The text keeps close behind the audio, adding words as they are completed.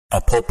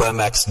Pulp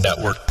MX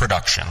Network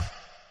production.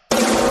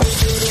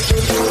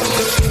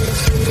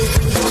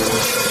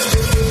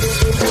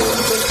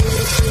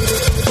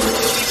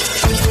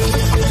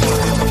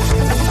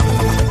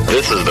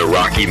 This is the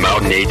Rocky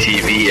Mountain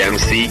ATV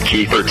MC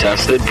Kiefer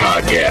Tested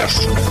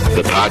Podcast,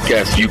 the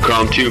podcast you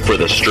come to for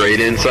the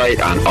straight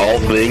insight on all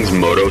things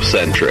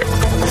moto-centric.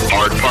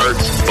 Hard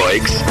parts,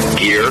 bikes,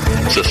 gear,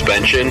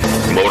 suspension,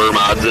 motor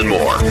mods, and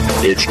more.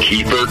 It's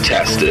Kiefer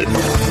Tested.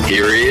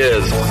 Here he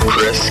is,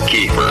 Chris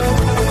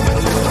Kiefer.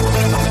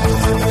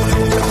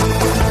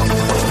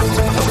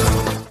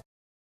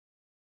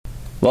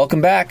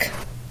 Welcome back.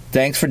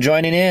 Thanks for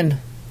joining in.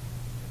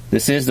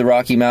 This is the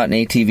Rocky Mountain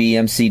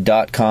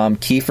ATVMC.com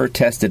Kiefer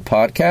Tested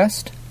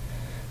Podcast,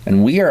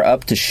 and we are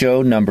up to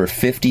show number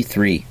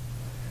 53.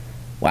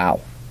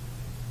 Wow.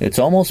 It's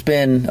almost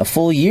been a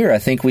full year. I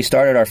think we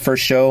started our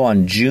first show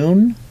on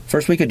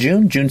first week of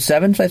June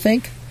 7th, I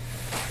think.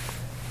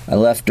 I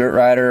left Dirt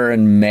Rider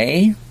in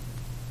May,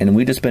 and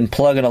we've just been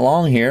plugging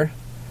along here,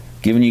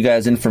 giving you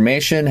guys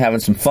information, having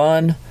some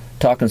fun,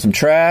 talking some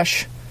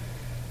trash,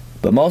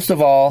 but most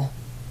of all,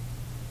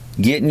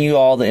 getting you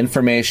all the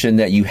information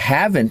that you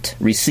haven't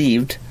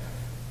received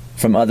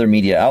from other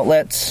media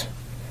outlets.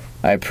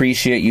 I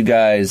appreciate you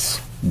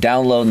guys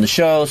downloading the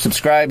show,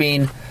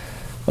 subscribing,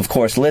 of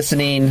course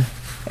listening,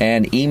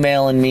 and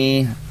emailing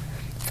me.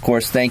 Of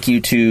course, thank you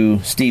to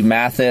Steve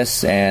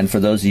Mathis, and for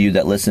those of you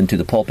that listen to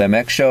the Pulp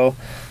MX show.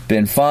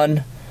 Been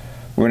fun.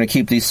 We're going to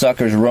keep these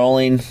suckers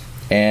rolling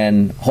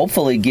and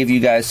hopefully give you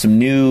guys some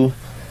new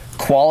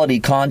quality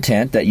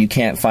content that you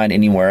can't find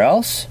anywhere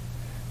else.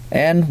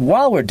 And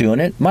while we're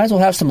doing it, might as well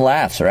have some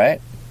laughs, right?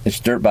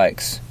 It's dirt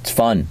bikes. It's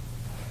fun.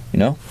 You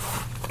know?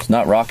 It's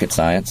not rocket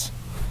science.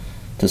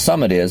 To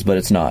some it is, but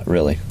it's not,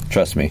 really.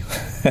 Trust me.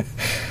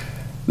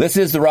 This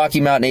is the Rocky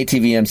Mountain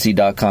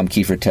ATVMC.com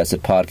Kiefer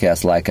Tested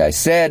Podcast, like I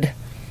said.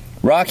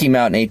 Rocky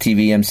Mountain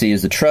ATVMC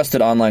is the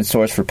trusted online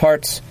source for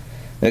parts,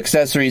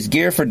 accessories,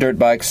 gear for dirt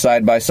bikes,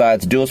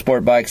 side-by-sides, dual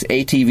sport bikes,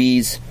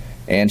 ATVs,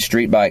 and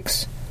street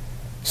bikes.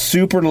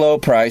 Super low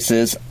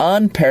prices,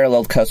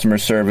 unparalleled customer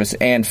service,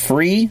 and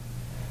free,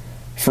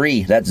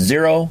 that's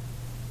 $0.0.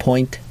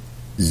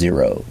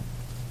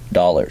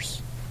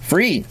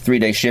 Free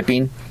 3-day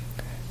shipping.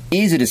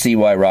 Easy to see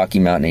why Rocky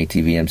Mountain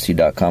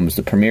ATVMC.com is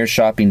the premier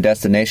shopping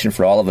destination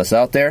for all of us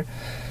out there.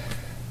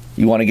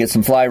 You want to get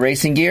some fly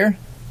racing gear?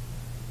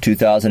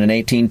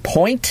 2018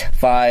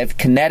 .5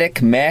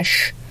 kinetic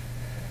mesh.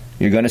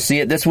 You're going to see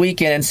it this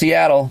weekend in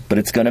Seattle, but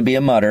it's going to be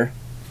a mutter.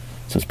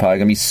 So it's probably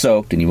going to be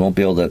soaked and you won't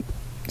be able to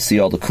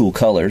see all the cool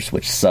colors,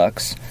 which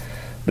sucks.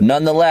 But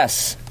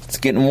nonetheless, it's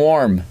getting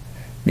warm.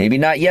 Maybe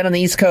not yet on the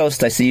East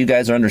Coast. I see you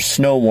guys are under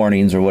snow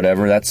warnings or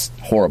whatever. That's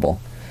horrible.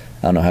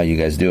 I don't know how you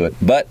guys do it.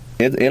 But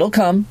it'll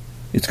come.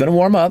 It's going to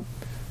warm up,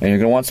 and you're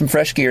going to want some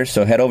fresh gear.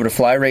 So head over to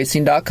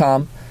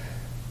flyracing.com,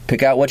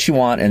 pick out what you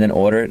want, and then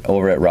order it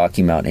over at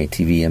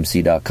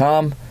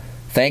RockyMountainATVMC.com.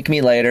 Thank me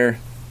later.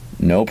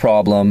 No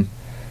problem.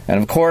 And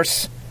of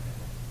course,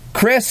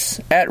 Chris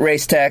at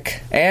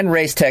Racetech and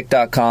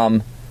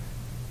Racetech.com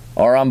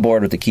are on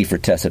board with the Kiefer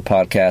Tested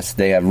Podcast.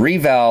 They have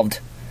revalved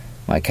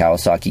my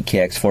Kawasaki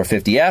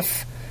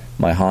KX450F,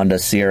 my Honda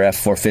CRF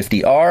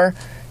 450R,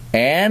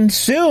 and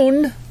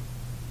soon,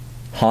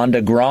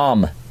 Honda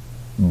Grom.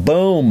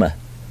 Boom.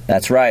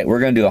 That's right. We're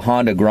going to do a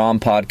Honda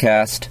Grom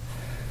podcast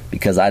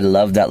because I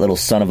love that little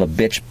son of a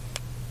bitch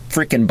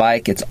freaking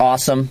bike. It's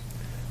awesome.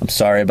 I'm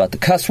sorry about the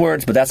cuss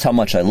words, but that's how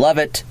much I love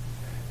it.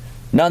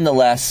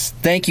 Nonetheless,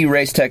 thank you,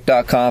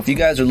 Racetech.com. If you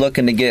guys are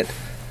looking to get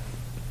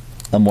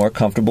a more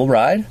comfortable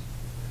ride,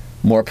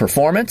 more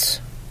performance,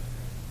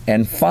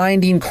 and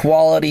finding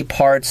quality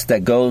parts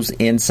that goes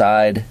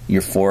inside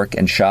your fork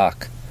and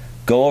shock,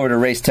 go over to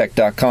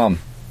Racetech.com.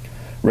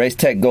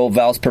 Racetech Gold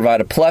valves provide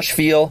a plush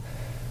feel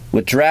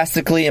with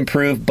drastically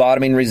improved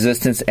bottoming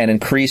resistance and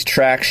increased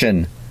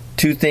traction.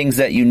 Two things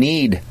that you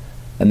need,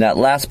 and that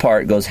last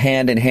part goes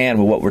hand in hand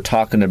with what we're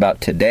talking about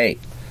today.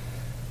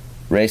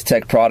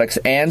 Racetech products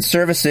and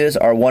services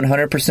are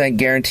 100%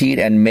 guaranteed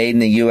and made in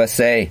the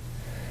USA.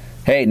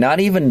 Hey, not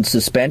even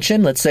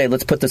suspension. Let's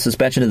put the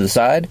suspension to the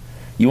side.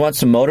 You want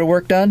some motor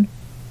work done?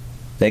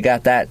 They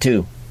got that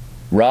too.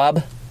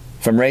 Rob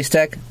from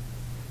Racetech,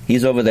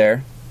 he's over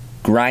there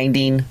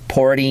grinding,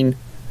 porting,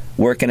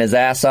 working his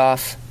ass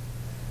off.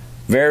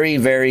 Very,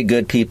 very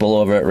good people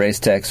over at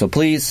Racetech. So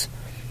please,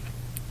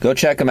 go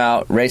check them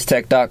out,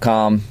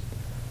 Racetech.com.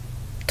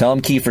 Tell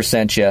them Kiefer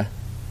sent you.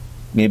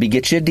 Maybe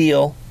get you a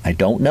deal. I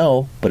don't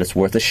know, but it's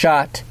worth a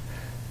shot.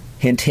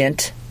 Hint,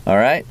 hint. All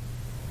right?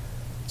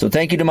 So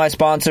thank you to my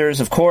sponsors,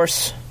 of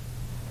course,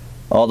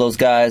 all those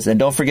guys. And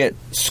don't forget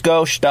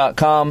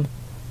Scosche.com,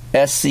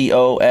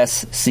 SCOSCHE.com.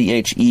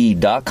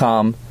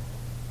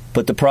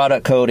 Put the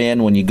product code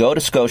in when you go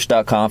to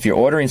Scosche.com. If you're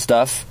ordering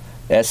stuff,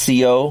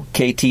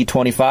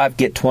 SCOKT25,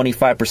 get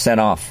 25%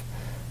 off.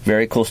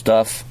 Very cool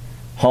stuff.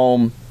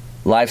 Home,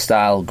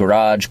 lifestyle,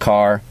 garage,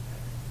 car.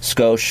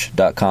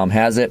 Scosche.com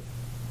has it.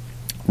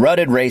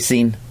 Rutted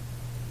Racing,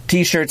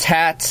 t-shirts,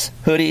 hats,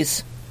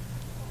 hoodies.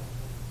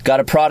 Got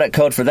a product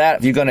code for that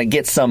if you're going to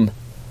get some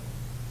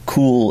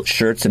cool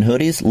shirts and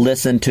hoodies,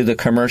 listen to the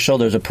commercial.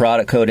 There's a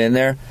product code in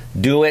there.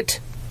 Do it,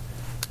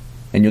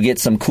 and you'll get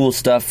some cool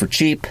stuff for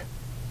cheap.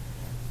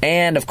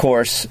 And, of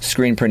course,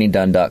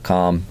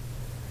 screenprintingdone.com.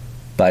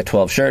 Buy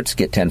 12 shirts,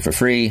 get 10 for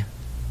free.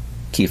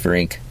 Kiefer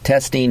Inc.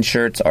 testing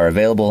shirts are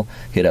available.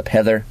 Hit up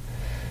Heather.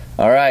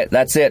 All right,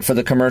 that's it for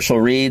the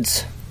commercial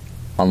reads,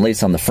 at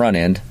least on the front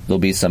end. There'll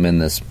be some in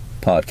this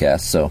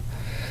podcast,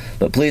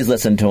 but please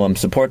listen to them.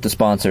 Support the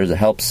sponsors. It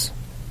helps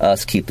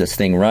us keep this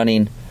thing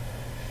running,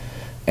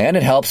 and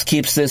it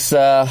keeps this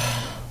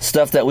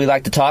stuff that we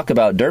like to talk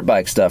about, dirt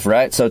bike stuff,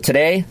 right? So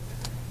today,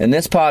 in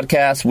this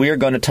podcast, we are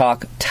going to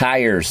talk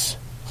tires.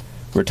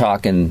 We're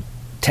talking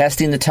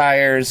testing the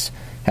tires,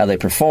 how they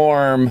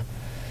perform,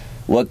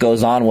 what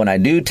goes on when I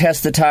do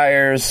test the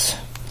tires,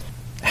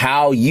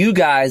 how you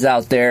guys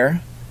out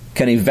there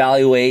can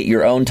evaluate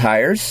your own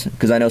tires,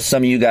 because I know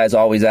some of you guys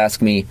always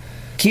ask me,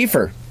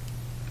 Kiefer,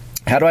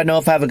 how do I know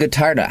if I have a good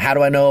tire nut? How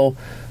do I know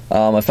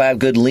if I have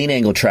good lean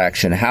angle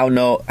traction? How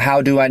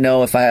do I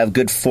know if I have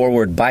good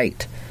forward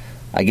bite?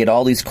 I get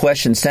all these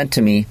questions sent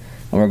to me,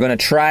 and we're going to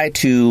try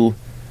to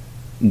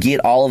get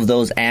all of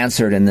those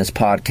answered in this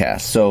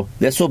podcast. So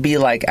this will be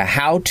like a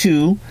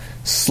how-to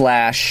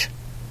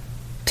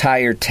 /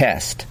 tire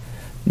test.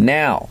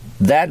 Now,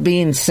 that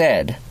being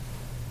said,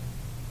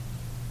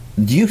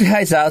 you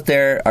guys out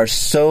there are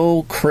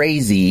so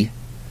crazy.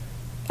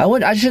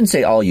 I shouldn't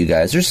say all you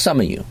guys. There's some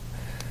of you.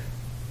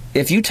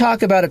 If you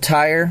talk about a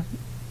tire,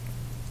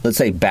 let's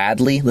say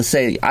badly, let's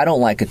say I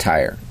don't like a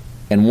tire,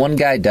 and one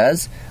guy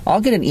does,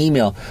 I'll get an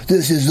email,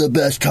 "This is the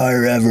best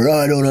tire ever.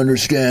 I don't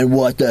understand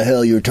what the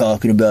hell you're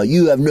talking about.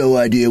 You have no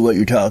idea what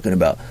you're talking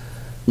about."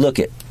 Look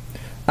it.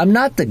 I'm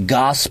not the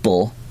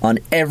gospel on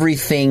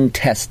everything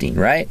testing,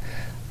 right?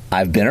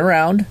 I've been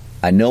around.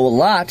 I know a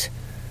lot,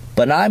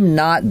 but I'm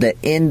not the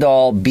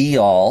end-all,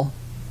 be-all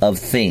of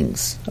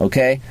things,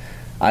 okay?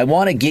 I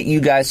want to get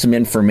you guys some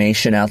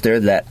information out there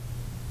that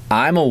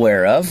I'm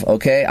aware of,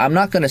 okay? I'm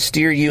not going to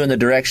steer you in the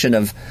direction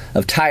of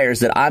tires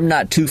that I'm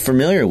not too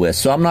familiar with.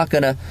 So I'm not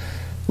going to,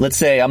 let's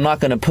say, I'm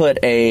not going to put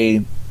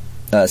a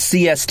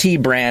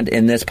CST brand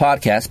in this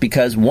podcast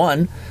because,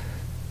 one,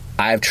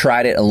 I've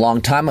tried it a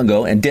long time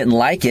ago and didn't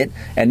like it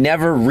and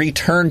never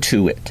returned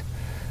to it.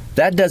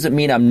 That doesn't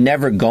mean I'm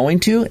never going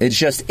to. It's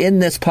just in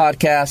this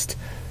podcast,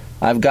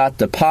 I've got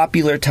the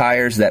popular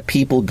tires that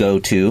people go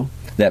to,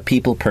 that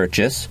people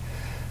purchase,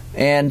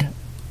 and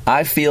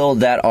I feel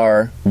that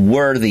are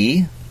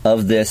worthy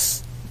of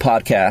this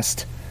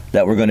podcast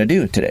that we're going to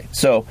do today.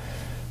 So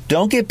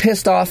don't get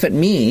pissed off at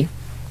me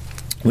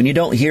when you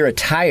don't hear a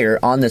tire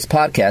on this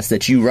podcast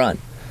that you run.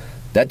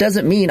 That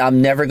doesn't mean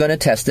I'm never going to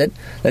test it.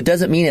 That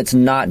doesn't mean it's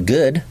not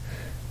good.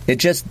 It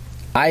just,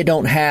 I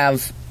don't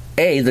have,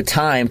 A, the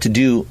time to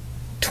do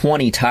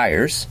 20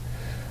 tires.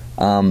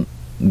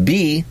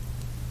 B,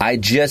 I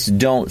just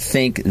don't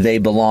think they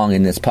belong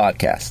in this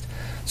podcast.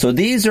 So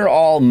these are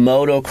all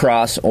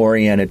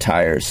motocross-oriented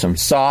tires, from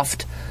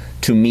soft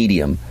to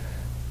medium.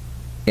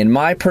 In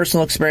my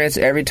personal experience,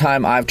 every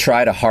time I've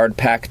tried a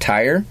hard-pack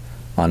tire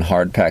on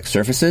hard-pack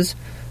surfaces,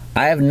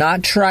 I have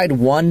not tried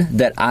one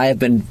that I have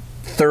been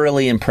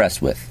thoroughly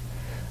impressed with.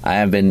 I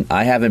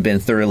haven't been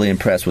thoroughly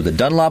impressed with a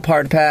Dunlop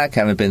hardpack.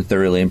 Haven't been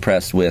thoroughly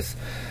impressed with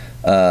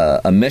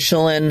a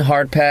Michelin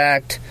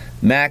hardpack,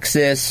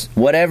 Maxxis,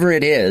 whatever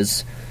it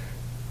is.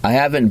 I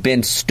haven't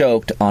been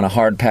stoked on a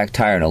hardpack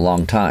tire in a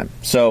long time.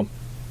 So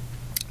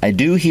I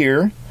do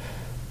hear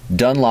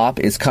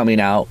Dunlop is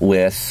coming out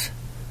with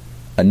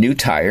a new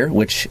tire,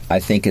 which I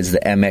think is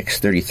the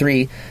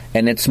MX-33,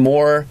 and it's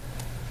more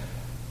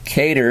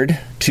catered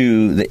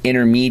to the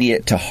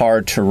intermediate to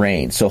hard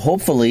terrain. So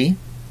hopefully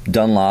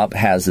Dunlop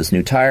has this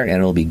new tire and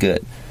it'll be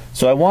good.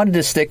 So I wanted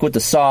to stick with the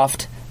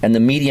soft and the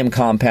medium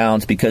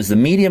compounds because the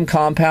medium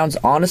compounds,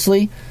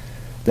 honestly,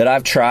 that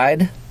I've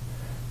tried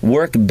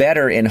work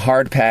better in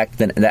hardpack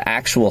than the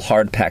actual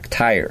hardpack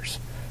tires.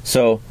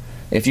 So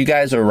if you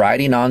guys are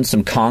riding on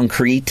some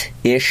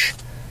concrete-ish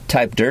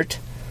type dirt,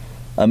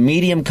 a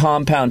medium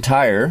compound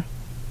tire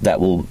that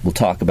we'll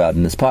talk about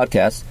in this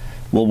podcast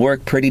will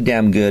work pretty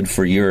damn good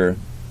for your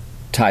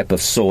type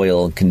of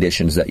soil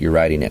conditions that you're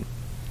riding in.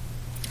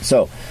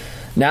 So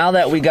now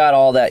that we got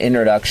all that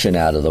introduction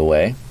out of the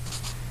way,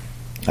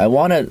 I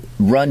want to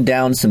run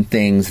down some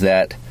things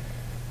that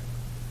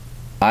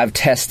I've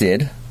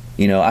tested.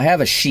 You know, I have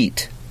a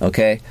sheet,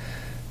 okay,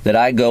 that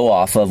I go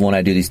off of when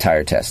I do these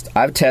tire tests.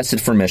 I've tested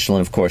for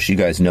Michelin, of course, you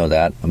guys know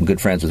that. I'm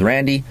good friends with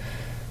Randy,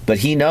 but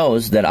he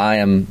knows that I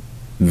am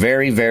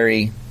very,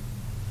 very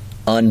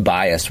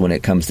unbiased when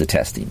it comes to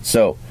testing.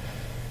 So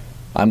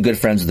I'm good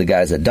friends with the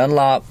guys at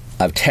Dunlop.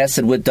 I've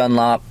tested with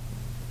Dunlop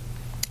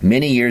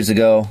many years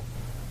ago.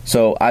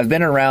 So I've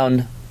been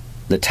around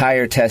the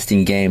tire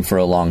testing game for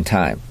a long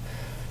time.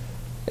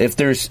 If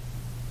there's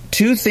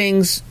two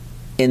things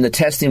in the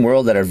testing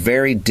world that are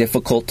very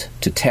difficult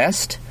to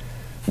test,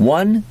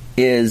 one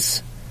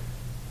is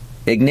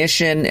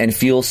ignition and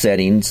fuel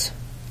settings.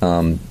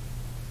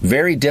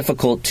 Very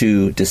difficult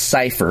to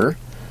decipher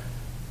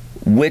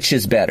which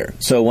is better.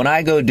 So when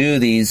I go do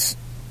these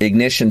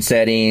ignition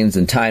settings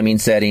and timing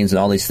settings and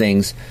all these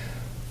things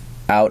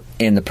out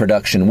in the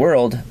production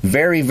world,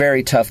 very,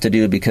 very tough to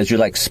do because you're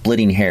like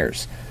splitting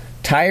hairs.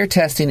 Tire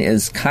testing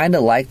is kind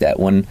of like that.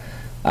 When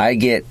I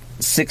get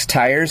 6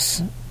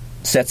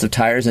 sets of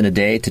tires in a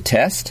day to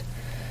test,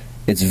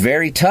 it's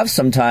very tough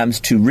sometimes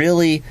to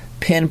really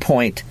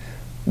pinpoint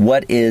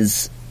what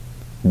is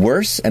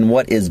worse and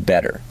what is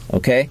better,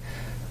 okay?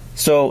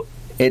 So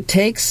it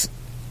takes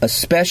a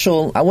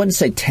special, I wouldn't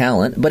say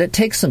talent, but it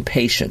takes some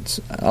patience.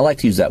 I like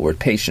to use that word,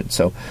 patience.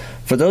 So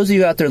for those of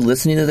you out there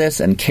listening to this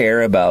and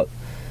care about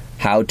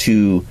how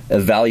to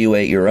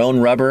evaluate your own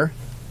rubber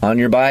on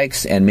your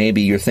bikes, and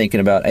maybe you're thinking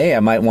about, hey, I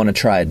might want to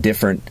try a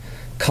different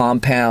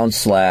compound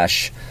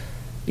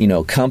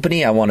 /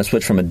 company. I want to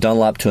switch from a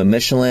Dunlop to a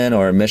Michelin,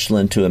 or a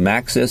Michelin to a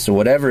Maxxis, or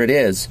whatever it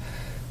is.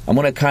 I'm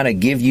going to kind of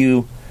give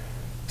you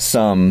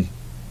some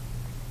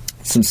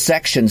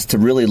sections to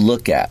really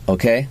look at,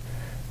 okay?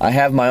 I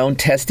have my own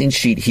testing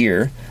sheet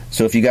here,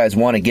 so if you guys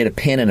want to get a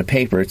pen and a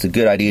paper, it's a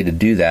good idea to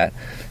do that,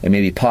 and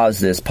maybe pause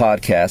this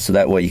podcast so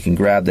that way you can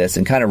grab this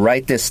and kind of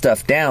write this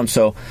stuff down.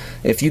 So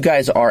if you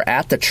guys are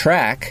at the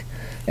track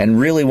and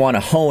really want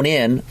to hone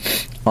in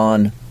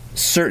on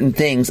certain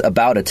things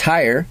about a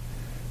tire,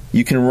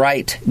 you can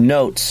write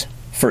notes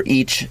for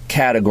each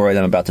category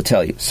that I'm about to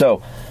tell you.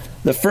 So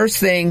the first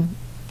thing,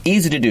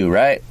 easy to do,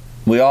 right?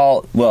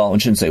 I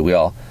shouldn't say we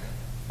all.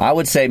 I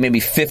would say maybe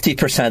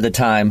 50% of the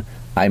time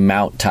I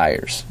mount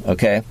tires,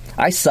 okay?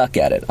 I suck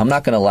at it. I'm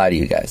not going to lie to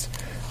you guys.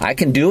 I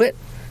can do it,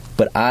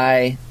 but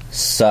I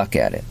suck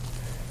at it.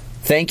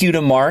 Thank you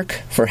to Mark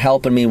for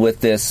helping me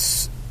with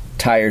this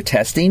tire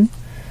testing.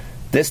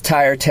 This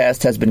tire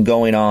test has been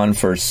going on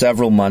for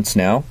several months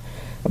now.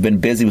 I've been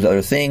busy with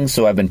other things,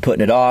 so I've been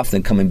putting it off,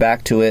 then coming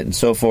back to it, and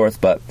so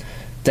forth. But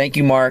thank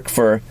you, Mark,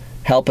 for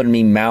helping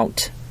me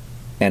mount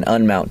and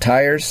unmount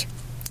tires.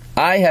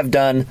 I have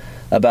done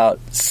about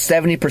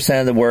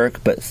 70% of the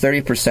work, but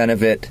 30%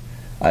 of it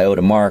I owe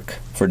to Mark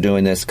for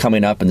doing this,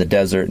 coming up in the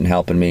desert and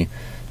helping me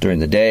during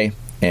the day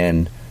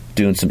and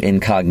doing some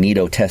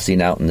incognito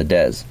testing out in the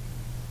des.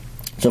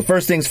 So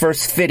first things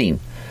first, fitting.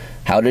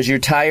 How does your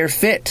tire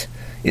fit?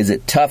 Is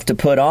it tough to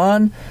put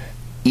on?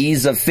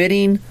 Ease of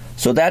fitting?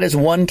 So that is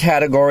one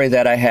category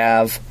that I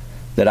have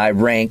that I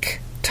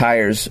rank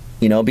tires,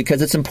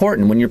 because it's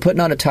important. When you're putting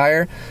on a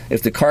tire,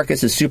 if the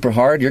carcass is super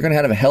hard, you're going to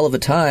have a hell of a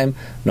time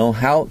no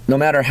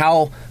matter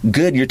how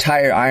good your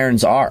tire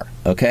irons are,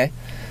 okay?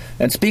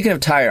 And speaking of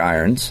tire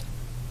irons,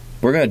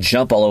 we're going to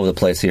jump all over the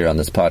place here on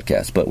this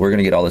podcast, but we're going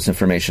to get all this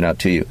information out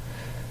to you.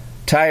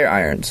 Tire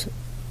irons.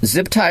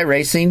 Zip Tie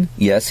Racing,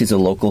 yes, he's a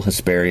local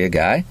Hesperia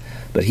guy,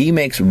 but he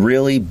makes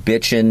really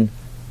bitchin'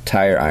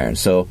 tire irons.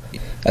 So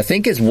I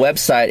think his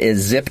website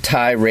is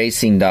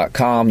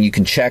ziptieracing.com. You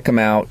can check him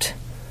out.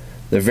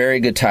 They're very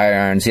good tire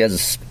irons. He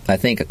has, I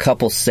think, a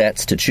couple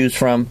sets to choose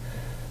from,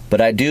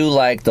 but I do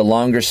like the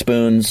longer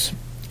spoons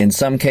in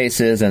some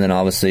cases, and then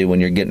obviously when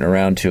you're getting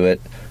around to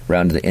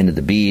the end of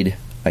the bead,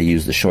 I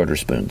use the shorter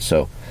spoons.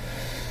 So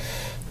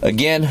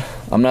again,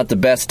 I'm not the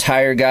best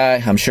tire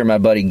guy. I'm sure my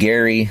buddy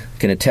Gary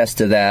can attest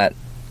to that.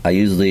 I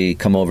usually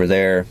come over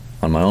there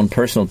on my own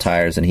personal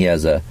tires, and he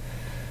has a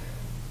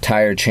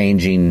tire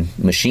changing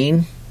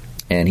machine,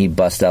 and he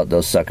busts out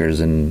those suckers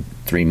in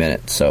 3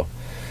 minutes. So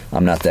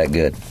I'm not that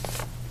good.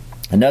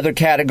 Another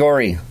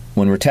category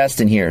when we're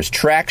testing here is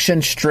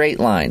traction straight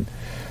line.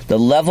 The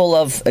level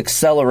of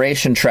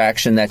acceleration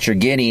traction that you're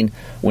getting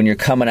when you're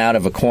coming out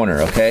of a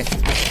corner, okay?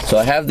 So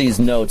I have these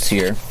notes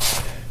here,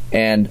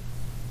 and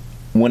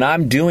when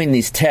I'm doing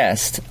these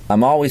tests,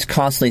 I'm always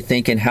constantly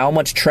thinking, how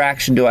much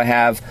traction do I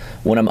have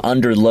when I'm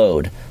under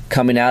load?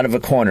 Coming out of a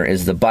corner,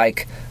 is the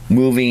bike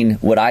moving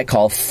what I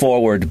call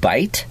forward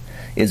bite?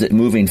 Is it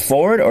moving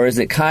forward, or is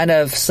it kind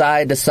of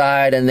side to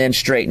side and then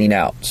straightening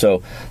out?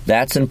 So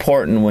that's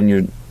important when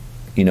you're,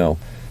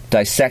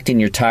 dissecting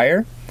your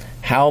tire,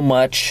 how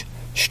much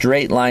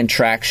straight line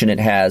traction it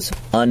has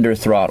under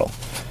throttle.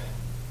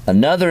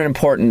 Another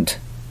important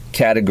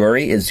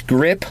category is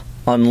grip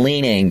on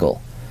lean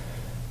angle.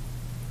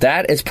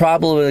 That is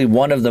probably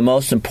one of the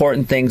most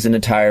important things in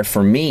a tire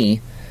for me,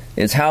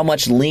 is how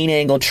much lean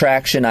angle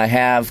traction I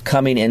have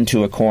coming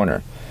into a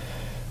corner.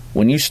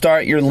 When you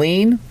start your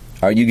lean,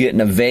 are you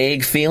getting a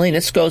vague feeling?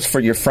 This goes for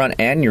your front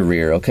and your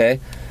rear, okay?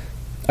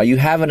 Are you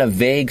having a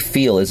vague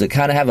feel? Does it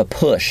kind of have a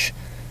push?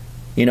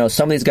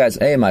 Some of these guys,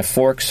 hey, my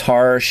fork's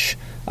harsh,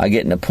 I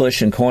get in a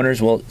push in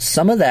corners. Well,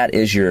 some of that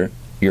is your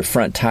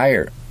front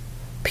tire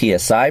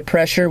PSI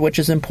pressure, which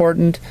is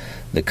important,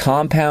 the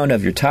compound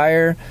of your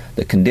tire,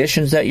 the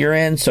conditions that you're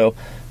in. So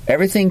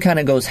everything kind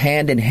of goes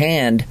hand in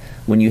hand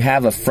when you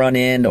have a front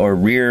end or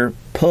rear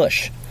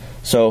push.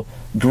 So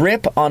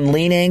grip on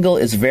lean angle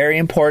is very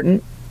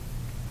important.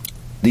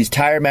 These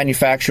tire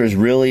manufacturers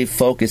really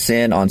focus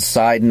in on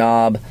side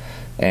knob,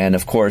 and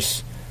of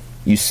course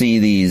you see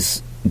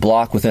these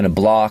block within a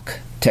block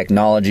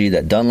technology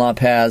that Dunlop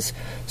has.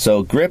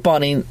 So grip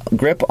on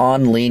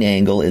lean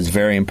angle is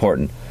very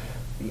important.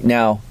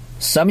 Now,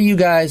 some of you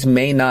guys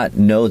may not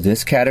know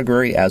this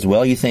category as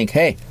well. You think,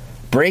 hey,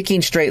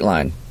 braking straight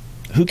line,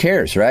 who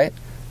cares, right?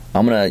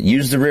 I'm going to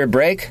use the rear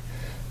brake,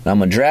 and I'm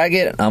going to drag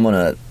it, I'm going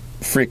to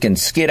freaking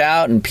skid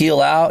out and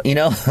peel out,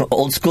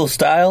 old school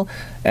style,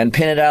 and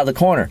pin it out of the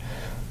corner.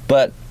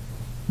 But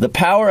the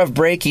power of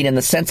braking and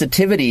the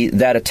sensitivity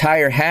that a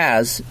tire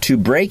has to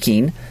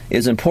braking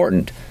is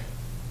important.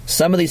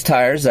 Some of these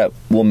tires that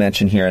we'll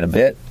mention here in a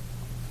bit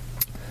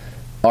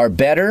are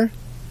better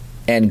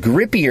and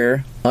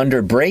grippier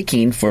under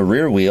braking for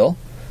rear wheel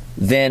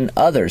than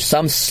others.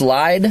 Some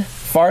slide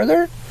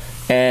farther,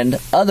 and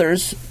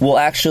others will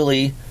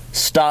actually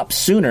stop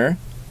sooner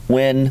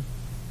when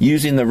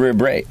using the rear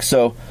brake.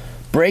 So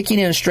braking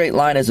in a straight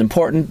line is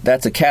important.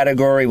 That's a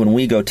category when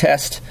we go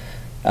test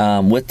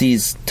with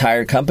these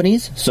tire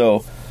companies.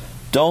 So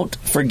don't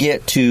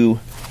forget to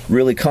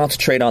really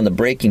concentrate on the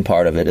braking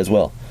part of it as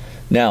well.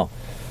 Now,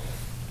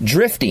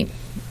 drifting.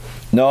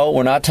 No,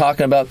 we're not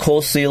talking about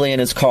Cole Seeley in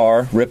his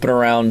car ripping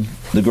around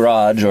the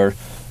garage or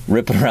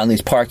ripping around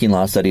these parking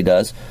lots that he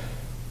does.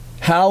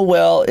 How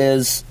well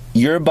is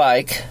your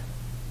bike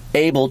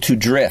able to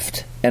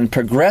drift and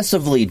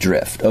progressively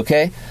drift,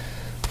 okay?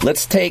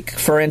 Let's take,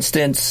 for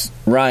instance,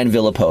 Ryan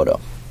Villapoto.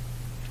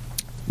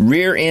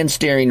 Rear end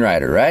steering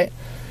rider, right?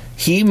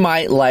 He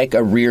might like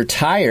a rear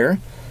tire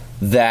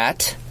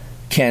that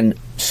can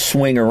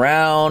swing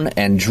around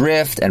and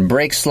drift and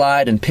brake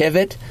slide and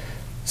pivot.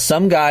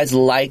 Some guys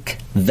like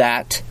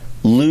that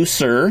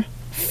looser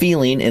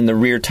feeling in the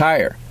rear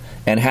tire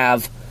and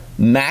have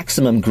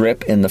maximum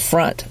grip in the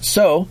front.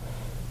 So,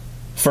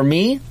 for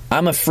me,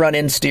 I'm a front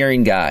end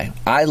steering guy.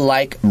 I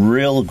like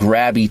real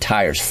grabby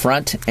tires,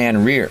 front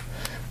and rear.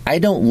 I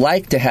don't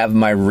like to have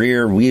my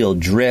rear wheel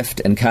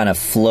drift and kind of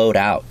float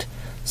out.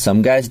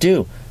 Some guys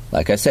do.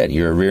 Like I said,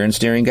 you're a rear end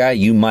steering guy,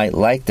 you might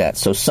like that.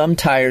 So some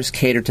tires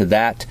cater to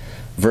that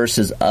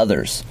versus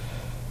others.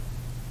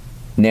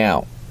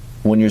 Now,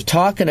 when you're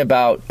talking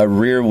about a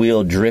rear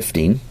wheel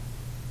drifting,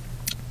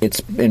 it's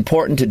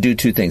important to do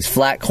two things.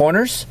 Flat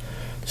corners,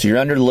 so you're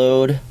under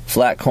load,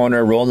 flat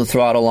corner, rolling the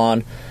throttle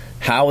on.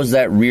 How is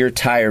that rear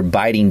tire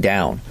biting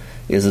down?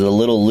 Is it a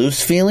little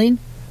loose feeling?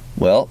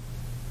 Well,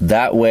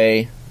 that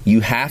way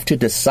you have to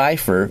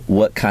decipher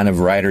what kind of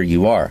rider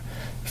you are.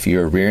 If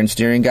you're a rear end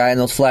steering guy in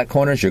those flat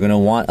corners, you're going to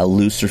want a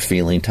looser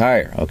feeling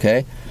tire,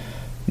 okay?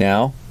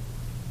 Now,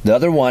 the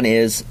other one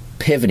is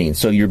pivoting.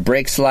 So you're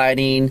brake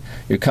sliding,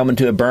 you're coming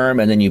to a berm,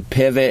 and then you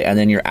pivot, and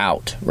then you're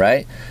out,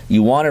 right?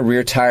 You want a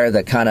rear tire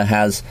that kind of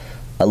has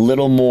a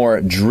little more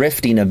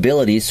drifting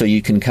ability so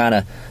you can kind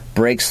of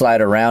brake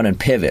slide around and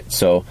pivot.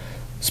 So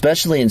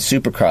especially in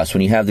Supercross,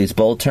 when you have these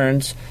bowl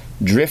turns,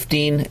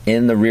 drifting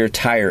in the rear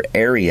tire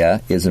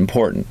area is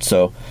important.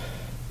 So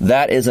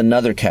that is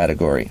another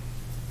category.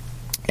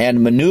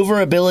 And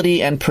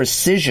maneuverability and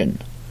precision.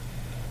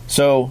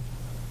 So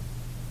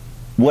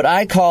what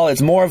I call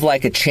is more of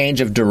like a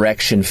change of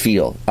direction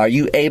feel. Are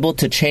you able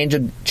to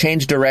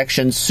change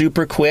direction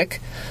super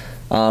quick?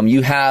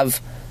 You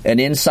have an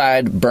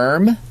inside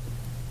berm,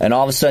 and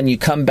all of a sudden you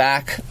come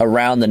back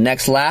around the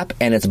next lap,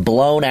 and it's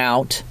blown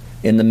out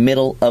in the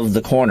middle of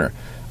the corner.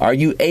 Are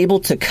you able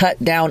to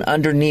cut down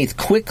underneath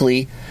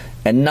quickly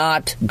and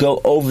not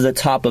go over the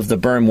top of the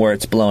berm where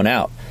it's blown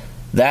out?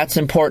 That's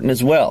important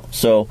as well.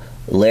 So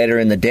later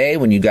in the day,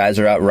 when you guys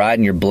are out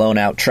riding your blown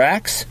out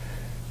tracks,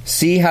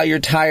 see how your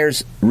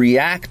tires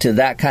react to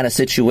that kind of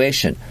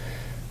situation.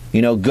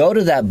 Go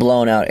to that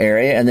blown out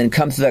area and then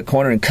come through that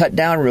corner and cut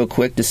down real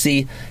quick to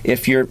see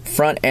if your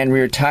front and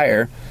rear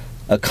tire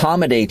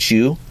accommodates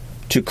you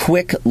to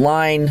quick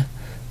line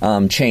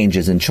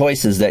changes and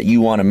choices that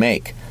you want to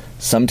make.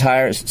 Some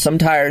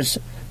tires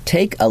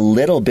take a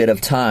little bit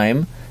of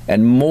time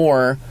and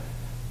more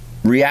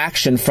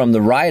reaction from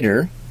the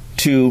rider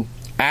to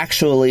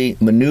actually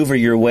maneuver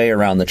your way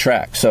around the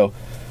track. So,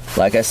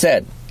 like I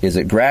said, is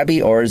it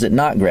grabby or is it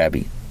not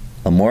grabby?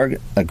 A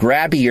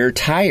grabbier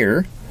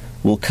tire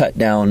will cut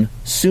down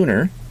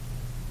sooner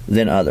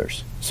than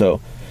others.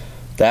 So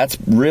that's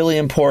really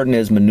important,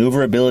 is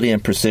maneuverability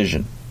and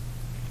precision.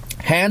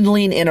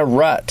 Handling in a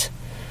rut.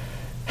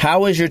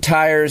 How is your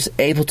tires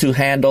able to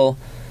handle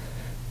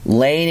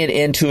laying it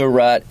into a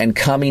rut and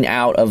coming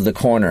out of the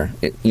corner?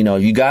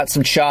 You got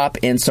some chop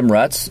in some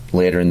ruts.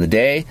 Later in the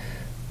day,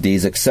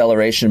 these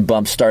acceleration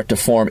bumps start to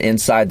form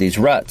inside these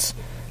ruts.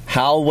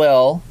 How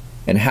well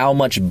and how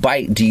much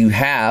bite do you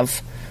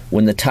have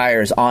when the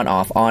tire is on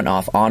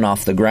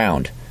off the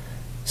ground?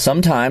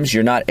 Sometimes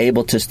you're not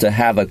able to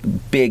have a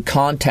big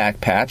contact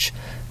patch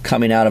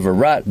coming out of a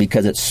rut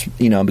because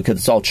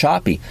it's all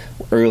choppy.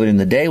 Earlier in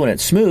the day when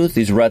it's smooth,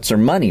 these ruts are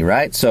money,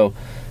 right? So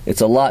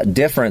it's a lot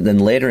different than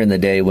later in the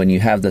day when you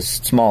have this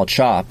small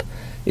chop.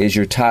 Is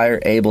your tire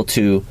able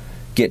to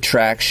get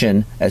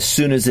traction as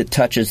soon as it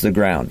touches the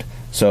ground?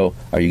 So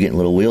are you getting a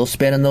little wheel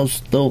spin in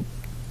those little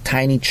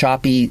tiny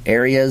choppy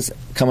areas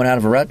coming out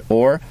of a rut,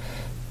 or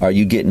are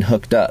you getting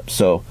hooked up?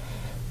 So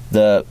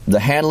the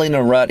handling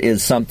a rut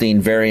is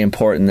something very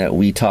important that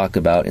we talk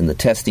about in the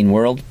testing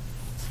world.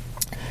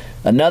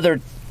 Another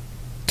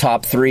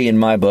top 3 in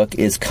my book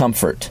is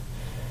comfort.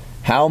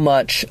 How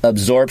much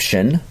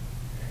absorption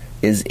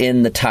is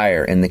in the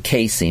tire, in the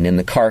casing, in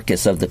the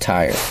carcass of the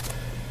tire?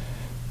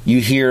 You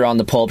hear on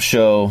the Pulp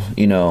Show,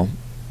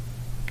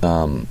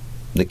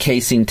 the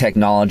casing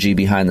technology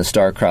behind the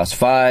Starcross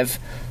 5.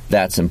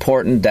 That's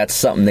important. That's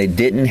something they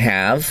didn't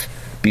have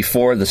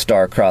before the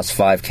Starcross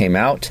 5 came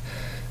out.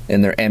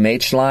 In their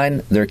MH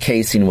line, their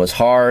casing was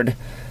hard.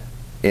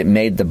 It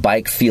made the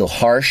bike feel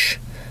harsh.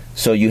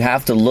 So you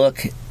have to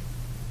look,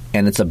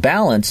 and it's a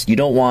balance. You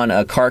don't want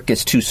a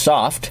carcass too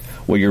soft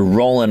where you're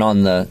rolling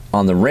on the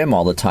rim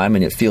all the time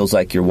and it feels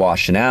like you're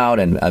washing out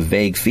and a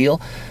vague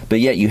feel. But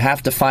yet you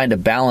have to find a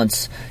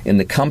balance in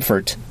the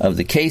comfort of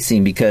the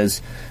casing,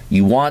 because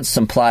you want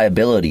some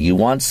pliability, you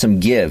want some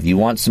give, you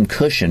want some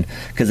cushion,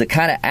 because it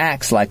kind of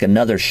acts like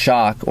another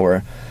shock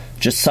or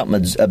just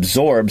something that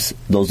absorbs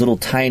those little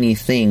tiny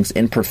things,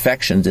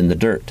 imperfections in the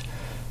dirt.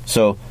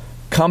 So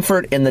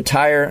comfort in the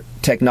tire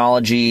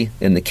technology,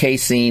 in the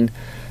casing,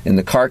 in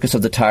the carcass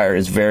of the tire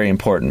is very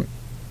important.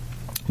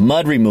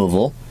 Mud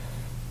removal,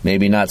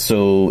 maybe not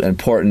so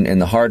important in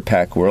the hard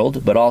pack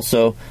world, but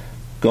also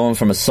going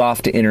from a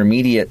soft to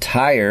intermediate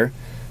tire,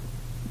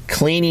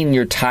 cleaning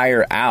your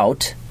tire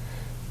out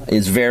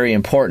is very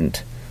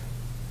important.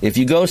 If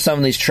you go some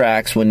of these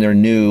tracks when they're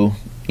new,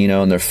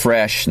 and they're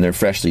fresh and they're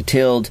freshly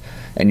tilled,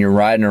 and you're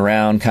riding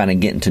around kind of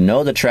getting to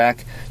know the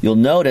track, you'll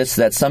notice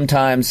that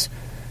sometimes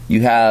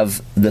you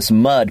have this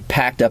mud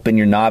packed up in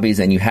your knobbies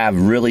and you have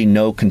really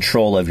no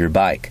control of your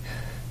bike.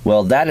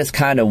 Well, that is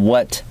kind of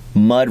what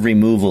mud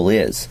removal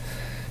is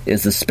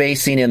the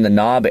spacing in the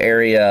knob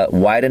area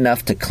wide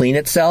enough to clean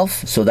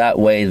itself, so that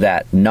way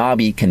that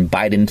knobby can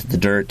bite into the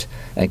dirt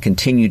and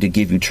continue to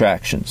give you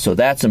traction. So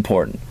that's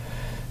important.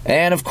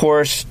 And of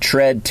course,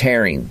 tread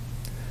tearing,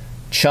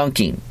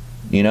 chunking,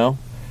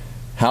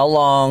 How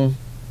long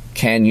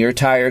can your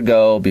tire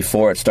go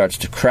before it starts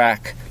to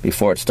crack,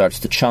 before it starts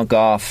to chunk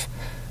off?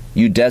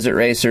 You desert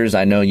racers,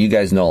 I know you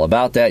guys know all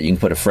about that. You can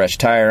put a fresh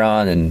tire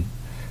on, and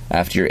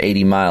after your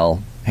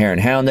 80-mile hare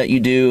and hound that you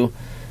do,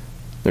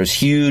 there's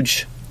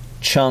huge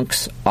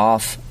chunks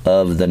off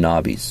of the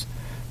knobbies.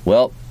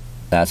 Well,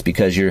 that's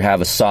because you have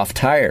a soft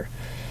tire.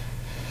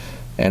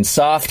 And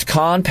soft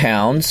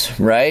compounds,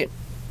 right,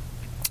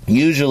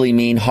 usually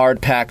mean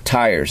hard pack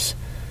tires.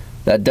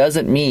 That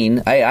doesn't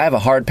mean, hey, I have a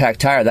hard pack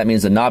tire, that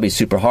means the knobby's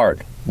super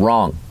hard.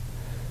 Wrong.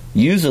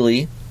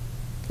 Usually,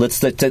 let's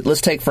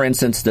take for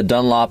instance the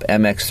Dunlop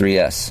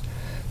MX3S.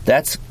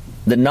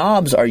 The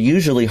knobs are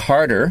usually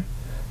harder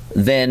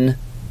than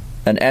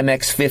an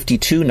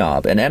MX52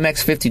 knob. An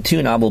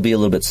MX52 knob will be a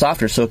little bit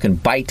softer, so it can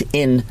bite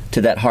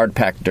into that hard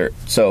packed dirt.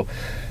 So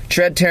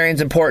tread tearing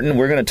is important.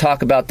 We're going to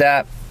talk about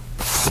that.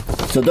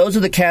 So those are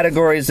the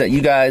categories that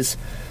you guys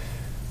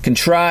can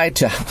try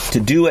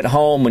to do at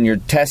home when you're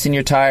testing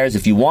your tires.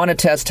 If you want to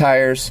test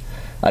tires,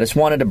 I just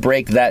wanted to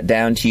break that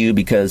down to you,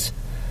 because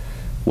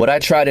what I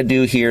try to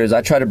do here is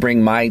I try to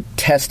bring my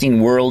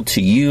testing world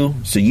to you,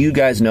 so you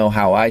guys know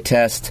how I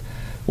test.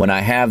 When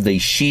I have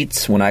these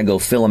sheets, when I go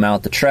fill them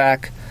out the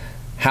track,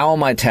 how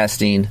am I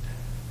testing?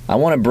 I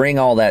want to bring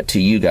all that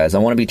to you guys. I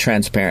want to be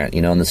transparent.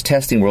 In this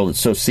testing world, it's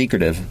so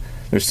secretive.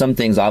 There's some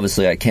things,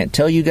 obviously, I can't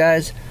tell you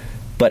guys,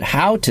 but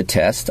how to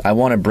test, I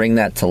want to bring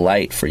that to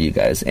light for you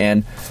guys.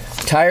 And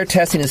tire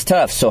testing is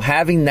tough, so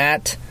having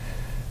that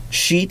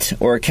sheet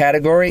or a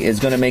category is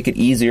going to make it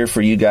easier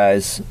for you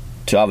guys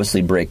to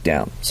obviously break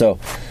down. So,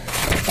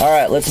 all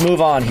right, let's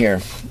move on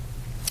here.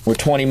 We're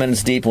 20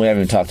 minutes deep and we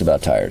haven't even talked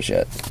about tires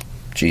yet.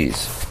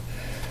 Jeez.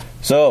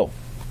 So,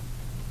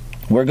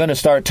 we're going to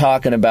start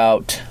talking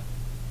about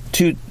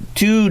two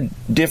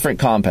different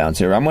compounds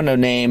here. I'm going to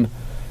name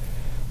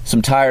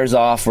some tires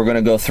off. We're going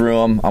to go through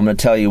them. I'm going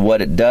to tell you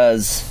what it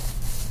does,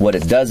 what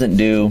it doesn't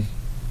do,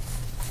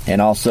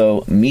 and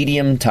also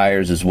medium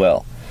tires as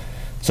well.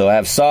 So I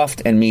have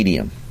soft and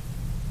medium.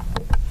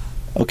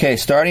 Okay,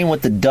 starting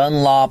with the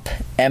Dunlop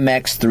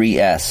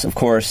MX3S. Of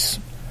course,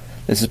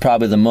 this is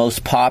probably the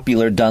most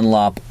popular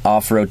Dunlop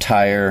off-road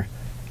tire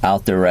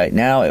out there right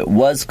now. It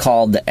was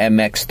called the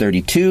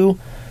MX32,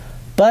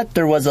 but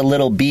there was a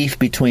little beef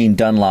between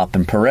Dunlop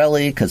and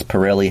Pirelli, because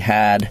Pirelli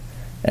had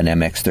an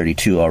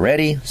MX32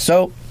 already.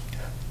 So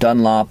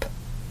Dunlop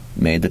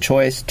made the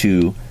choice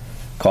to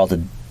call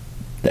it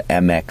the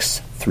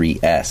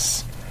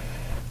MX3S.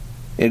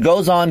 It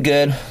goes on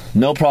good,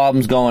 no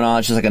problems going on.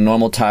 It's just like a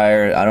normal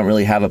tire. I don't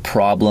really have a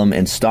problem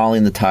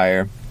installing the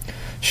tire.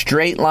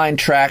 Straight line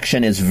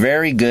traction is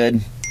very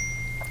good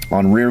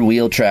on rear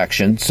wheel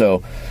traction.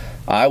 So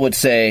I would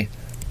say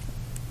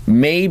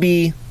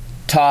maybe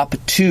top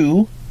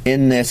 2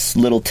 in this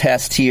little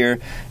test here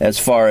as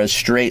far as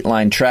straight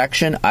line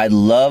traction. I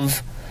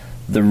love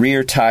the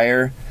rear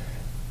tire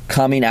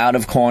coming out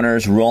of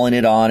corners, rolling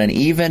it on, and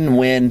even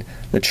when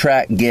the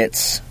track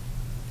gets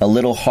a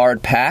little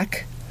hard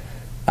pack,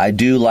 I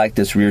do like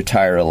this rear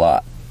tire a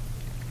lot.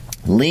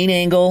 Lean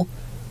angle,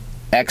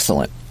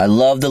 excellent. I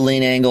love the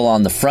lean angle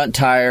on the front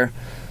tire.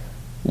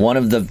 One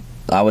of the,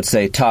 I would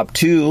say, top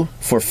 2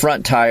 for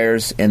front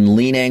tires in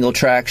lean angle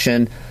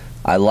traction.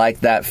 I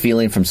like that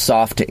feeling from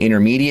soft to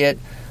intermediate.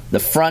 The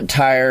front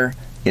tire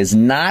is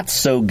not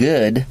so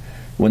good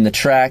when the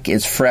track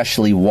is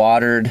freshly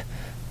watered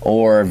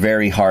or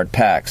very hard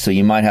packed. So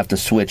you might have to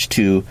switch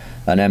to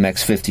an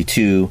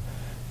MX52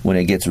 when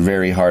it gets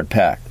very hard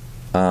packed.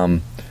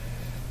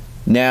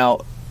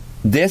 Now,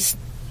 these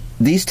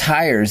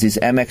tires, these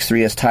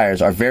MX3S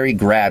tires, are very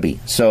grabby.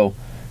 So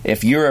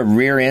if you're a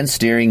rear end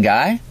steering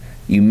guy,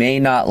 you may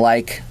not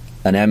like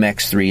an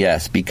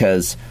MX3S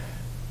because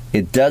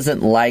it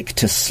doesn't like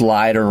to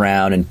slide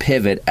around and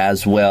pivot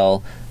as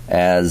well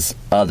as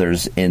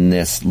others in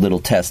this little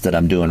test that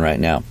I'm doing right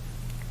now.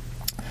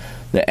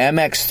 The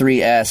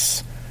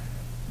MX3S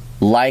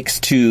likes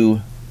to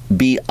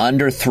be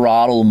under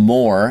throttle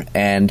more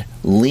and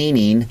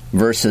leaning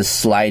versus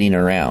sliding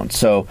around.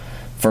 So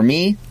for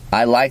me,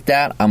 I like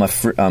that. I'm a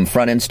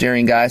front-end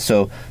steering guy,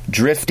 so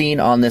drifting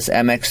on this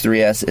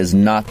MX3S is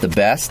not the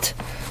best.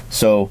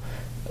 So,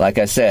 like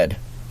I said,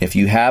 if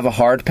you have a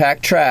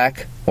hard-packed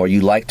track or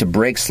you like to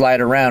brake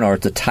slide around or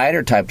it's a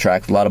tighter type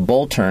track with a lot of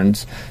bowl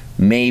turns,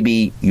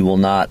 maybe you will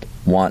not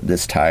want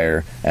this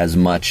tire as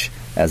much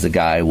as a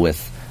guy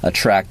with a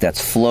track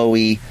that's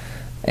flowy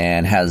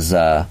and has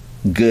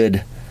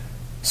good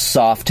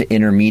soft to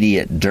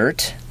intermediate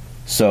dirt.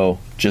 So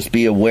just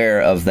be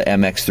aware of the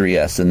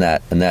MX3S in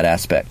that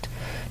aspect.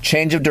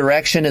 Change of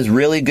direction is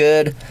really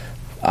good.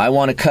 I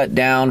want to cut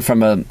down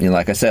from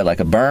like I said, like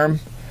a berm.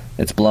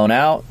 It's blown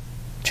out.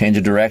 Change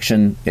of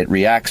direction. It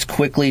reacts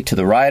quickly to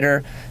the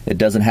rider. It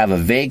doesn't have a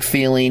vague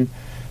feeling.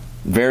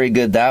 Very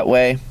good that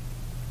way.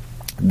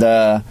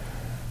 The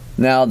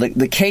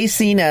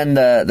casing and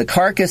the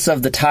carcass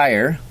of the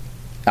tire,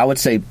 I would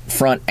say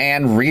front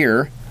and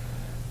rear,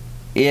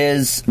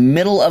 is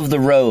middle of the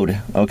road,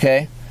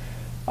 okay?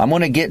 I'm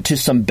going to get to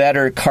some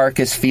better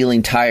carcass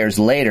feeling tires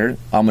later.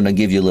 I'm going to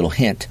give you a little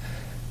hint.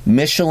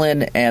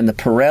 Michelin and the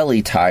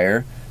Pirelli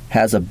tire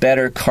has a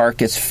better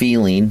carcass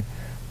feeling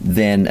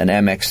than an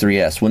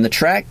MX3S. When the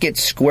track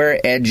gets square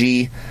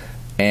edgy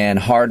and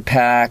hard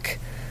pack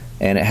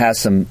and it has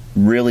some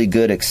really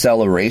good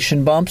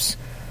acceleration bumps,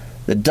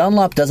 the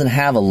Dunlop doesn't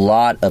have a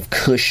lot of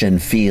cushion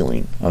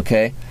feeling,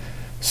 okay?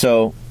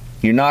 So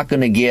you're not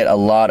going to get a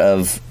lot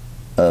of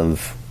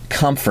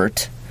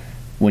comfort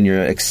when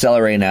you're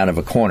accelerating out of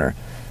a corner.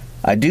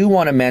 I do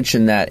want to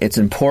mention that it's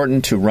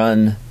important to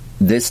run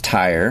this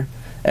tire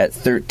at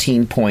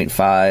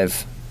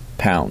 13.5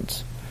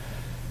 pounds.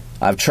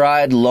 I've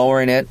tried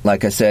lowering it.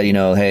 Like I said,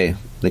 hey,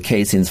 the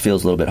casing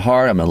feels a little bit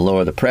hard. I'm going to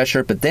lower the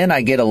pressure. But then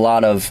I get a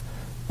lot of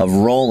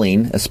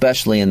rolling,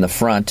 especially in the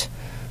front,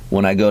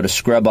 when I go to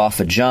scrub off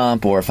a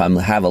jump or if I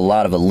have a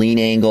lot of a lean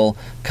angle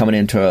coming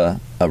into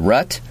a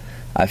rut.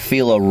 I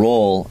feel a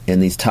roll in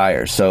these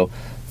tires. So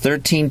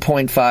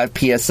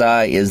 13.5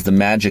 PSI is the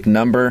magic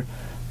number,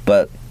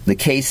 but the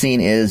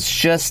casing is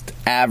just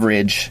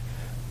average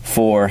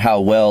for how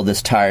well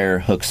this tire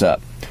hooks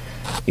up.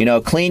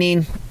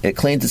 Cleaning, it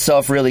cleans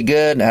itself really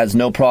good. It has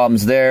no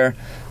problems there.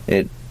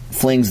 It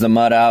flings the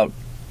mud out,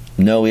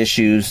 no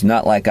issues.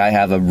 Not like I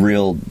have a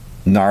real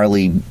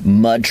gnarly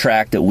mud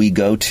track that we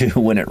go to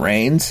when it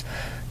rains.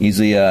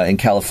 Usually in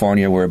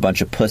California, we're a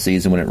bunch of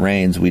pussies, and when it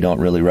rains, we don't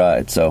really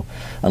ride. So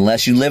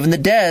unless you live in the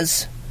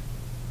Des,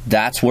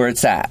 that's where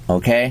it's at,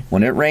 okay?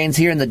 When it rains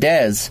here in the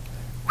Des,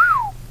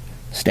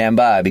 stand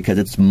by because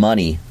it's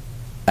money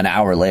an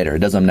hour later. It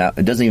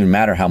doesn't even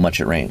matter how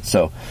much it rains.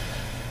 So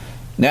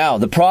now,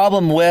 the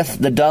problem with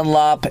the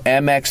Dunlop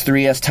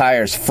MX3S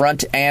tires,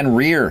 front and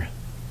rear,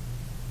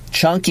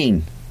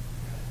 chunking.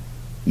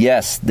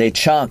 Yes, they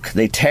chunk,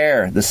 they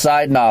tear, the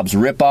side knobs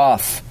rip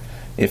off.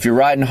 If you're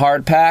riding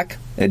hard pack,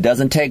 it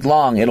doesn't take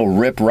long. It'll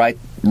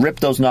rip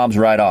those knobs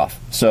right off.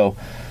 So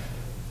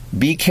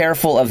be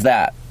careful of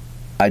that.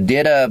 I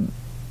did a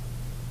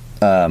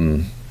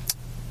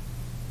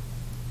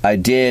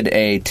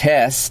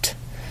test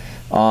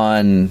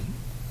on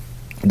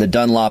the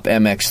Dunlop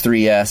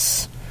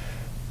MX3S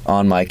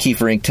on my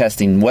Kiefer Inc.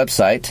 testing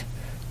website,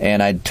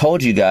 and I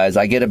told you guys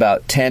I get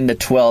about 10 to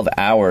 12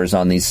 hours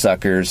on these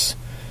suckers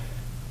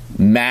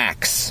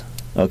max,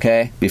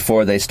 okay,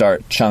 before they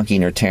start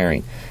chunking or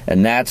tearing.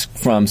 And that's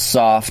from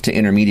soft to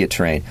intermediate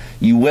terrain.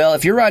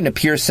 If you're riding a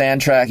pure sand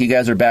track, you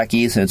guys are back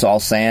east and it's all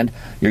sand,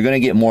 you're going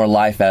to get more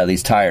life out of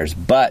these tires.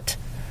 But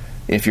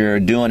if you're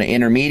doing an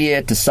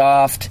intermediate to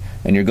soft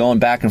and you're going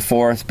back and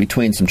forth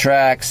between some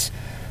tracks,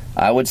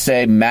 I would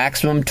say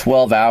maximum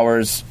 12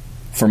 hours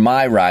for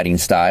my riding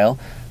style.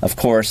 Of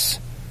course,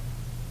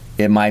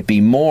 it might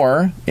be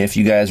more if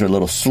you guys are a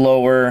little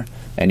slower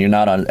and you're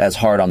not as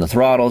hard on the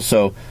throttle.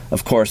 So,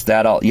 of course, you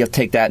have to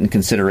take that in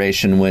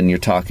consideration when you're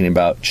talking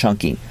about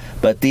chunking.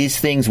 But these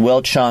things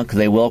will chunk,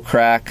 they will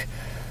crack.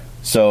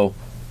 So,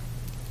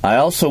 I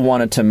also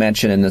wanted to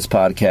mention in this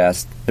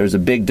podcast, there's a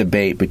big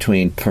debate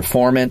between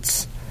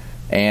performance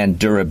and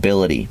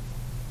durability.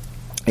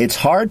 It's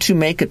hard to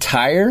make a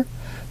tire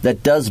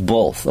that does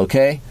both,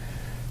 okay?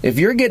 If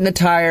you're getting a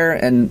tire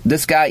and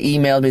this guy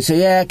emailed me and said,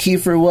 yeah,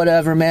 Kiefer,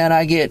 whatever, man,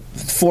 I get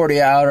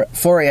 40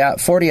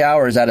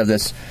 hours out of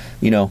this,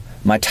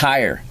 my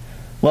tire.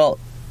 Well,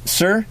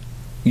 sir,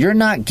 you're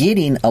not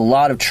getting a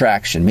lot of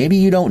traction. Maybe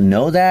you don't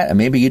know that, and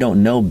maybe you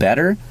don't know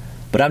better,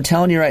 but I'm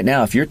telling you right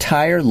now, if your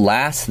tire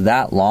lasts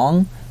that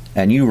long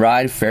and you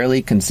ride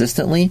fairly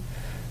consistently,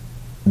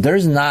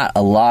 there's not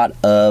a lot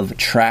of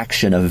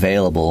traction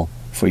available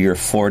for your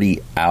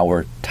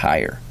 40-hour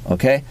tire,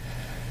 okay?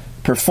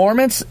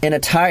 Performance in a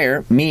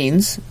tire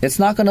means it's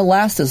not going to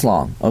last as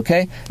long,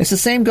 okay? It's the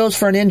same goes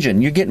for an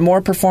engine. You're getting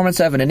more performance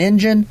out of an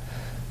engine.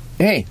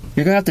 Hey,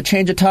 you're going to have to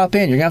change a top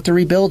end. You're going to have to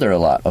rebuild her a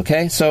lot,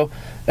 okay? So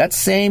that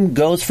same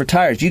goes for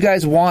tires. You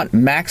guys want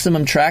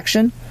maximum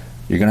traction?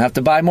 You're going to have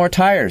to buy more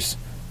tires.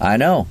 I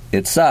know,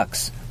 it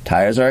sucks.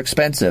 Tires are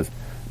expensive.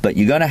 But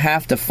you're going to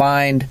have to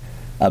find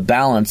a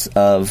balance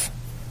of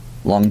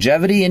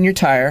longevity in your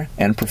tire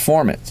and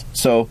performance.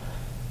 So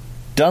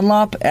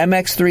Dunlop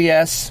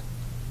MX3S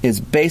is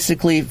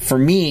basically, for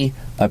me,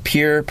 a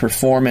pure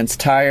performance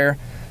tire.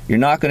 You're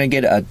not going to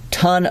get a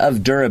ton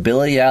of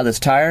durability out of this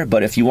tire,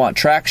 but if you want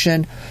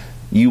traction,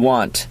 you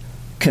want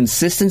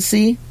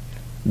consistency,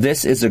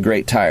 this is a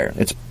great tire.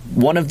 It's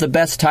one of the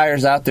best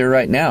tires out there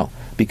right now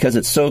because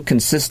it's so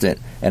consistent,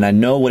 and I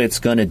know what it's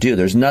going to do.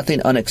 There's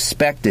nothing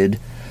unexpected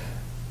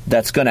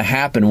that's going to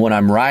happen when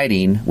I'm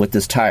riding with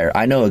this tire.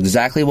 I know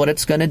exactly what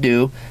it's going to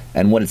do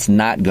and what it's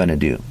not going to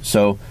do.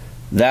 So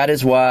that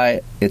is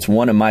why it's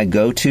one of my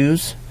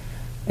go-tos,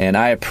 and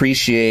I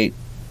appreciate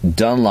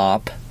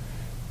Dunlop,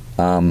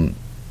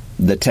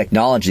 the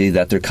technology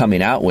that they're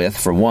coming out with,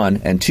 for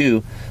one, and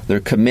two, their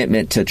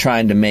commitment to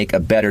trying to make a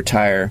better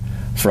tire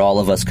for all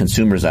of us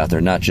consumers out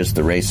there, not just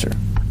the racer.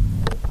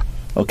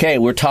 Okay,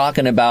 we're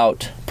talking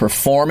about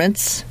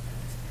performance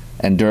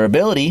and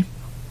durability.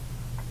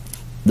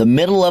 The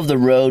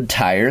middle-of-the-road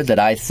tire that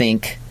I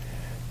think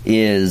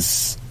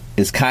is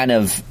kind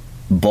of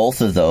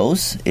both of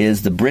those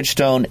is the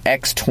Bridgestone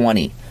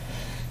X20.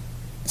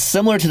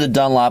 Similar to the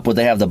Dunlop, where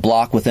they have the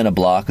block within a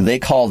block, they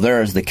call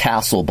theirs the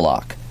Castle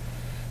block.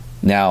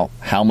 Now,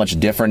 how much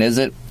different is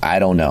it? I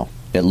don't know.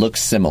 It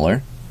looks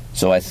similar,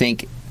 so I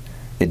think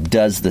it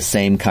does the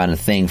same kind of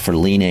thing for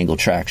lean angle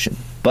traction.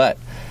 But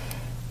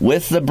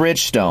with the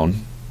Bridgestone,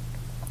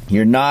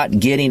 you're not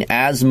getting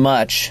as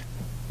much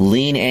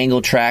lean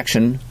angle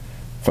traction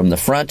from the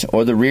front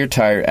or the rear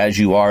tire as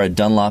you are a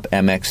Dunlop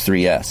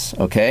MX3S,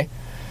 okay?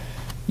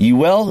 You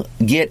will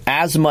get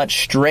as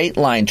much straight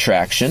line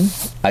traction.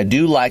 I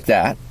do like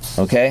that,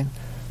 okay?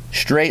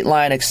 Straight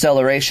line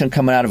acceleration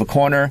coming out of a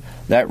corner.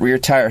 That rear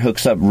tire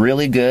hooks up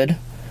really good,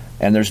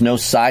 and there's no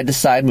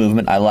side-to-side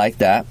movement. I like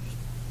that.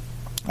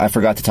 I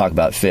forgot to talk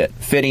about fit.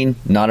 Fitting,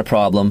 not a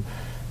problem.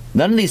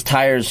 None of these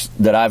tires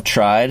that I've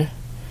tried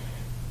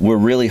were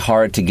really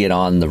hard to get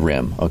on the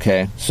rim,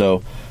 okay?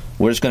 So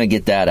we're just going to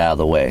get that out of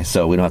the way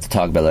so we don't have to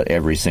talk about that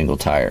every single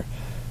tire.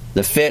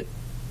 The fit,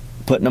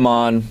 putting them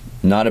on,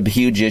 not a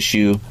huge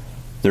issue.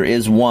 There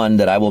is one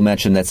that I will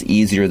mention that's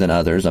easier than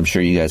others. I'm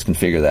sure you guys can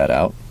figure that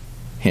out.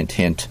 Hint,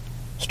 hint,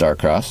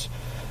 Starcross.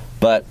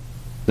 But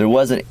there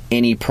wasn't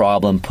any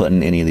problem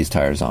putting any of these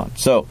tires on.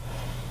 So,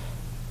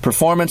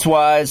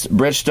 performance-wise,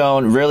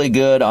 Bridgestone, really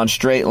good on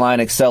straight line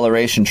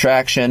acceleration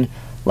traction.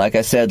 Like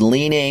I said,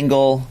 lean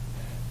angle,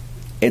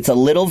 it's a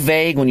little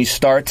vague when you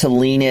start to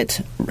lean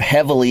it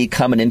heavily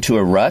coming into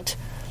a rut.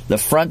 The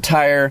front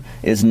tire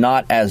is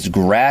not as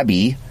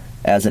grabby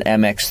as an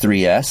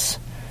MX3S.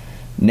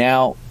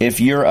 Now, if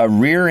you're a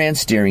rear-end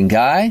steering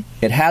guy,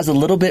 it has a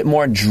little bit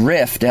more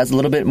drift, it has a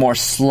little bit more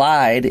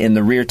slide in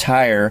the rear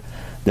tire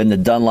than the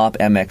Dunlop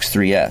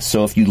MX3S.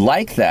 So if you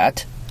like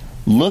that,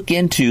 look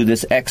into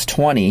this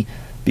X20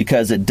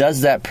 because it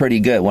does that pretty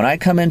good. When I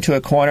come into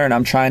a corner and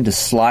I'm trying to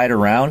slide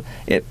around,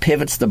 it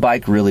pivots the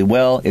bike really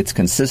well. It's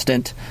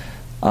consistent.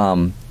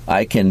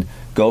 I can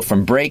go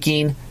from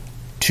braking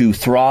to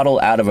throttle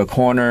out of a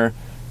corner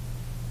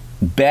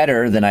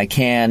better than I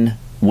can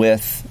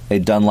with a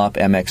Dunlop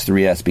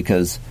MX3S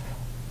because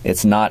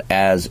it's not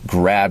as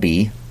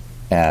grabby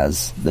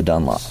as the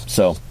Dunlop.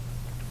 So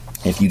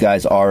if you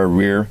guys are a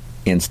rear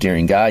end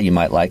steering guy, you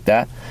might like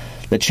that.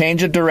 The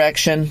change of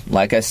direction,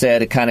 like I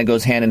said, it kind of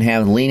goes hand in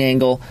hand with lean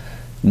angle.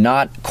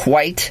 Not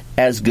quite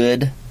as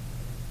good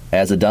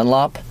as a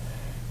Dunlop.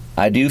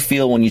 I do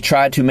feel when you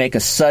try to make a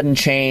sudden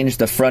change,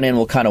 the front end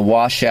will kind of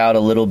wash out a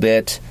little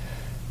bit,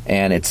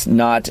 and it's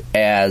not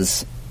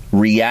as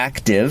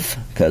reactive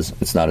because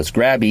it's not as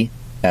grabby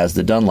as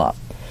the Dunlop.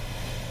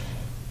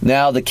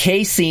 Now, the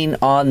casing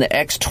on the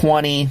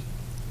X20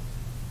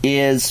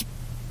 is,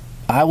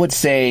 I would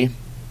say,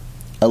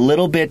 a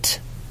little bit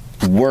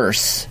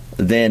worse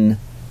than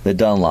the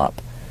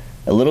Dunlop.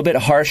 A little bit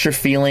harsher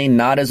feeling,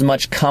 not as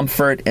much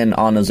comfort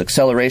on those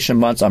acceleration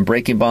bumps, on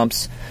braking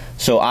bumps.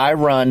 So I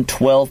run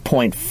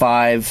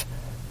 12.5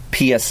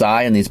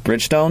 PSI in these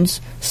Bridgestones,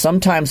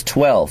 sometimes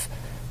 12.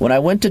 When I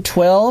went to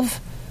 12,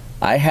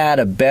 I had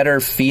a better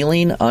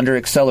feeling under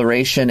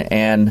acceleration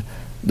and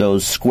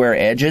those square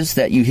edges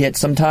that you hit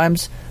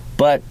sometimes,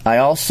 but I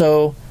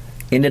also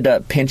ended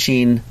up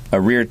pinching a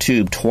rear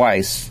tube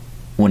twice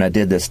when I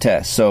did this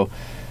test. So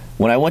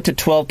when I went to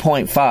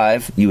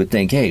 12.5, you would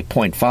think, hey,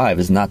 0.5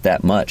 is not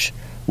that much.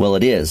 Well,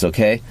 it is,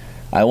 okay?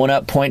 I went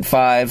up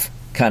 0.5,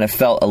 kind of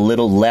felt a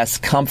little less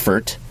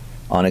comfort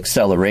on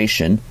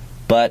acceleration,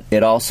 but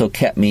it also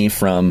kept me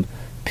from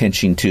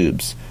pinching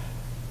tubes.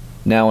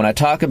 Now, when I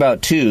talk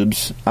about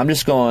tubes, I'm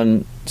just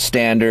going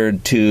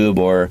standard tube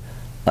or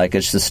like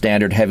it's the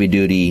standard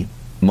heavy-duty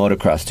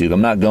motocross tube.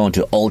 I'm not going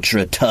to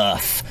ultra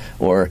tough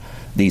or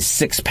these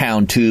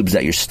 6-pound tubes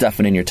that you're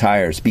stuffing in your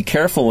tires. Be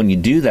careful when you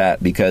do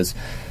that, because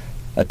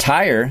a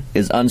tire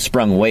is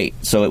unsprung weight,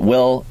 so it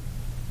will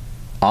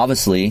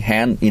obviously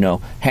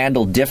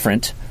handle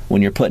different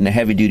when you're putting a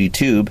heavy-duty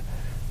tube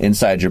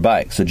inside your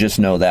bike. So just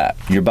know that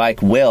your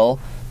bike will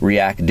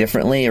react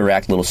differently,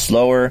 react a little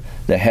slower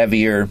the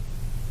heavier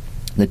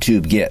the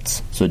tube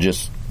gets. So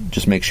just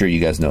make sure you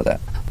guys know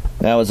that.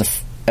 Now,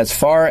 as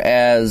far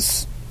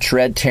as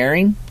tread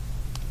tearing,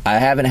 I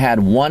haven't had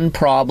one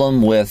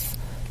problem with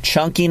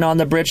chunking on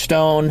the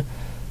Bridgestone,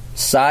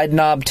 side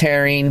knob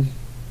tearing,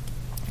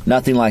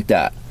 nothing like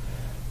that.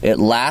 It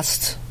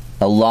lasts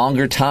a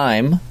longer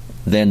time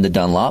than the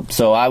Dunlop.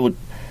 So I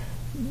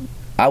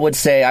would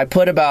say I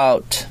put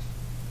about,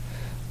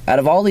 out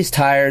of all these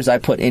tires, I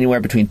put anywhere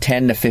between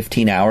 10 to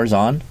 15 hours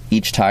on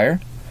each tire,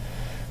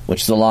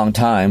 which is a long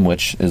time,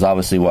 which is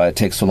obviously why it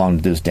takes so long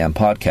to do this damn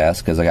podcast,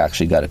 because I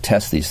actually got to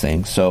test these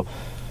things. So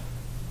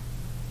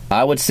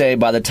I would say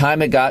by the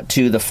time it got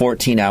to the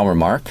 14-hour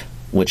mark,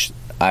 which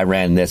I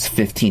ran this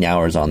 15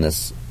 hours on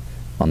this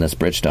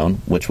Bridgestone,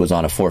 which was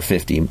on a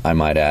 450, I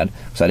might add,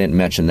 because I didn't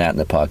mention that in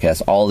the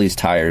podcast. All these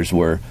tires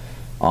were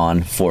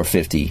on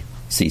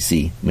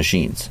 450cc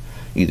machines,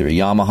 either a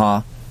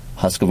Yamaha,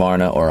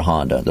 Husqvarna, or a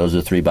Honda. Those are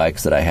the 3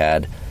 bikes that I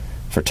had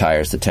for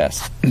tires to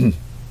test.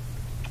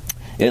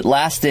 It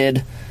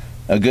lasted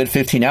a good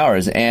 15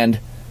 hours, and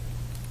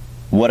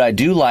what I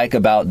do like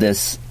about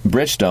this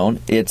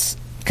Bridgestone, it's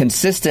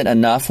consistent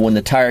enough when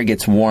the tire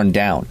gets worn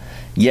down.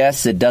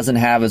 Yes, it doesn't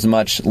have as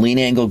much lean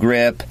angle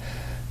grip,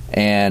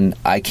 and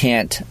I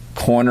can't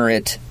corner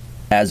it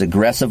as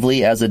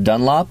aggressively as a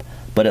Dunlop,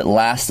 but it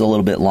lasts a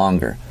little bit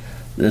longer.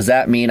 Does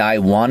that mean I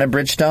want a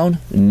Bridgestone?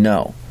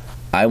 No.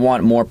 I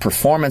want more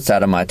performance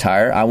out of my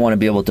tire. I want to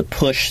be able to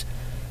push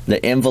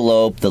the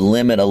envelope, the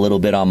limit a little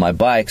bit on my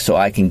bike so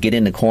I can get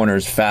into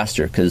corners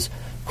faster, because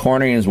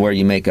cornering is where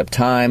you make up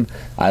time.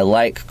 I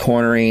like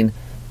cornering.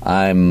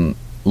 I'm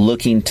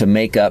looking to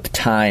make up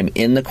time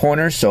in the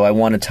corners, so I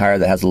want a tire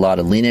that has a lot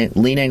of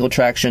lean angle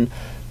traction.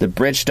 The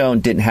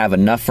Bridgestone didn't have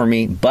enough for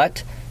me,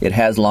 but it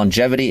has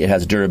longevity, it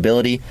has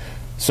durability.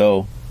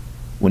 So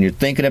when you're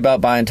thinking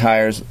about buying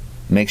tires,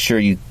 make sure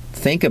you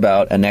think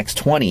about an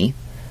X20,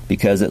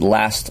 because it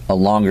lasts a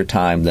longer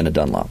time than a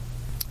Dunlop.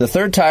 The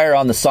third tire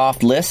on the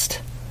soft list,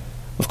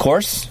 of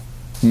course,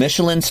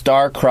 Michelin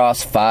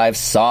Starcross 5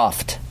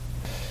 Soft.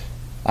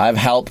 I've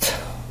helped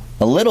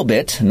a little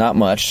bit, not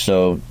much,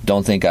 so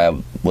don't think I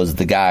was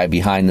the guy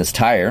behind this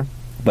tire,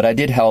 but I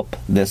did help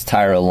this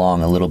tire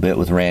along a little bit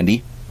with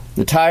Randy.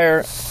 The tire,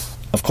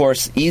 of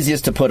course,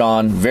 easiest to put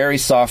on, very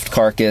soft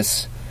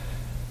carcass,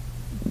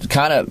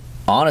 kind of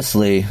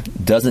honestly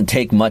doesn't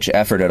take much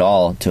effort at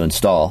all to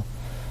install.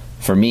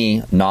 For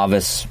me,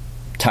 novice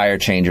tire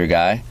changer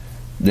guy,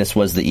 this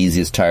was the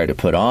easiest tire to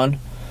put on,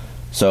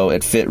 so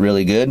it fit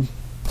really good.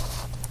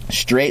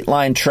 Straight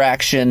line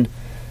traction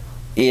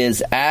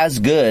is as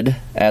good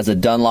as a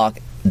Dunlop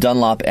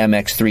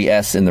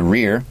MX3S in the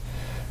rear.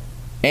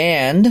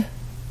 And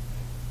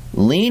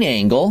lean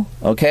angle,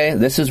 okay,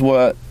 this is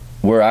where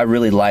I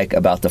really like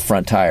about the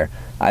front tire.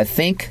 I'm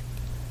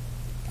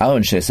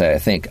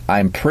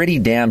pretty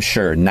damn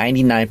sure,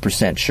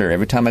 99% sure,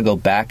 every time I go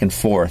back and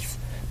forth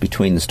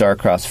between the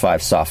Starcross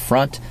 5 Soft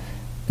front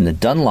and the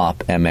Dunlop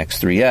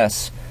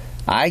MX3S,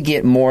 I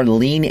get more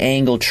lean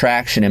angle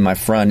traction in my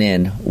front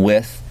end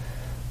with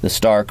the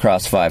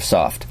Starcross 5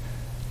 Soft.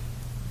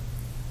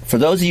 For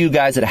those of you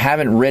guys that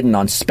haven't ridden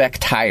on spec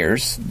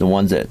tires, the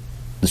ones that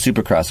the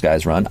Supercross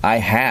guys run, I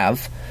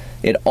have.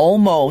 It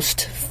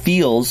almost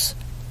feels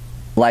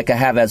like I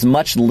have as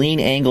much lean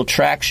angle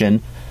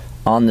traction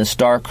on the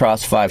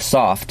Starcross 5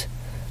 Soft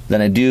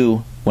than I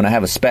do when I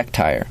have a spec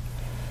tire.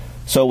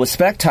 So with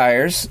spec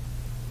tires,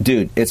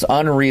 dude, it's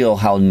unreal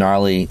how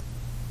gnarly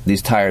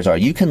these tires are.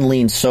 You can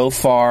lean so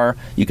far.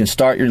 You can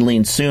start your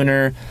lean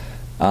sooner.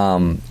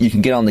 You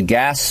can get on the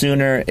gas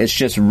sooner. It's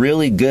just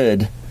really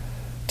good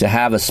to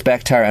have a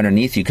spec tire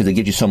underneath you because it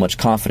gives you so much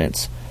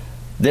confidence.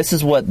 This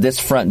is what this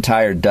front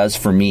tire does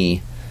for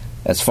me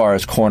as far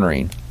as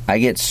cornering. I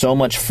get so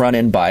much front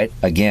end bite.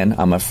 Again,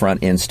 I'm a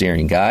front end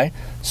steering guy,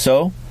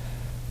 so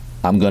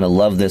I'm going to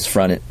love this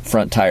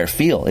front tire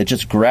feel. It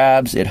just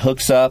grabs, it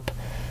hooks up.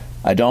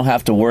 I don't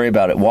have to worry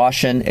about it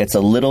washing. It's a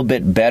little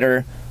bit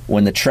better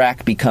when the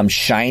track becomes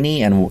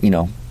shiny and,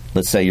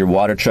 let's say your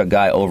water truck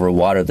guy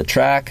overwatered the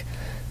track.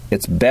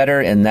 It's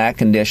better in that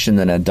condition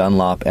than a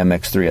Dunlop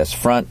MX3S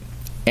front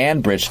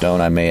and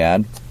Bridgestone, I may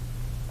add.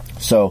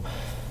 So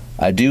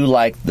I do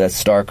like the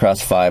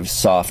Starcross 5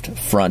 Soft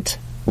front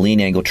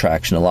lean angle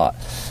traction a lot.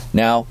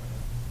 Now,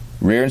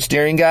 rear and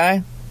steering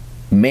guy,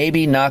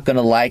 maybe not going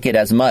to like it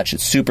as much.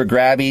 It's super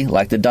grabby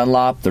like the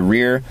Dunlop. The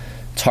rear,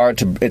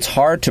 it's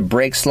hard to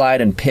brake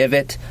slide and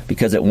pivot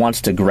because it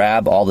wants to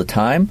grab all the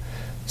time.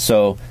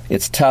 So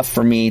it's tough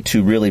for me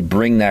to really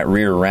bring that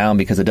rear around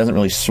because it doesn't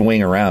really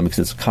swing around because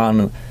it's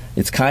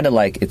kind of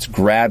like it's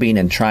grabbing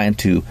and trying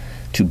to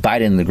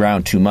bite in the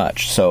ground too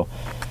much. So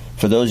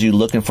for those of you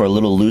looking for a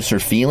little looser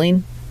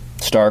feeling,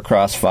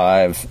 Starcross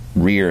 5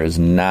 rear is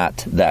not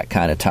that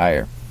kind of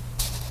tire.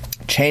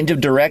 Change of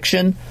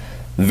direction,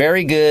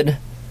 very good.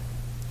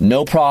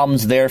 No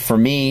problems there for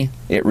me.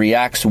 It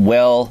reacts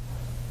well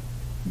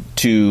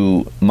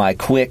to my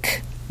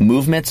quick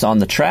movements on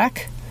the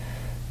track.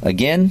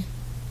 Again,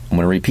 I'm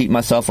going to repeat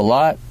myself a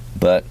lot,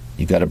 but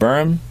you got to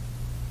berm.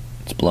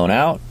 It's blown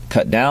out,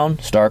 cut down.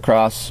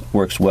 Starcross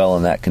works well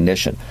in that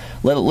condition.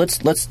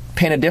 Let's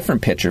paint a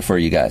different picture for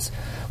you guys.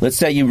 Let's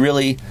say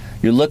you're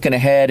looking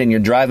ahead and you're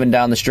driving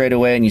down the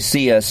straightaway and you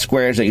see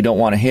squares that you don't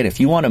want to hit.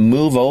 If you want to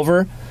move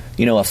over,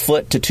 a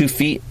foot to 2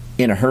 feet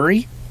in a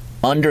hurry,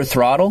 under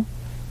throttle,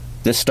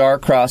 the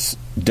Starcross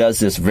does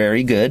this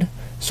very good.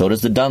 So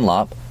does the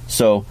Dunlop.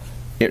 So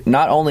it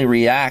not only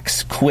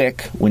reacts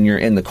quick when you're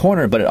in the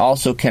corner, but it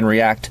also can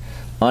react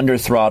under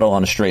throttle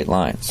on a straight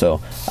line.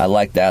 So I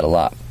like that a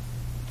lot.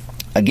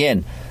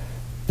 Again,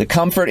 the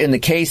comfort in the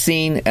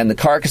casing and the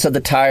carcass of the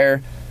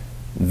tire,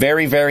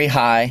 very, very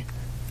high.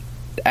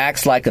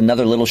 Acts like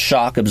another little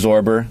shock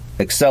absorber.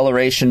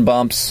 Acceleration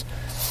bumps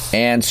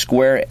and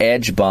square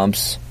edge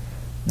bumps.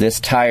 This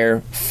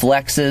tire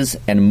flexes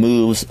and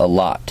moves a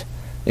lot.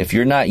 If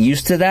you're not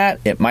used to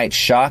that, it might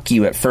shock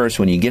you at first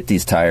when you get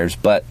these tires,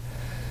 but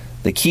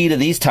the key to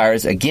these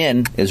tires,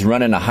 again, is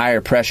running a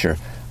higher pressure.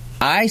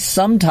 I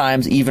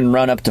sometimes even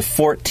run up to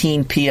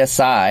 14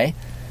 PSI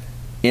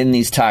in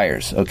these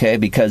tires, okay,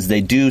 because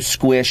they do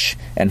squish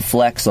and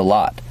flex a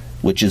lot,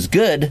 which is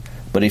good,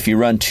 but if you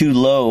run too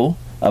low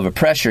of a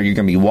pressure, you're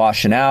going to be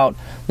washing out.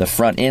 The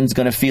front end's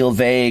going to feel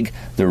vague.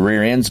 The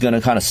rear end's going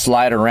to kind of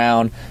slide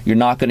around. You're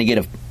not going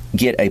to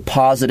get a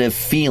positive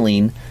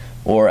feeling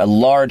or a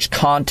large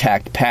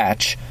contact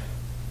patch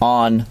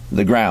on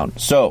the ground.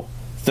 So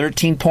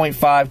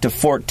 13.5 to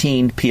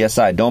 14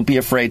 PSI. Don't be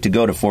afraid to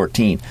go to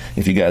 14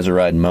 if you guys are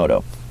riding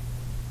moto.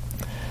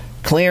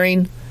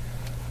 Clearing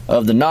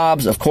of the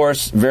knobs, of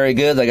course, very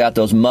good. They got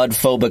those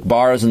mud-phobic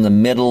bars in the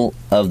middle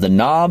of the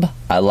knob.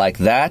 I like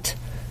that.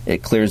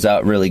 It clears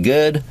out really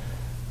good.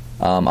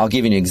 I'll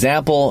give you an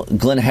example.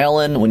 Glen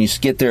Helen, when you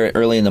get there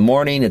early in the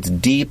morning, it's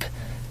deep.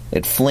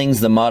 It flings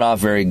the mud off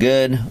very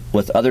good.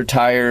 With other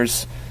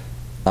tires,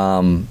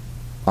 I'm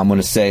going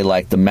to say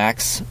like the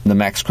Max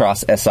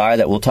Cross SI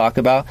that we'll talk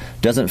about,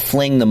 doesn't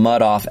fling the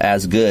mud off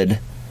as good,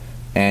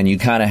 and you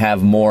kind of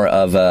have more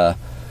of a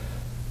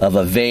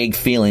vague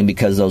feeling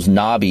because those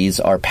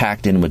knobbies are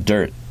packed in with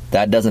dirt.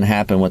 That doesn't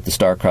happen with the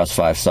Starcross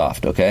 5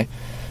 Soft, okay?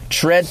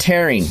 Tread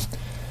tearing.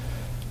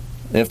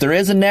 If there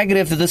is a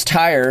negative to this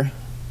tire,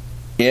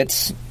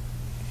 it's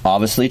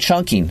obviously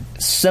chunking.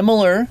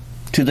 Similar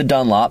to the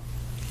Dunlop,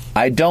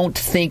 I don't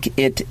think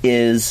it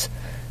is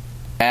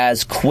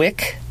as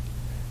quick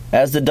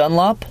as the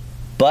Dunlop,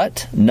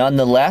 but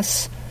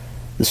nonetheless,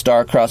 the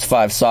Starcross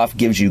 5 Soft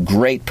gives you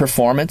great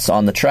performance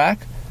on the track.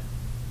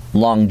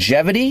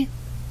 Longevity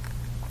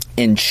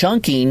in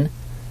chunking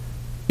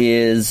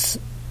is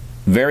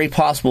very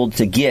possible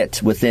to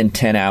get within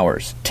 10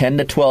 hours, 10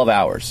 to 12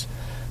 hours.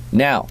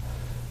 Now,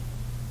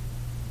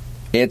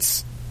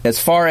 it's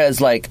as far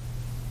as like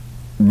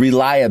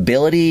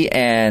reliability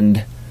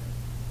and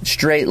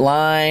straight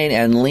line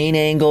and lean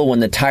angle when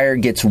the tire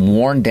gets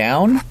worn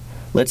down.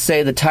 Let's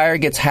say the tire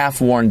gets half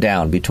worn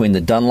down between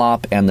the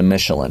Dunlop and the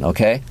Michelin,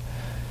 okay?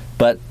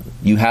 But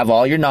you have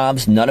all your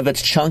knobs, none of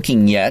it's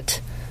chunking yet.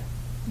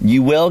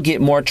 You will get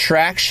more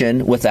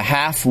traction with a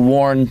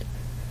half-worn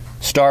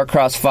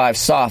Starcross 5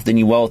 Soft than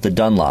you will with the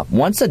Dunlop.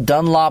 Once the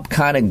Dunlop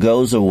kind of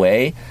goes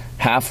away,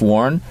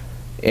 half-worn,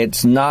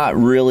 it's not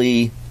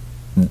really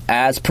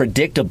as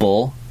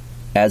predictable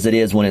as it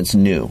is when it's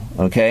new,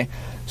 okay?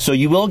 So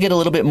you will get a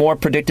little bit more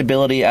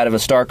predictability out of a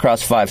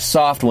Starcross 5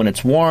 Soft when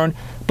it's worn,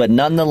 but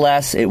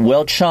nonetheless, it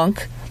will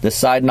chunk. The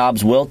side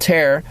knobs will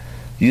tear.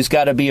 You just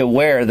got to be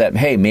aware that,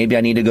 hey, maybe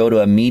I need to go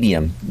to a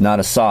medium, not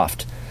a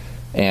soft.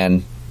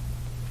 And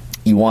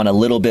you want a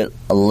little bit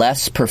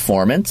less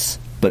performance,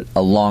 but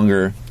a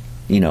longer,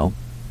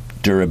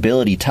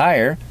 durability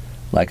tire.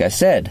 Like I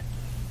said,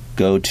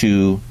 go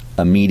to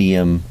a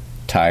medium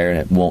tire and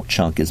it won't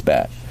chunk as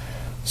bad.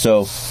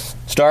 So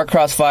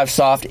Starcross 5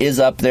 Soft is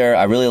up there.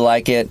 I really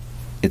like it.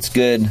 It's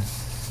good.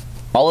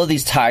 All of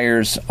these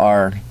tires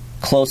are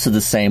close to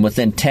the same,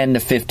 within 10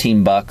 to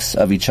 15 bucks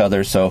of each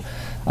other, so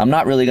I'm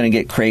not really going to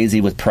get crazy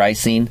with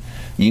pricing.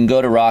 You can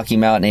go to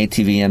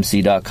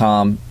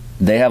RockyMountainATVMC.com.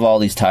 They have all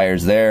these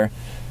tires there.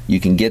 You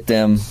can get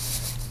them.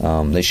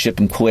 They ship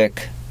them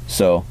quick.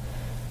 So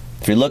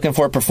if you're looking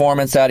for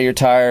performance out of your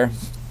tire,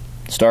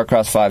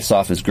 Starcross 5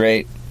 Soft is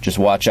great. Just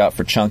watch out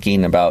for chunking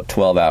in about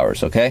 12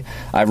 hours, okay?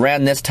 I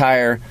ran this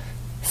tire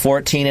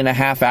 14 and a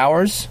half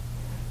hours,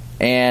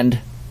 and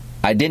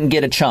I didn't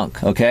get a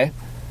chunk, okay?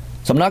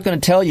 So I'm not going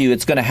to tell you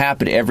it's going to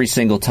happen every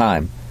single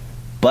time,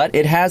 but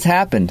it has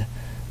happened.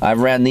 I've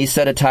ran these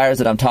set of tires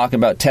that I'm talking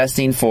about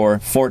testing for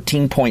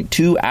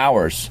 14.2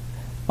 hours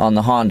on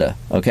the Honda,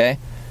 okay?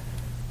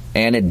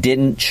 And it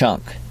didn't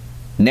chunk.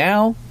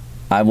 Now,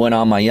 I went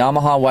on my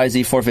Yamaha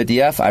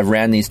YZ450F. I've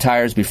ran these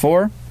tires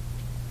before,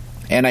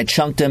 and I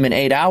chunked them in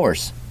 8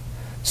 hours.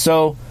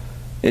 So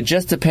it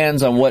just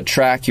depends on what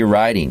track you're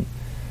riding.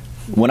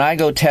 when I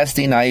go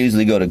testing, I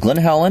usually go to Glen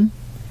Helen.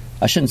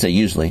 I shouldn't say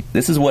usually.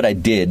 This is what I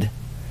did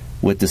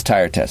with this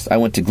tire test. I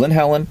went to Glen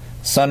Helen,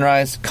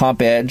 Sunrise,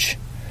 Comp Edge,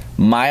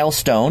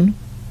 Milestone,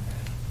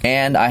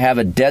 and I have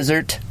a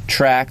desert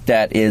track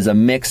that is a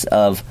mix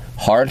of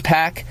hard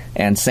pack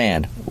and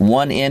sand.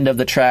 One end of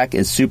the track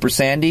is super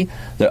sandy.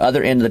 The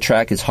other end of the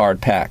track is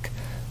hard pack.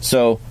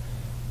 So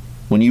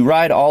when you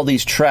ride all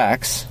these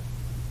tracks,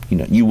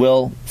 you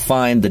will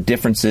find the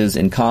differences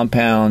in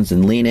compounds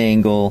and lean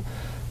angle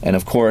and,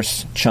 of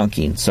course,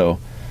 chunking. So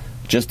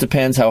just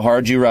depends how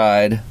hard you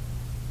ride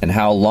and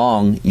how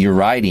long you're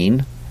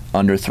riding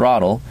under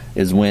throttle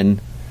is when,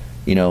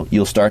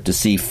 you'll start to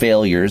see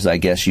failures, I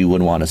guess you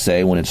would want to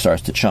say, when it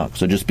starts to chunk.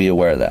 So just be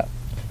aware of that.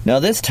 Now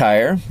this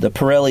tire, the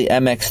Pirelli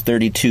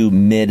MX32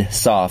 Mid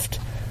Soft,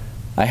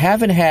 I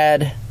haven't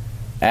had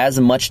as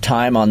much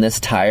time on this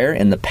tire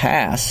in the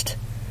past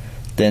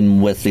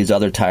than with these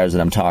other tires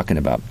that I'm talking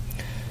about.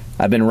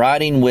 I've been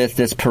riding with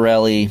this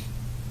Pirelli,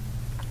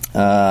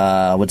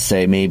 I would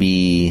say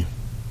maybe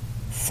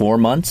 4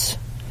 months.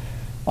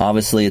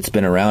 Obviously, it's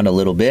been around a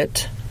little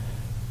bit.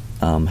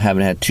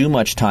 Haven't had too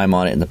much time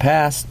on it in the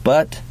past,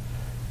 but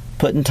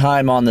putting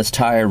time on this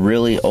tire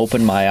really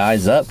opened my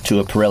eyes up to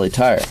a Pirelli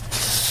tire.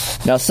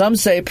 Now, some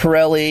say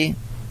Pirelli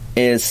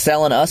is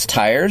selling us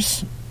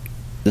tires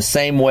the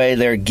same way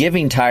they're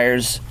giving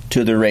tires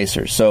to the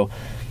racers. So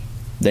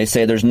they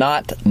say there's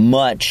not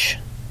much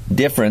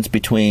difference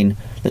between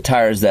the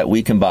tires that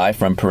we can buy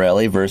from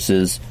Pirelli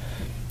versus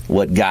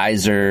what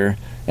Geyser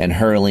and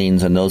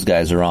Hurlings and those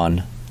guys are on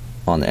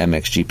the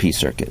MXGP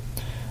circuit.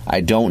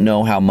 I don't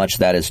know how much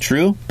that is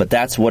true, but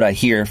that's what I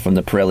hear from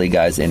the Pirelli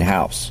guys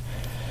in-house.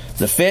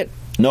 The fit,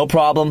 no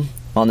problem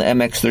on the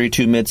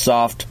MX32 Mid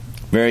Soft.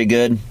 Very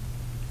good.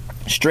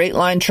 Straight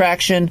line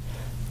traction,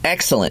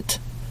 excellent.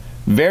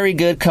 Very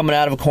good coming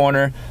out of a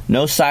corner.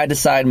 No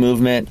side-to-side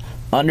movement.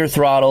 Under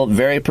throttle,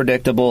 very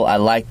predictable. I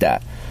like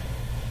that.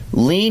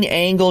 Lean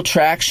angle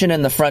traction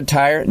in the front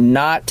tire,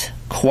 not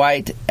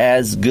quite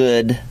as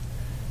good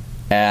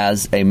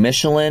as a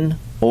Michelin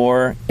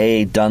or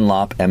a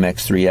Dunlop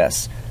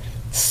MX3S.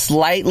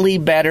 Slightly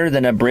better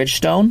than a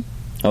Bridgestone,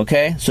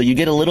 okay? So you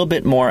get a little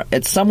bit more.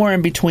 It's somewhere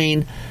in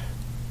between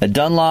a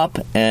Dunlop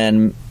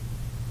and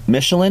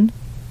Michelin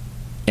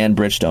and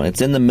Bridgestone.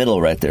 It's in the middle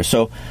right there.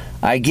 So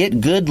I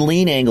get good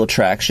lean angle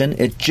traction.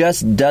 It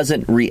just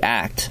doesn't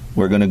react.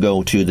 We're going to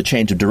go to the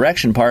change of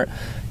direction part.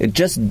 It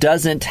just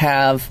doesn't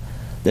have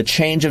the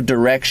change of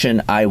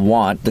direction I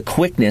want, the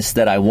quickness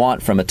that I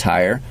want from a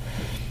tire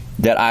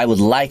that I would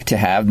like to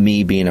have,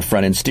 me being a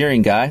front-end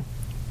steering guy,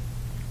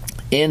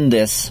 in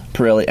this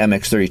Pirelli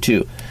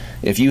MX32.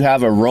 If you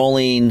have a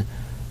rolling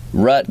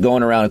rut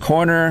going around a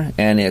corner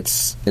and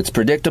it's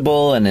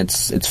predictable and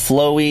it's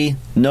flowy,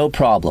 no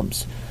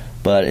problems.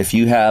 But if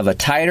you have a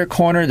tighter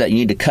corner that you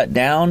need to cut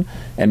down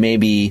and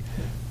maybe,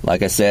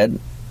 like I said,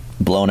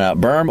 blown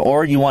out berm,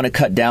 or you want to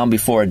cut down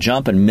before a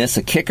jump and miss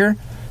a kicker,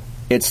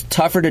 it's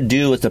tougher to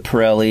do with the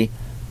Pirelli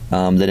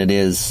than it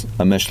is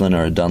a Michelin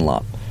or a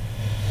Dunlop.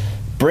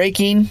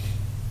 Braking,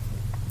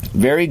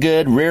 very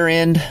good. Rear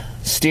end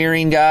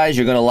steering, guys,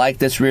 you're going to like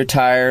this rear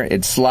tire.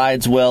 It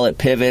slides well, it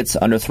pivots.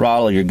 Under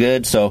throttle, you're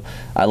good. So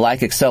I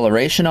like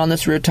acceleration on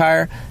this rear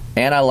tire,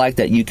 and I like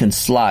that you can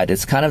slide.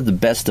 It's kind of the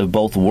best of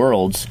both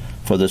worlds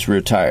for this rear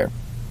tire.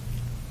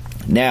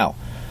 Now,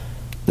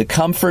 the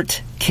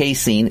comfort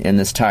casing in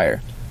this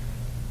tire.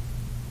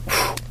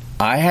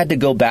 I had to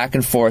go back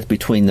and forth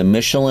between the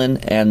Michelin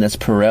and this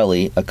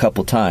Pirelli a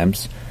couple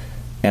times,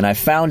 and I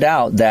found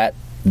out that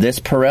this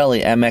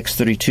Pirelli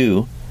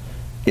MX32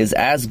 is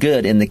as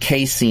good in the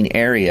casing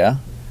area.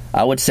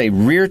 I would say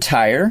rear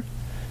tire,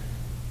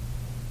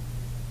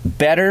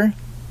 better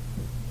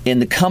in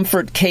the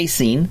comfort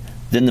casing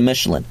than the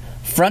Michelin.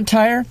 Front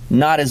tire,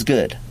 not as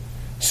good.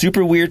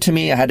 Super weird to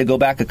me. I had to go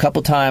back a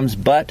couple times,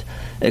 but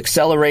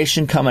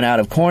acceleration coming out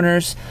of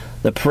corners.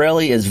 The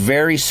Pirelli is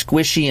very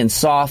squishy and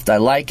soft. I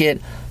like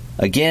it.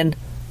 Again,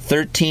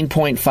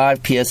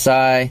 13.5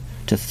 PSI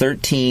to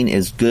 13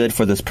 is good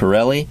for this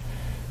Pirelli.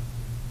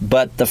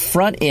 But the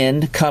front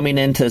end coming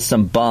into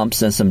some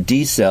bumps and some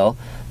decel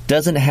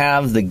doesn't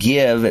have the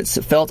give. It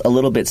felt a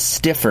little bit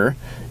stiffer,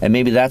 and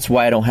maybe that's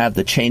why I don't have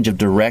the change of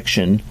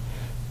direction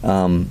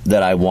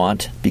that I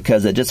want,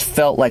 because it just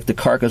felt like the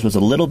carcass was a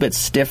little bit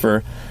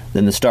stiffer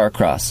than the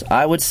Starcross.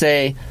 I would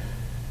say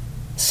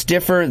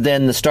stiffer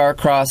than the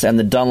Starcross and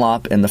the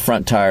Dunlop in the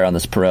front tire on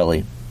this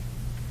Pirelli.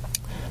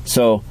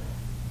 So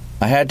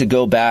I had to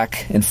go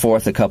back and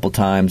forth a couple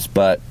times,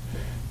 but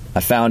I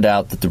found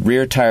out that the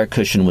rear tire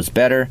cushion was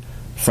better,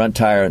 front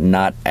tire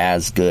not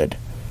as good.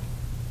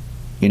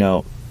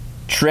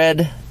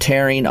 Tread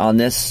tearing on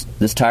this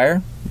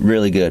tire,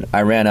 really good.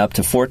 I ran up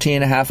to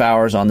 14.5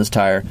 hours on this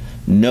tire.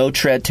 No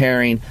tread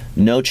tearing,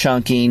 no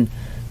chunking.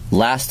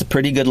 Lasts a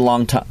pretty good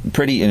long time,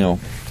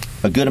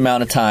 a good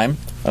amount of time.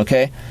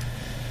 Okay,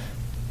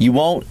 you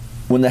won't,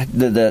 when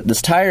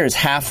this tire is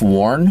half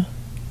worn,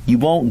 you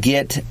won't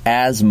get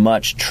as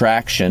much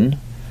traction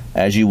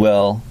as you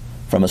will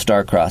from a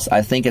Starcross.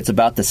 I think it's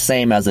about the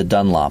same as a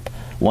Dunlop.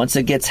 Once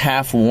it gets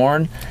half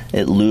worn,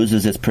 it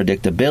loses its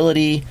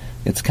predictability.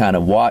 It's kind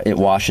of it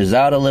washes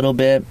out a little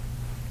bit,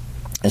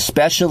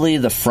 especially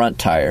the front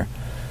tire.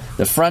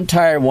 The front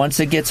tire, once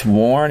it gets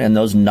worn and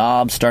those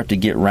knobs start to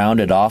get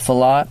rounded off a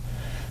lot,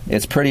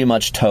 it's pretty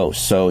much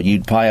toast. So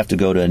you'd probably have to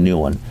go to a new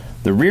one.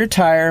 The rear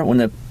tire, when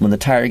the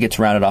tire gets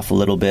rounded off a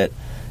little bit,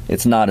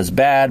 it's not as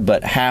bad,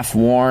 but half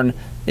worn,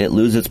 it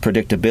loses its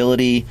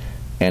predictability,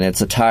 and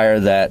it's a tire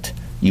that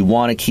you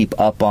want to keep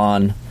up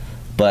on,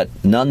 but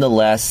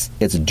nonetheless,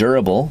 it's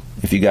durable.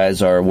 If you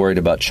guys are worried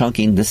about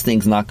chunking, this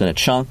thing's not going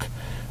to chunk.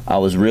 I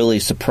was really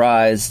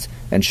surprised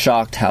and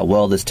shocked how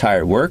well this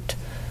tire worked.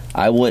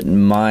 I wouldn't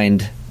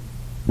mind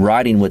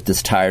riding with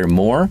this tire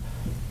more.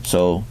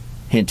 So,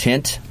 hint,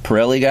 hint,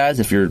 Pirelli guys,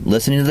 if you're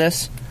listening to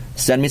this,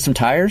 send me some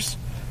tires.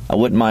 I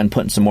wouldn't mind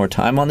putting some more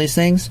time on these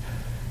things.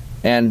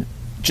 And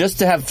just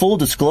to have full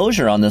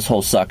disclosure on this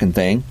whole sucking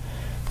thing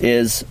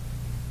is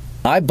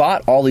I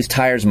bought all these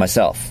tires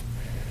myself.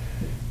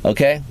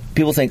 Okay?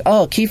 People think,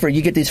 oh, Kiefer,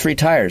 you get these free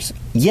tires.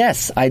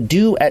 Yes, I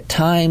do at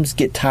times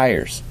get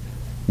tires.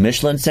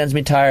 Michelin sends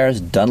me tires.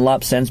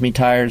 Dunlop sends me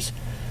tires.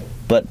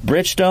 But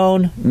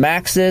Bridgestone,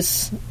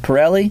 Maxxis,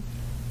 Pirelli,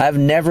 I've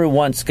never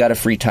once got a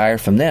free tire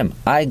from them.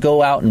 I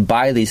go out and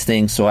buy these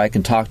things so I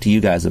can talk to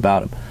you guys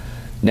about them.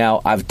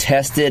 Now, I've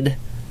tested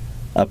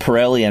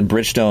Pirelli and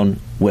Bridgestone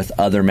with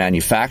other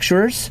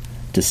manufacturers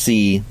to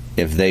see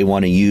if they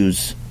want to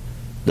use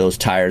those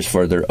tires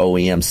for their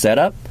OEM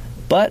setup.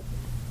 But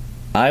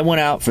I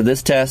went out for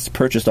this test,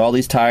 purchased all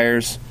these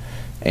tires,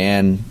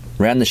 and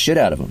ran the shit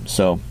out of them.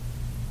 So,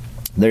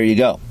 there you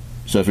go.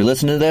 So if you're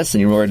listening to this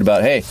and you're worried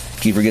about, hey,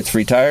 Kiefer gets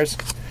free tires,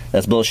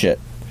 that's bullshit.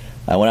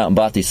 I went out and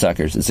bought these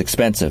suckers. It's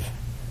expensive.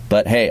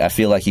 But hey, I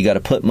feel like you got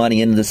to put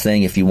money into this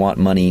thing if you want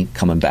money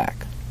coming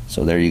back.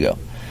 So there you go.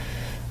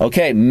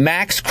 Okay,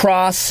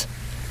 MaxxCross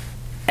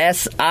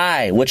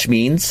SI, which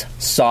means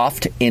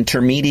soft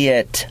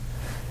intermediate.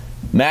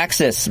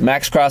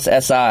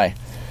 MaxxCross SI.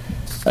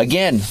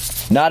 Again,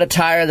 not a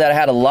tire that I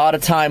had a lot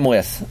of time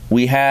with.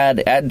 We had,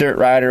 at Dirt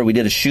Rider, we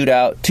did a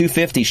shootout,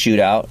 250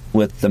 shootout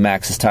with the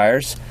Maxxis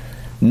tires.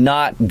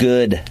 Not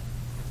good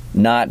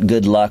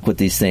luck with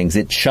these things.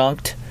 It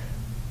chunked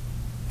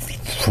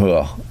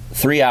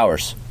 3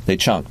 hours. They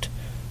chunked.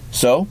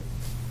 So,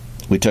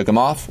 we took them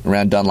off and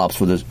ran Dunlops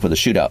for the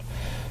shootout.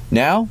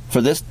 Now,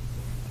 for this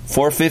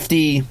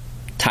 450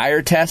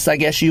 tire test, I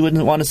guess you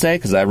wouldn't want to say,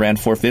 because I ran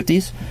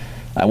 450s.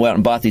 I went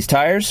and bought these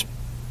tires.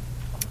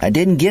 I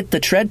didn't get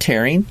the tread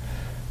tearing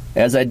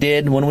as I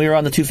did when we were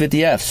on the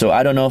 250F. So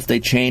I don't know if they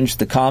changed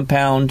the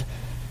compound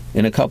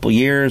in a couple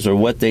years or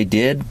what they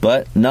did,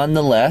 but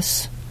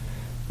nonetheless,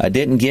 I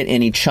didn't get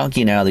any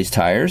chunking out of these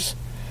tires.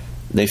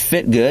 They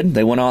fit good.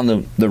 They went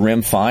on the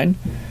rim fine.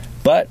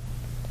 But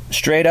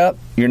straight up,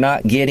 you're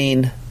not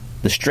getting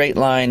the straight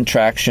line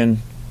traction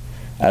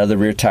out of the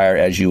rear tire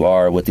as you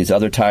are with these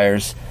other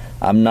tires.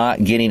 I'm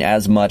not getting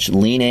as much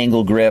lean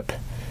angle grip.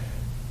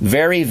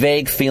 Very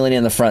vague feeling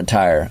in the front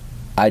tire.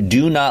 I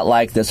do not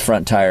like this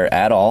front tire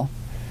at all.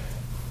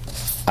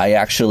 I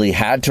actually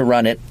had to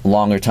run it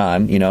longer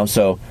time,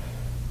 so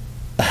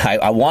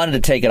I wanted to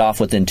take it off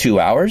within 2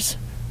 hours,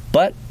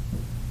 but,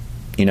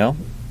 I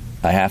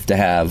have to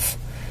have,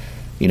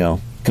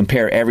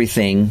 compare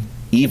everything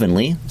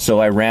evenly. So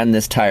I ran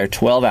this tire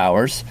 12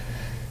 hours.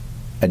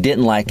 I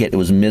didn't like it. It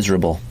was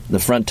miserable. The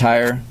front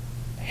tire,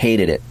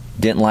 hated it.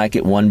 Didn't like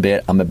it one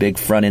bit. I'm a big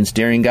front end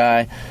steering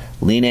guy.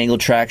 Lean angle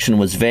traction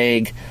was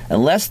vague.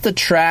 Unless the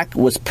track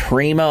was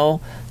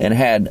primo and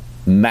had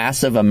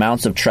massive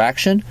amounts of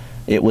traction,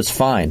 it was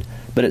fine.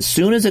 But as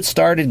soon as it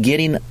started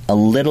getting a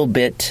little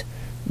bit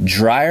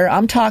drier,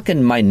 I'm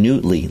talking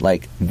minutely,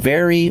 like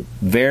very,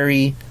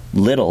 very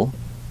little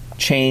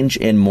change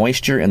in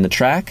moisture in the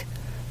track,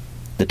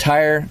 the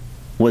tire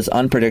was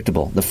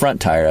unpredictable. The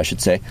front tire, I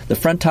should say. The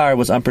front tire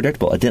was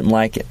unpredictable. I didn't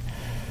like it.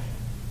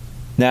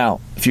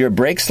 Now, if you're a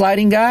brake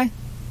sliding guy,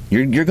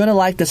 you're going to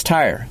like this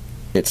tire.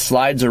 It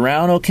slides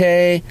around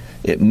okay.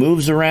 It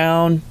moves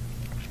around,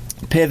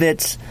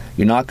 pivots.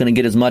 You're not going to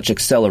get as much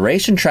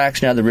acceleration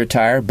traction out of the rear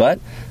tire, but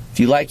if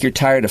you like your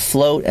tire to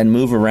float and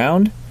move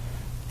around,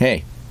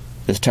 hey,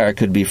 this tire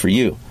could be for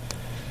you.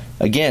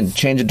 Again,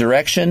 change of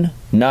direction,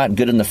 not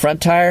good in the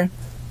front tire.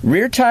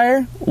 Rear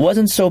tire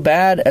wasn't so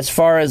bad as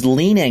far as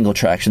lean angle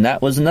traction.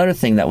 That was another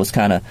thing that was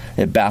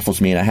it baffles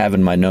me, and I have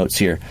in my notes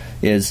here,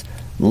 is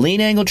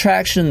lean angle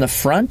traction in the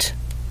front,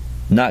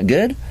 not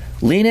good.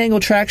 Lean angle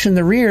traction in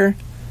the rear,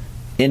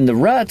 in the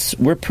ruts,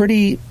 was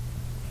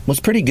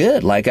pretty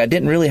good. Like, I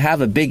didn't really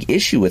have a big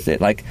issue with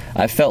it. Like,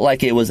 I felt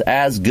like it was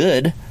as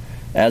good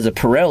as a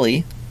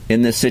Pirelli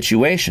in this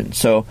situation.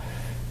 So,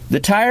 the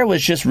tire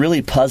was just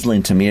really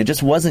puzzling to me. It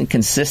just wasn't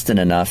consistent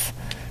enough.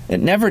 It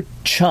never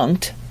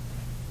chunked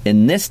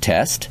in this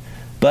test,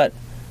 but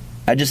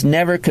I just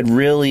never could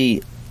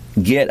really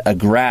get a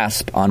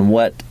grasp on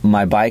what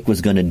my bike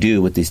was going to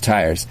do with these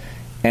tires.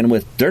 And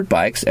with dirt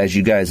bikes, as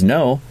you guys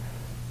know,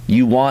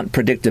 you want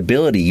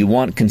predictability, you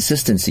want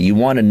consistency, you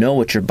want to know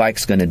what your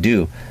bike's going to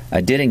do.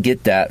 I didn't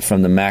get that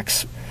from the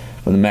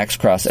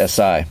MaxxCross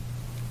SI.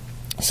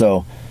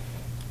 So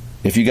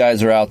if you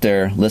guys are out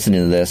there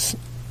listening to this,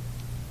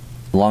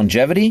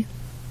 longevity,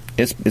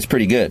 it's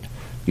pretty good.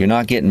 You're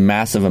not getting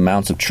massive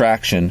amounts of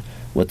traction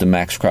with the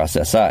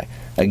MaxxCross SI.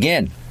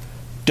 Again,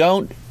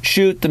 don't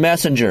shoot the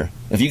messenger.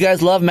 If you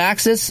guys love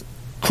Maxxis,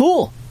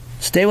 cool.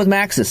 Stay with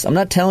Maxxis. I'm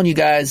not telling you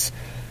guys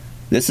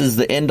this is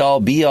the end-all,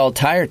 be-all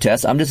tire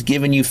test. I'm just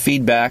giving you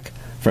feedback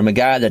from a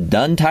guy that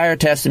done tire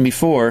testing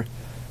before,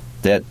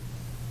 that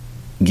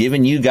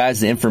giving you guys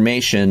the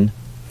information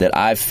that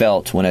I've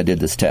felt when I did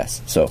this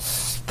test. So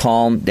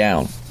calm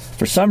down.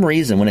 For some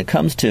reason, when it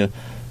comes to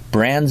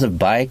brands of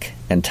bike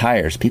and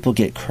tires, people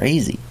get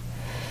crazy.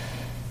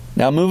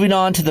 Now, moving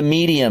on to the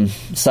medium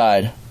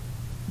side,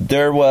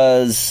 there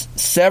was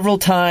several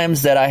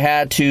times that I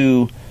had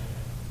to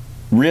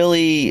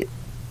really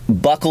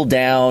buckle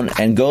down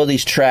and go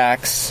these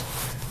tracks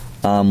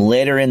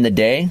later in the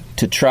day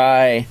to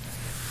try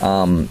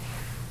a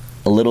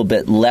little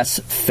bit less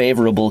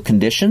favorable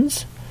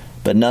conditions.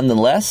 But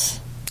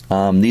nonetheless,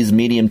 these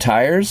medium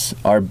tires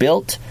are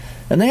built,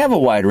 and they have a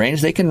wide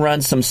range. They can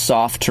run some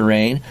soft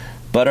terrain,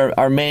 but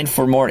are made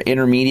for more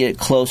intermediate,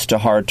 close to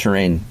hard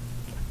terrain.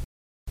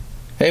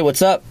 Hey,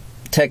 what's up?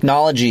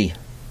 Technology.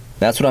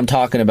 That's what I'm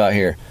talking about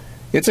here.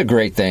 It's a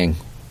great thing.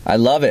 I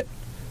love it.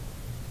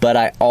 But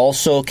I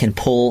also can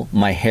pull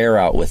my hair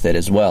out with it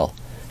as well.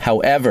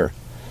 However,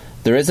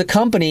 there is a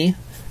company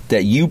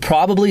that you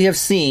probably have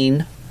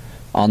seen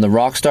on the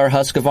Rockstar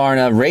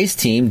Husqvarna race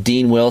team,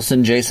 Dean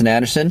Wilson, Jason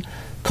Anderson,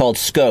 called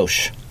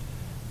Scosche.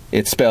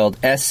 It's spelled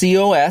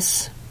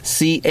S-C-O-S-C-H-E.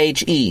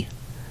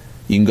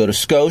 You can go to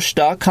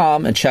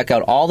Scosche.com and check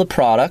out all the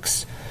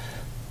products.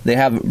 They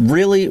have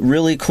really,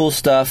 really cool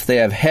stuff. They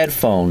have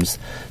headphones.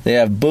 They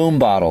have boom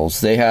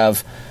bottles. They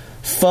have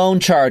phone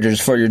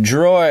chargers for your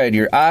Droid,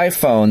 your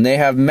iPhone. They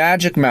have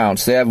magic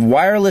mounts. They have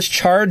wireless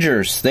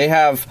chargers. They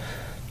have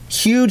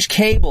huge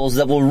cables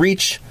that will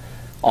reach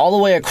all the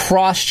way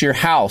across your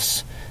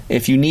house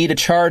if you need a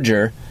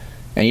charger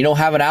and you don't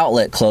have an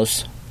outlet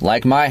close,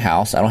 like my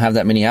house. I don't have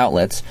that many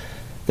outlets.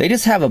 They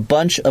just have a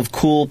bunch of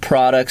cool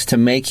products to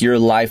make your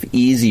life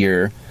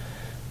easier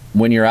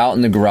when you're out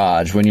in the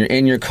garage, when you're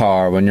in your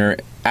car, when you're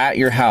at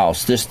your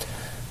house.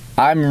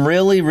 I'm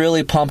really,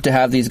 really pumped to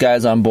have these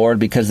guys on board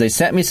because they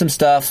sent me some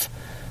stuff.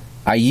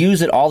 I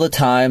use it all the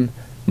time.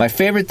 My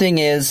favorite thing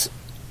is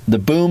the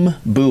Boom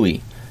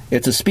Buoy.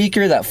 It's a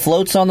speaker that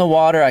floats on the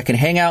water. I can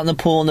hang out in the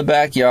pool in the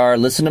backyard,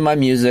 listen to my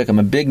music. I'm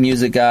a big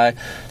music guy.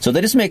 So they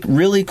just make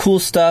really cool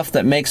stuff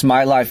that makes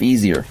my life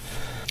easier.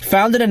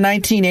 Founded in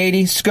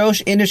 1980,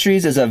 Scosche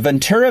Industries is a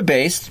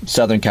Ventura-based,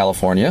 Southern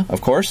California,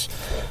 of course,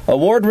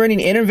 award-winning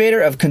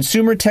innovator of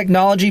consumer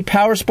technology,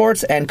 power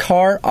sports, and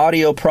car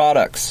audio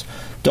products.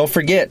 Don't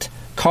forget,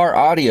 car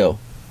audio.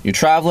 You're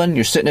traveling,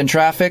 you're sitting in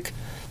traffic,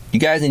 you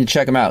guys need to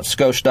check them out,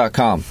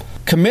 Scosche.com.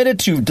 Committed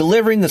to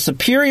delivering the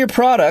superior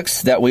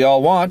products that we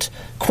all want,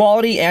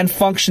 quality and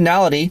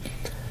functionality,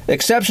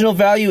 exceptional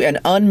value, and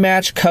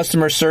unmatched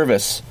customer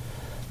service.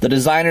 The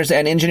designers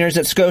and engineers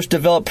at Scosche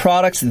develop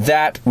products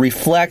that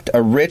reflect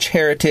a rich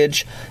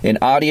heritage in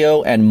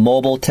audio and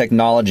mobile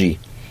technology.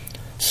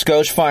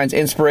 Scosche finds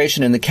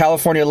inspiration in the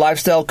California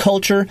lifestyle,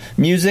 culture,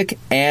 music,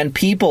 and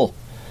people.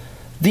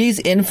 These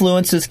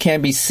influences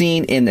can be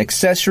seen in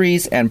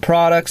accessories and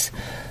products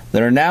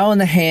that are now in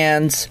the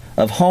hands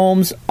of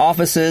homes,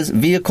 offices,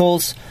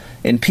 vehicles,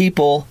 and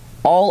people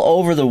all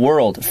over the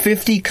world.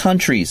 50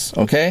 countries,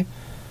 okay?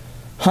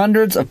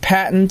 Hundreds of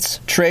patents,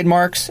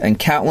 trademarks, and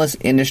countless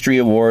industry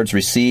awards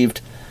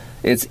received.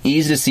 It's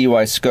easy to see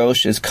why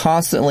Scosche is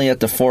constantly at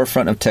the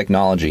forefront of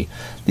technology.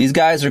 These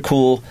guys are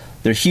cool.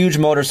 They're huge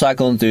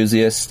motorcycle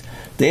enthusiasts.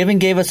 They even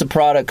gave us a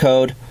product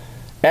code,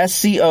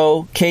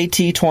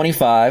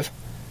 SCOKT25.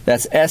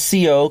 That's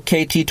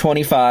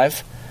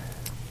SCOKT25.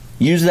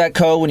 Use that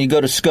code when you go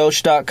to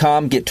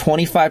Scosche.com. Get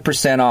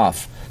 25%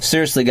 off.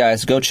 Seriously,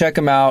 guys, go check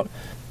them out.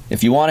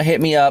 If you want to hit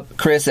me up,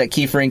 Chris at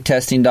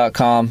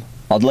KieferIncTesting.com.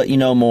 I'll let you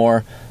know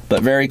more.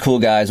 But very cool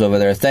guys over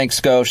there.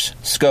 Thanks, Scosche.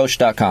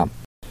 Scosche.com.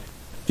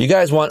 If you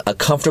guys want a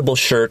comfortable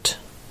shirt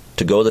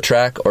to go to the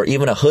track, or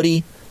even a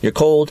hoodie, you're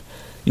cold,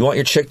 you want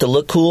your chick to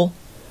look cool,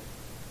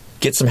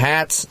 get some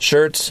hats,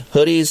 shirts,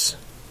 hoodies,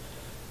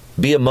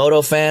 be a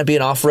moto fan, be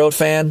an off-road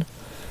fan,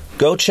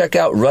 go check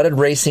out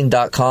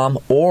RuttedRacing.com,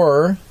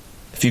 or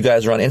if you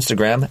guys are on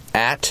Instagram,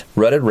 at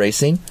Rutted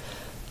Racing.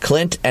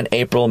 Clint and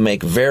April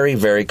make very,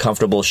 very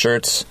comfortable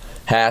shirts,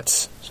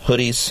 hats,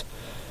 hoodies.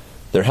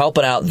 They're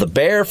helping out the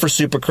Bear for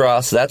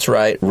Supercross. That's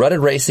right. Rutted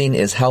Racing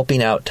is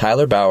helping out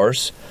Tyler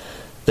Bowers.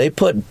 They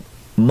put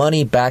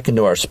money back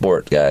into our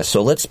sport, guys.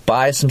 So let's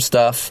buy some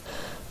stuff.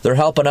 They're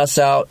helping us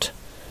out.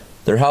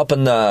 They're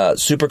helping the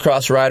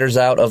Supercross riders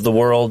out of the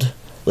world.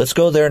 Let's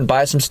go there and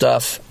buy some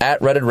stuff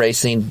at Rutted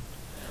Racing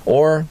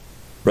or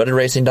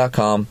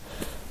RuttedRacing.com.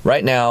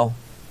 Right now,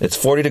 it's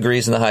 40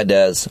 degrees in the high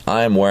des.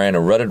 I am wearing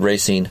a Rutted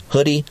Racing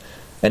hoodie,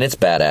 and it's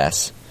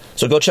badass.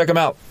 So go check them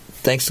out.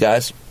 Thanks,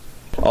 guys.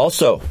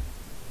 Also,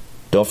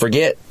 don't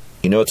forget,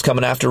 you know what's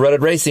coming after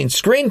Rutted Racing?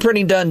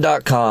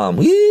 ScreenPrintingDone.com.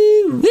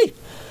 Woo-wee.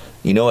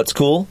 You know what's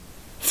cool?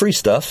 Free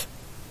stuff.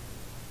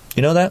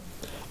 You know that?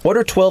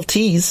 Order 12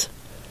 tees.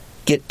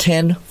 get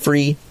 10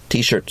 free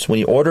t-shirts. When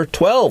you order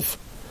 12,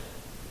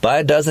 buy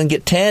a dozen,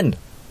 get 10.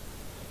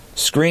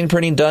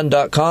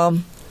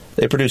 ScreenPrintingDone.com.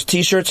 They produce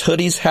t-shirts,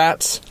 hoodies,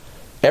 hats,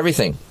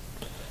 everything.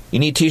 You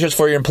need t-shirts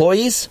for your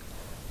employees?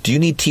 Do you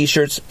need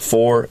t-shirts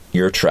for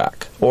your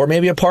track? Or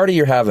maybe a party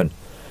you're having.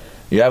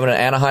 You're having an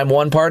Anaheim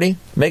 1 party?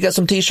 Make us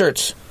some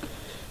t-shirts.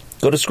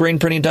 Go to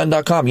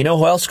ScreenPrintingDone.com. You know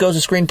who else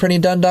goes to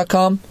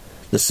ScreenPrintingDone.com?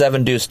 The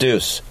 7 Deuce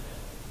Deuce.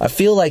 I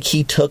feel like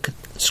he took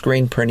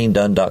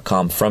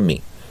ScreenPrintingDone.com from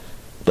me.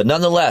 But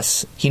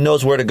nonetheless, he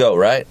knows where to go,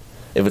 right?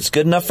 If it's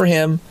good enough for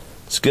him,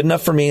 it's good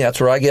enough for me.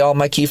 That's where I get all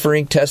my Kiefer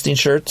Ink testing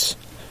shirts.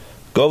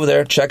 Go over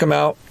there, check them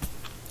out.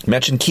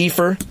 Mention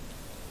Kiefer.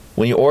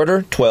 When you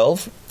order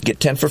 12,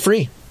 get 10 for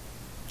free.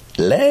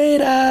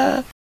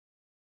 Later.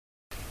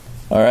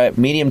 All right,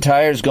 medium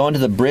tires going to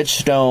the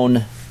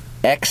Bridgestone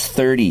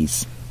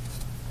X30s.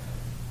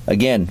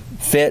 Again,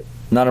 fit,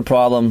 not a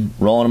problem.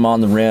 Rolling them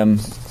on the rim,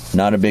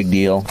 not a big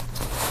deal.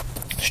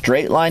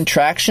 Straight line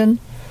traction,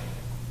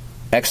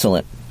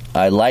 excellent.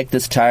 I like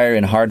this tire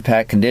in hard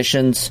pack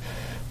conditions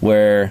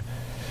where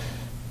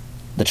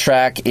the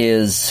track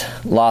is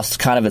lost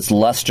kind of its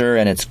luster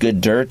and its good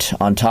dirt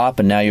on top,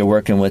 and now you're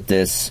working with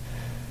this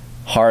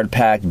hard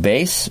pack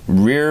base.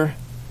 Rear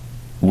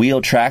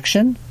wheel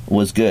traction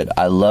was good.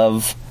 I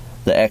love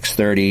the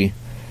X30.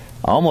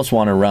 I almost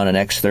want to run an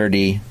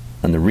X30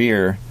 in the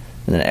rear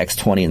and then an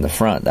X20 in the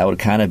front. That would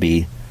kind of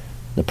be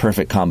the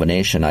perfect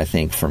combination, I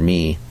think, for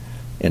me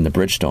in the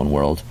Bridgestone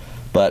world.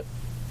 But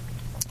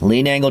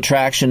lean angle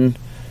traction,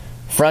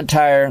 front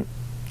tire,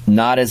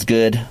 not as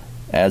good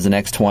as an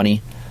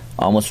X20.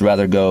 Almost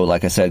rather go,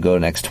 like I said, go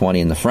an X20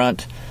 in the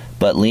front.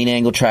 But lean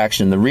angle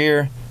traction in the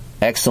rear,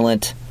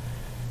 excellent.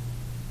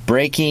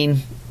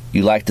 Braking,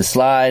 you like to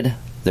slide.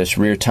 This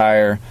rear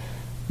tire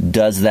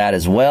does that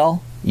as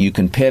well. You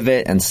can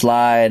pivot and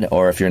slide,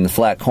 or if you're in the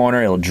flat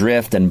corner, it'll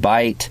drift and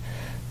bite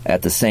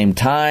at the same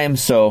time.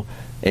 So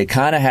it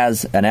kind of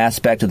has an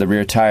aspect of the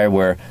rear tire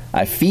where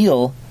I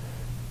feel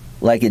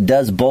like it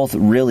does both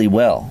really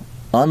well.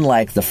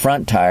 Unlike the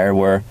front tire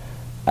where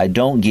I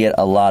don't get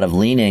a lot of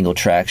lean angle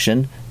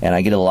traction and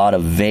I get a lot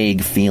of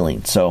vague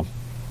feeling. So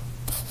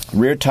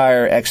rear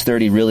tire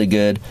X30 really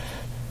good.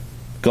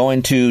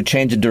 Going to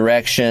change of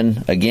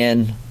direction,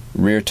 again,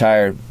 rear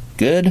tire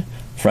good,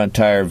 front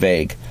tire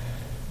vague.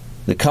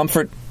 The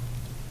comfort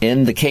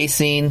in the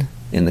casing,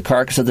 in the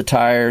carcass of the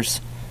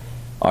tires,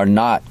 are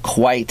not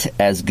quite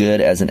as good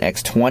as an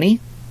X20,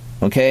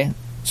 okay?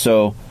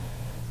 So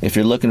if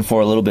you're looking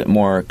for a little bit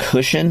more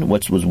cushion,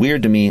 which was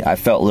weird to me, I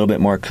felt a little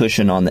bit more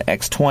cushion on the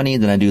X20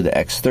 than I do the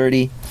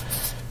X30.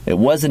 It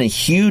wasn't a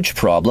huge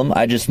problem.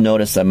 I just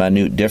noticed a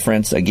minute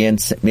difference. Again,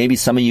 maybe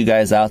some of you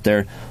guys out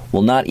there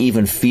will not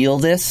even feel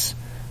this,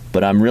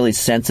 but I'm really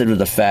sensitive to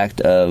the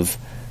fact of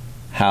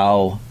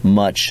how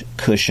much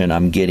cushion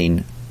I'm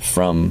getting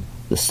from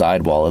the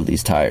sidewall of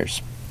these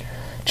tires.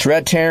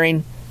 Tread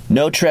tearing,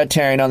 no tread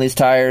tearing on these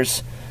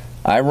tires.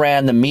 I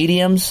ran the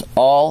mediums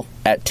all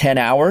at 10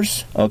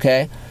 hours,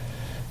 okay?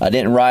 I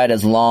didn't ride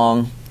as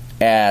long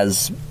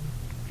as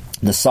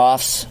the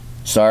softs,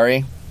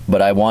 sorry,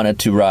 but I wanted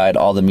to ride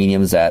all the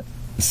mediums at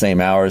the same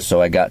hours,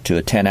 so I got to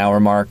a 10-hour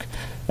mark,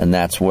 and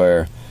that's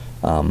where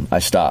I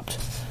stopped.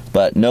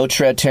 But no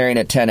tread tearing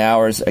at 10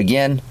 hours.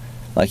 Again,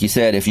 like you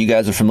said, if you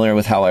guys are familiar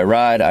with how I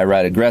ride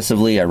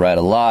aggressively, I ride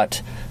a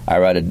lot, I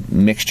ride a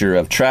mixture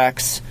of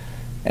tracks,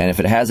 and if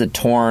it hasn't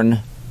torn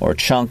or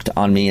chunked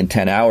on me in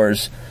 10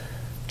 hours,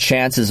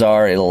 chances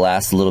are it'll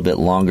last a little bit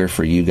longer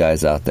for you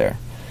guys out there.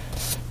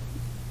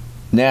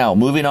 Now,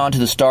 moving on to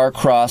the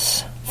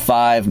Starcross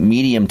 5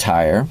 medium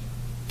tire.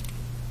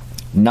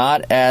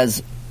 Not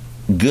as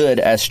good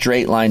as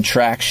straight line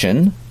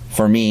traction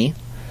for me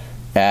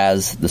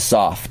as the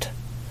soft.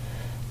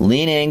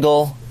 Lean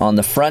angle on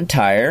the front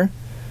tire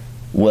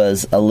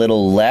was a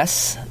little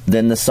less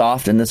than the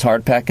soft in this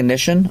hard pack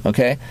condition,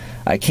 okay?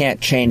 I can't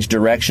change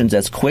directions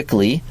as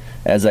quickly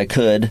as I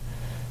could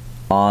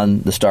on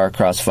the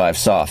Starcross 5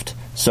 soft.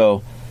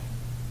 So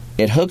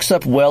it hooks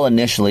up well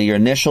initially. Your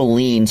initial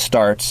lean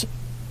starts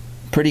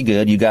pretty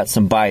good. You got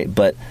some bite,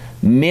 but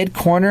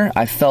mid-corner,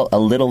 I felt a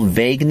little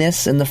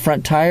vagueness in the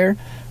front tire.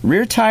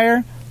 Rear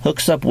tire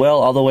hooks up well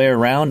all the way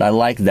around. I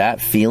like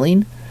that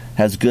feeling.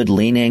 Has good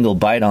lean angle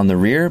bite on the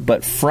rear,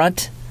 but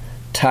front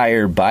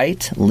tire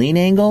bite, lean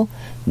angle,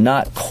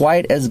 not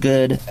quite as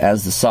good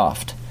as the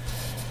soft.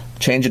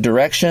 Change of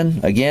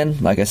direction, again,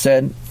 like I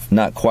said,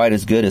 not quite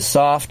as good as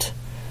soft.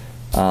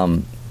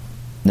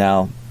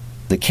 Now,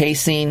 the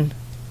casing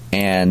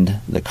and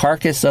the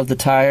carcass of the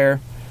tire,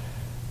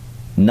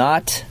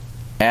 not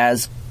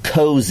as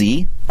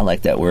cozy, I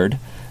like that word,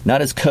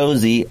 not as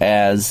cozy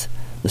as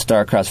the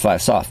Starcross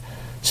 5 soft.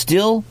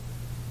 Still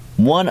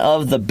one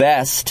of the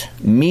best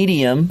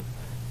medium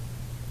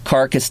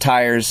carcass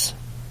tires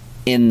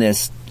in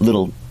this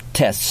little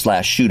test /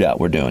 shootout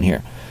we're doing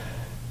here.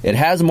 It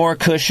has more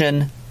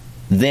cushion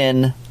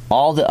than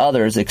all the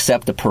others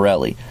except the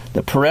Pirelli.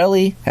 The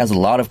Pirelli has a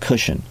lot of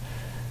cushion.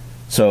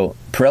 So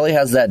Pirelli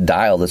has that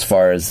dialed as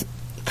far as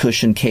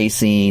cushion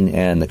casing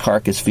and the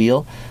carcass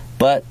feel,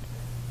 but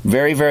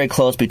very, very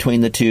close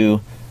between the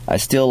two. I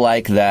still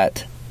like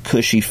that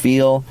cushy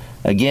feel.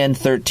 Again,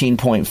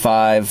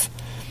 13.5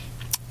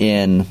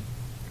 in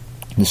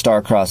the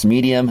Starcross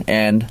medium.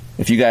 And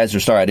if you guys are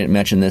sorry, I didn't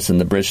mention this in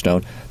the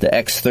Bridgestone, the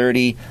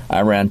X30,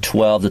 I ran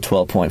 12 to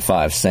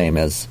 12.5, same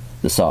as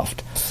the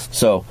soft.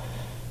 So,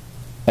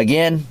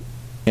 again,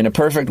 in a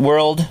perfect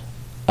world,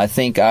 I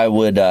think I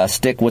would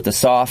stick with the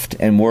soft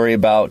and worry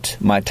about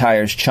my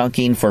tires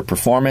chunking for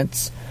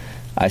performance.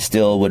 I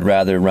still would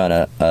rather run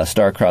a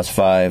Starcross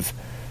 5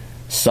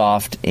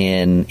 soft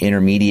in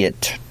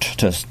intermediate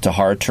to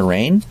hard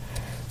terrain.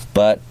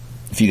 But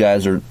if you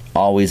guys are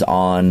always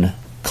on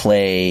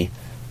clay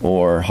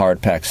or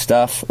hard pack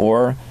stuff,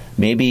 or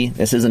maybe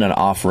this isn't an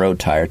off-road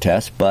tire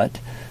test, but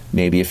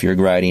maybe if you're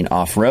riding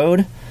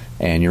off-road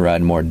and you're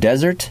riding more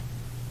desert,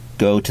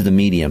 go to the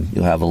medium.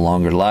 You'll have a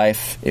longer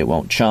life. It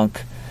won't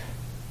chunk.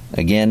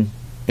 Again,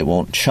 it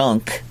won't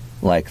chunk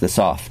like the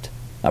soft.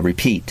 I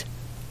repeat,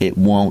 it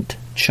won't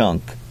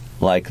chunk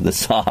like the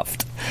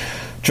soft.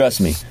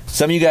 Trust me.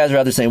 Some of you guys are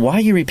out there saying,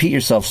 why do you repeat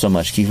yourself so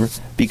much, Kiefer?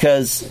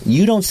 Because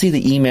you don't see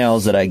the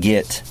emails that I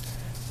get.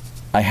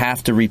 I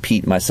have to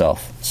repeat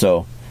myself.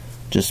 So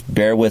just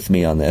bear with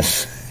me on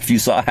this. If you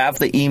saw half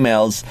the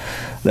emails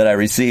that I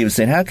received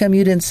saying, how come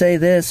you didn't say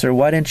this? Or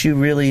why didn't you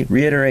really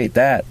reiterate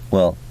that?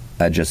 Well,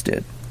 I just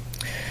did.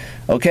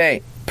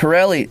 Okay,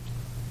 Pirelli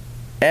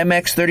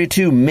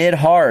MX32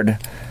 mid-hard.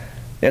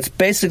 It's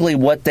basically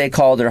what they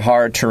call their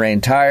hard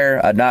terrain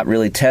tire. I'm not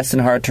really testing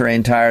hard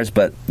terrain tires,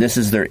 but this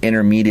is their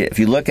intermediate. If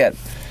you look at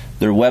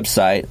their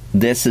website,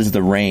 this is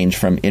the range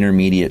from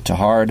intermediate to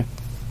hard.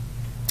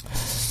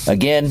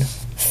 Again,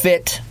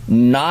 fit,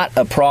 not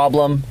a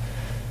problem.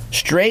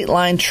 Straight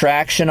line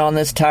traction on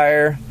this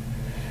tire,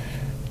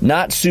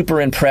 not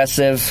super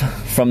impressive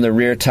from the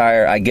rear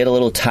tire. I get a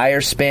little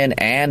tire spin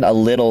and a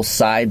little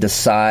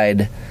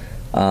side-to-side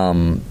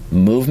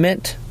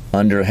movement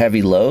under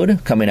heavy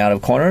load coming out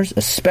of corners,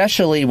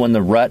 especially when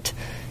the rut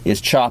is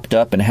chopped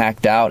up and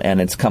hacked out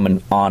and it's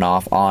coming on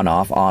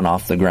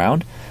off the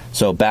ground.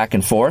 So back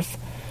and forth.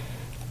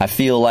 I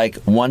feel like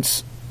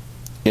once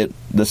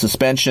the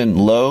suspension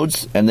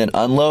loads and then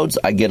unloads,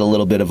 I get a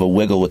little bit of a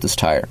wiggle with this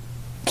tire.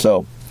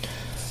 So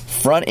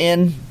front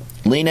end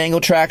lean angle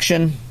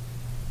traction,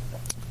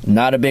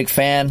 not a big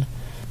fan.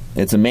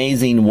 It's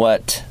amazing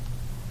what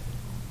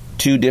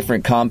two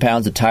different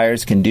compounds of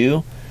tires can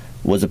do.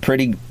 Was a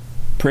pretty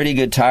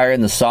good tire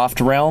in the soft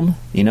realm,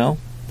 the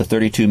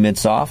 32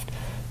 mid-soft,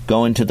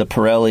 going to the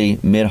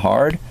Pirelli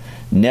mid-hard.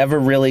 Never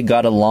really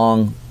got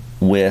along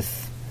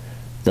with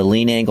the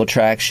lean angle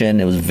traction.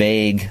 It was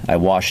vague. I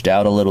washed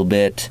out a little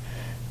bit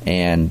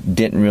and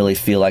didn't really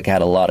feel like I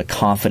had a lot of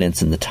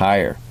confidence in the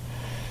tire.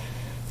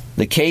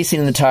 The casing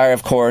in the tire,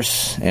 of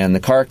course, and the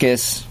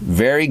carcass,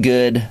 very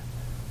good,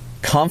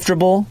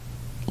 comfortable,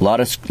 a lot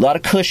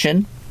of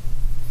cushion,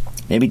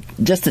 maybe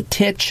just a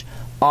titch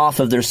off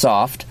of their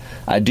soft.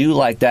 I do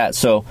like that.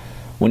 So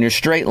when you're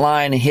straight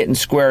line hitting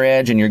square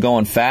edge and you're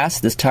going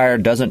fast, this tire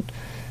doesn't,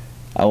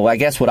 I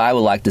guess what I would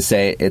like to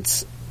say,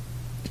 it's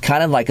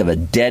kind of like a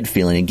dead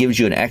feeling. It gives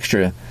you an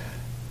extra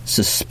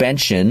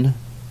suspension,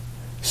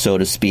 so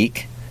to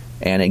speak,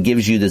 and it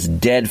gives you this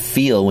dead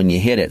feel when you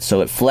hit it.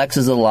 So it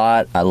flexes a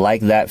lot. I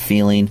like that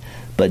feeling,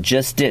 but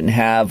just didn't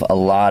have a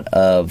lot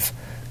of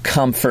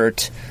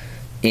comfort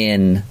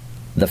in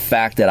the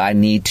fact that I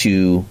need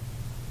to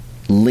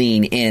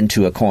lean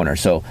into a corner.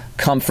 So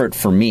comfort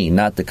for me,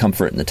 not the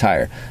comfort in the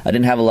tire. I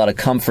didn't have a lot of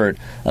comfort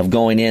of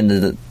going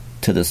into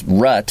this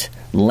rut,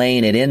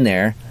 laying it in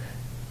there,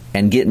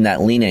 and getting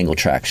that lean angle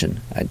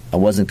traction. I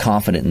wasn't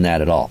confident in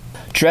that at all.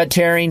 Tread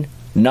tearing,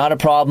 not a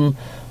problem.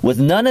 With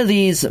none of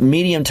these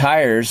medium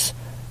tires,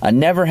 I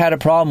never had a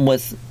problem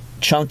with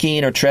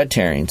chunking or tread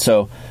tearing.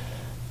 So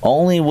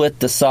only with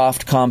the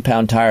soft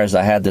compound tires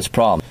I had this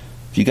problem.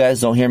 If you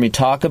guys don't hear me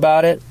talk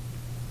about it,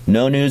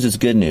 no news is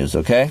good news,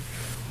 okay?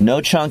 No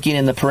chunking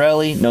in the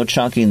Pirelli, no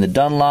chunking in the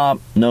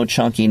Dunlop, no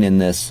chunking in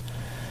this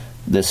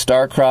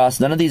Starcross.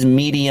 None of these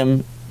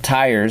medium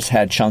tires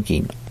had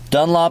chunking.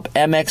 Dunlop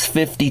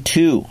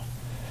MX52.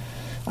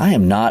 I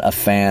am not a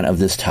fan of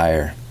this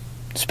tire,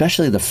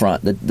 especially the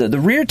front. The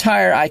rear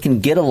tire I can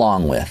get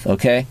along with,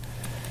 okay?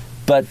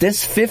 But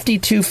this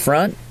 52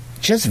 front,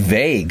 just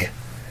vague.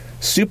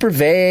 Super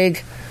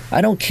vague.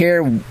 I don't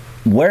care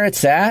where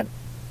it's at.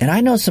 And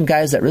I know some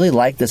guys that really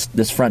like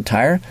this front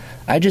tire.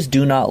 I just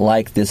do not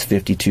like this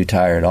 52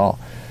 tire at all.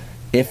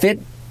 If it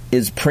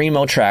is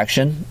primo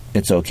traction,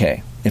 it's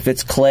okay. If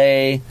it's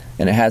clay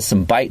and it has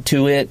some bite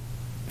to it,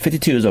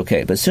 52 is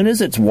okay. But as soon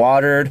as it's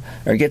watered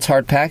or it gets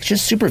hard packed, it's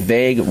just super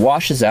vague. It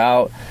washes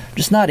out. I'm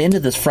just not into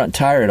this front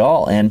tire at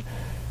all. And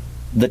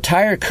the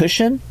tire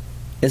cushion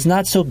is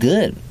not so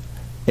good.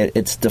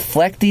 It's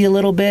deflecty a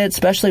little bit,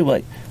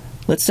 especially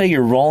let's say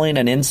you're rolling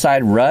an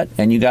inside rut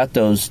and you got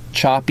those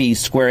choppy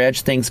square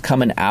edge things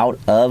coming out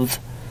of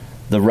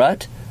the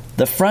rut.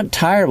 The front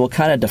tire will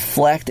kind of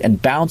deflect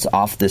and bounce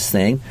off this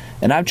thing.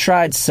 And I've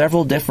tried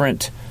several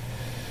different...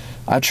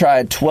 I've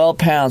tried 12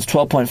 pounds,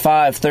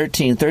 12.5,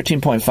 13,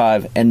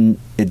 13.5, and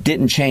it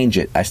didn't change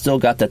it. I still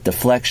got that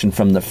deflection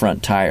from the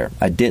front tire.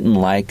 I didn't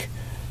like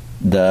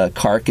the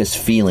carcass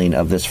feeling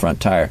of this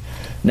front tire.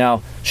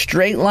 Now,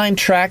 straight line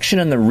traction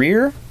in the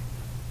rear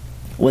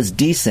was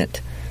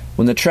decent.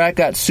 When the track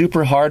got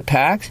super hard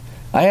packed,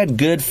 I had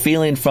good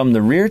feeling from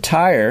the rear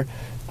tire.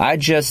 I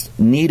just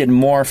needed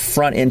more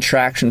front end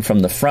traction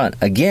from the front.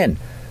 Again,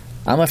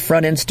 I'm a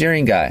front end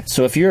steering guy.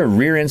 So if you're a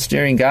rear end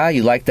steering guy,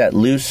 you like that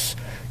loose,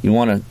 you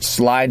want to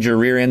slide your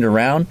rear end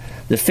around,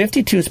 the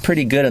 52 is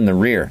pretty good in the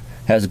rear.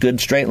 Has good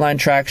straight line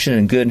traction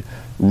and good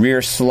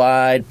rear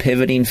slide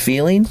pivoting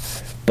feeling,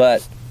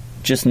 but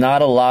just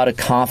not a lot of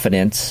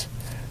confidence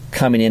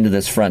coming into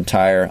this front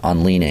tire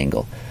on lean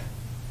angle.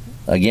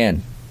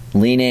 Again,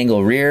 lean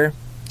angle rear,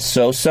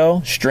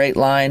 so-so. Straight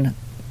line,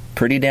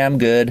 pretty damn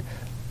good,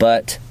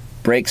 but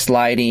brake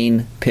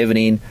sliding,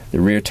 pivoting,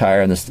 the rear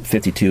tire on this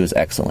 52 is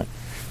excellent.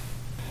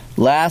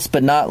 Last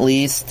but not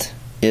least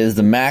is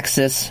the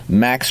Maxxis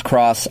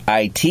MaxxCross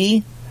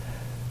IT.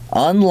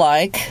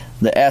 Unlike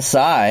the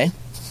SI,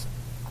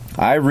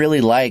 I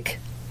really like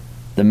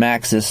the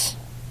Maxxis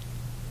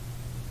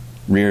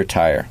rear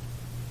tire.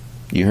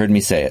 You heard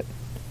me say it.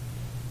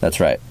 That's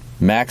right.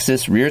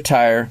 Maxxis rear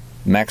tire,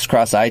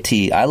 MaxxCross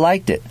IT. I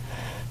liked it.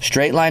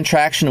 Straight line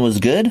traction was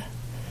good,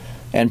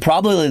 and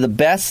probably the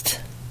best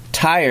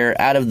tire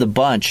out of the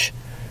bunch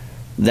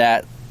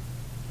that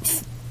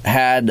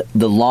had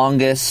the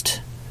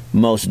longest,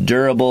 most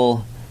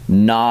durable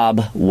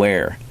knob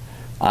wear.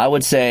 I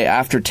would say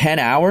after 10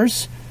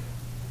 hours,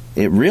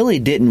 it really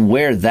didn't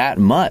wear that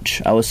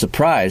much. I was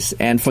surprised.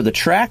 And for the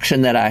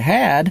traction that I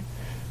had,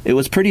 it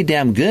was pretty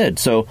damn good.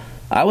 So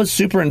I was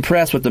super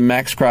impressed with the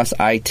MaxxCross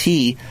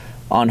IT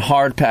on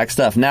hard pack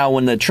stuff. Now,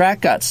 when the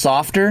track got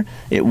softer,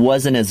 it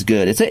wasn't as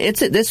good.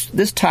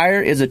 This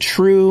tire is a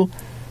true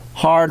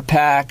hard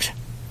packed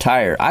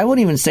tire. I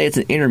wouldn't even say it's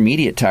an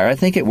intermediate tire. I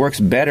think it works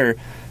better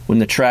when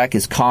the track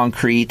is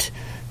concrete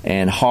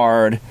and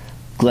hard.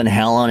 Glen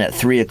Helen at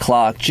 3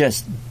 o'clock,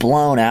 just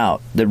blown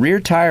out. The rear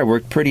tire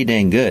worked pretty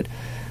dang good.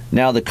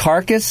 Now the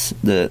carcass,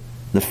 the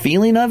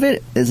feeling of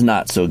it is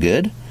not so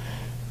good.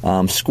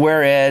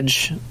 Square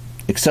edge,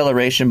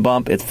 acceleration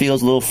bump, it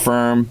feels a little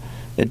firm.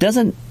 It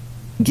doesn't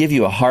give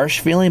you a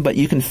harsh feeling, but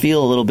you can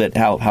feel a little bit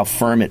how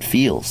firm it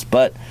feels.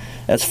 But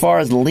as far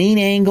as lean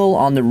angle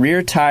on the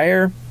rear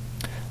tire,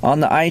 on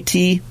the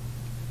IT,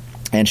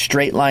 and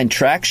straight line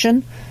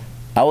traction,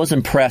 I was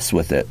impressed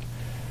with it.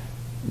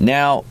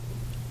 Now,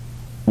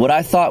 what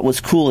I thought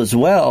was cool as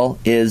well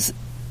is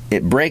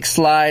it brake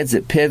slides,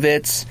 it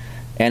pivots,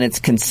 and it's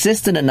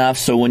consistent enough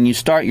so when you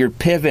start your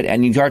pivot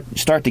and you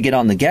start to get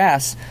on the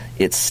gas,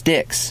 it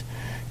sticks.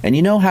 And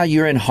you know how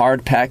you're in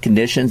hard pack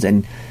conditions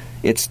and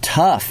it's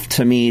tough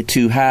to me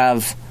to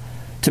have...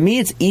 To me,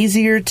 it's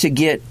easier to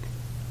get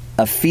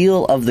a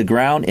feel of the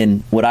ground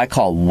in what I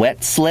call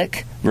wet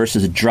slick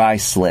versus dry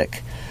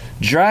slick.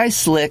 Dry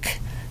slick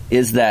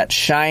is that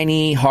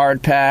shiny,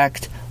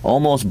 hard-packed,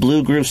 almost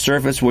blue groove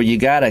surface where you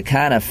got to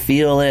kind of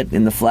feel it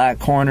in the flat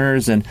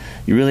corners and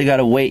you really got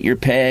to weight your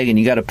peg and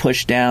you got to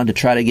push down to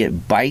try to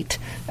get bite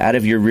out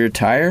of your rear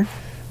tire.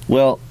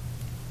 Well,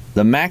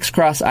 the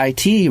MaxxCross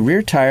IT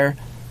rear tire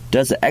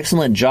does an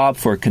excellent job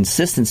for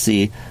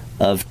consistency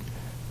of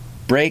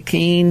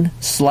braking,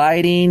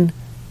 sliding,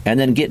 and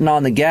then getting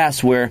on the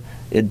gas where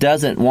it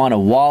doesn't want to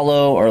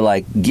wallow or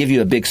like give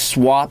you a big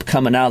swap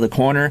coming out of the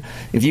corner.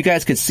 If you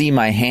guys could see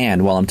my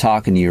hand while I'm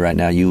talking to you right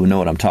now, you know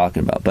what I'm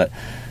talking about. But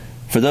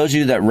for those of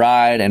you that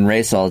ride and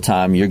race all the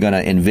time, you're going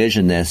to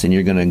envision this and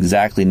you're going to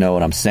exactly know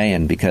what I'm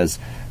saying, because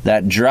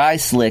that dry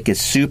slick is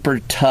super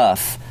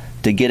tough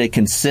to get a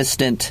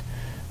consistent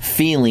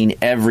feeling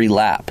every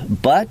lap.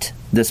 But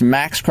this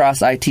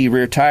MaxxCross IT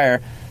rear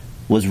tire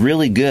was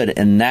really good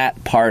in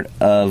that part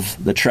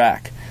of the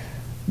track.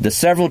 The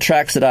several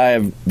tracks that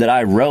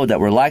I rode that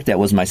were like that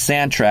was my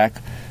sand track,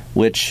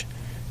 which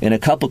in a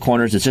couple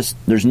corners it's just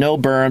there's no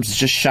berms, it's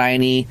just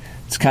shiny,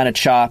 it's kind of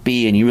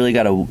choppy, and you really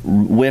got to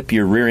whip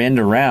your rear end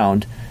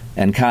around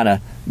and kind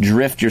of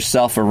drift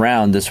yourself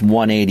around this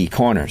 180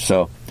 corner.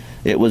 So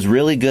it was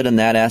really good in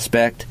that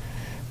aspect.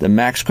 The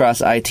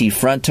MaxxCross IT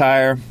front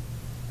tire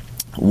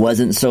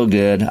wasn't so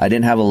good. I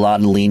didn't have a lot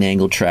of lean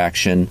angle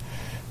traction.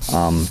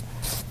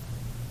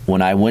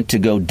 When I went to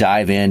go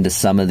dive into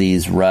some of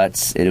these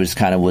ruts, it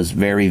was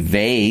very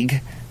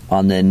vague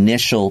on the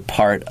initial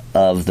part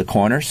of the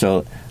corner.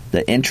 So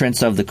the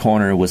entrance of the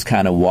corner was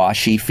kind of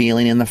washy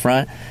feeling in the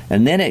front,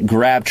 and then it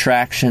grabbed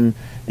traction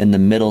in the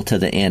middle to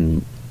the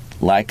end.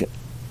 Like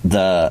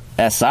the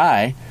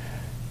SI,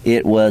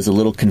 it was a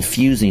little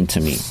confusing to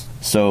me.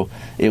 So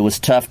it was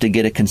tough to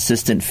get a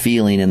consistent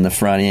feeling in the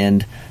front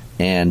end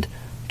and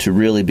to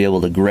really be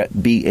able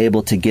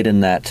to get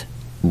in that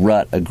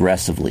rut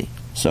aggressively.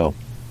 So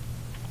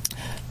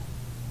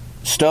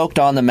stoked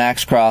on the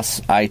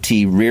MaxxCross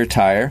IT rear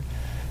tire.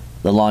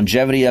 The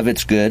longevity of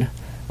it's good.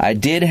 I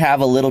did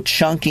have a little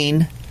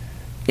chunking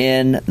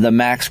in the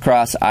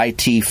MaxxCross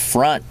IT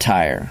front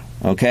tire.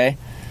 Okay?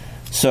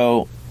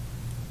 So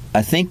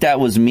I think that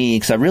was me,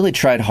 because I really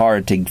tried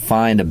hard to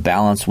find a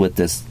balance with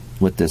this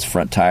with this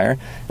front tire,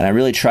 and I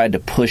really tried to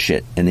push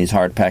it in these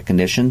hard pack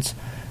conditions,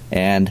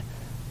 and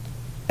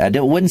I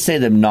wouldn't say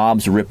the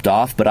knobs ripped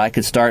off, but I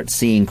could start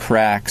seeing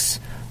cracks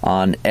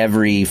on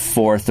every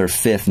fourth or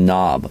fifth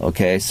knob.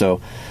 Okay,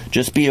 so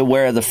just be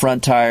aware of the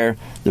front tire.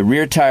 The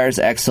rear tire is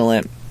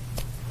excellent.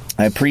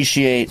 I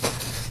appreciate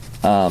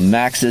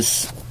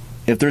Maxxis.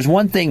 If there's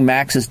one thing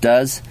Maxxis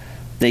does,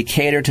 they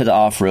cater to the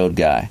off-road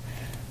guy.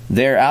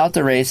 They're out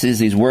the races,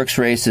 these works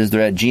races,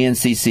 they're at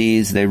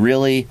GNCCs, they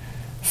really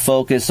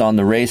focus on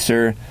the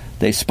racer,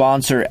 they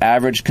sponsor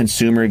average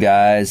consumer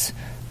guys,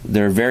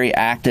 they're very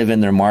active in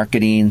their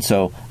marketing,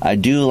 so I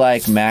do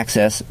like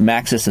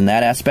Maxxis in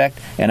that aspect,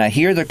 and I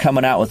hear they're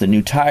coming out with a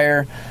new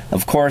tire.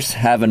 Of course,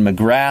 having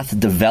McGrath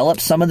develop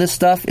some of this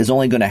stuff is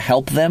only going to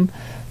help them,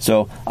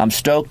 so I'm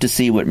stoked to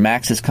see what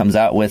Maxxis comes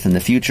out with in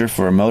the future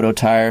for a moto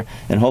tire,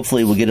 and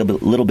hopefully we'll get a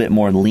little bit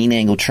more lean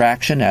angle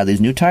traction out of these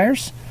new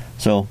tires.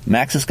 So,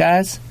 Maxxis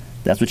guys,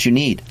 that's what you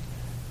need.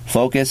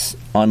 Focus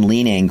on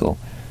lean angle.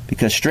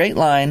 Because straight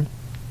line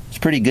is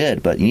pretty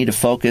good, but you need to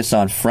focus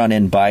on front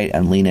end bite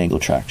and lean angle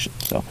traction.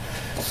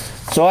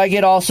 So I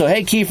get also,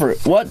 hey Kiefer,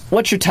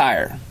 what's your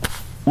tire?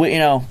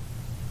 Well,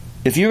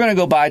 if you're going to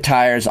go buy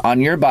tires on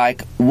your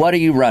bike, what are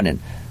you running?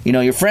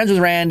 You're friends with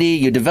Randy,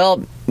 you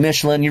develop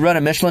Michelin, you run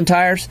a Michelin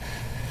tires.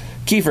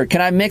 Kiefer,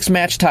 can I mix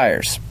match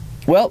tires?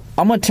 Well,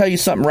 I'm going to tell you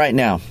something right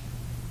now.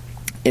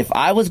 If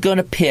I was going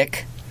to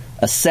pick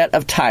a set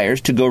of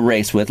tires to go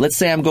race with. Let's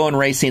say I'm going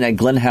racing at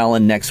Glen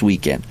Helen next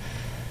weekend,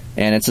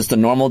 and it's just a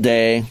normal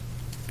day,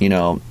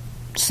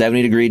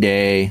 70-degree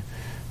day,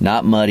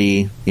 not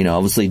muddy,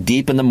 obviously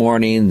deep in the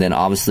morning, then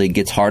obviously it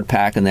gets hard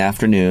pack in the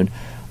afternoon.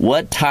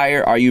 What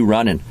tire are you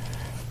running?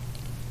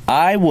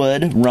 I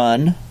would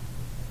run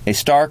a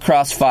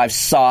Starcross 5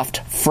 soft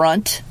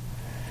front,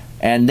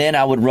 and then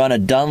I would run a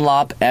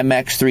Dunlop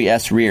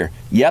MX3S rear.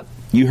 Yep,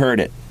 you heard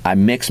it. I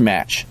mix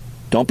match.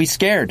 Don't be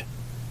scared.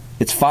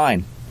 It's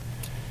fine.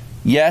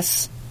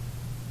 Yes,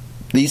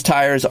 these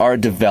tires are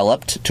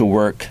developed to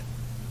work,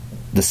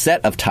 the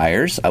set of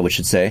tires, I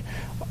should say,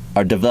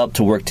 are developed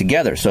to work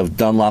together. So if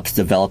Dunlop's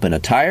developing a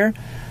tire,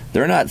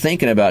 they're not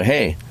thinking about,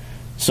 hey,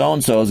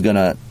 so-and-so is going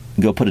to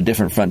go put a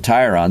different front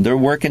tire on. They're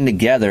working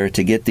together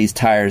to get these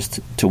tires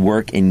to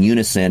work in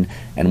unison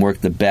and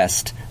work the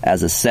best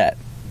as a set.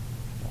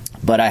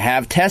 But I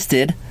have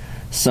tested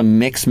some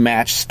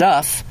mix-match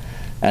stuff,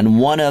 and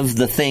one of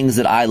the things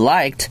that I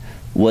liked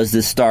was the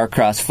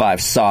Starcross 5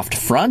 soft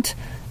front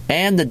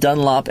and the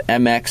Dunlop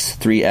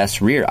MX3S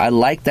rear. I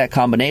like that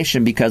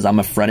combination because I'm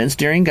a front-end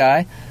steering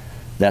guy.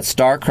 That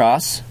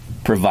Starcross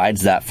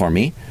provides that for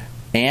me.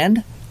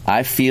 And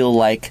I feel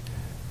like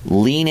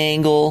lean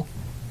angle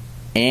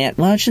and,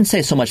 well, I shouldn't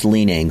say so much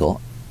lean angle.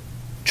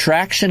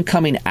 Traction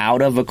coming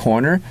out of a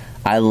corner,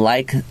 I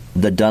like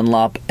the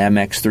Dunlop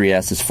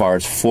MX3S as far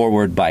as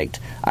forward bite.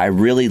 I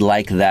really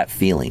like that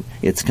feeling.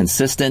 It's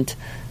consistent.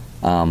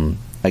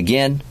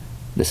 Again,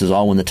 this is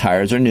all when the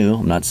tires are new.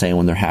 I'm not saying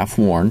when they're half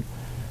worn.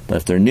 But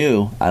if they're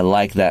new, I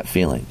like that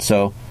feeling.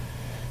 So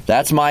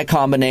that's my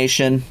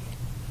combination.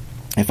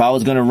 If I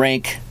was going to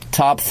rank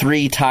top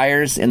 3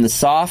 tires in the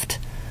soft,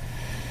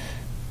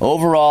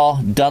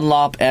 overall,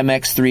 Dunlop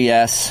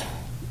MX3S,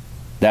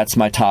 that's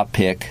my top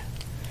pick.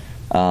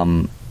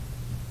 Starcross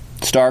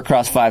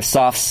 5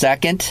 soft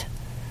second.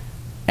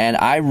 And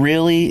I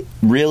really,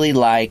 really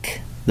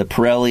like the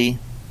Pirelli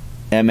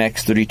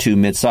MX32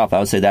 mid-soft. I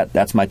would say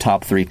that's my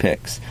top 3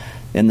 picks.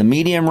 In the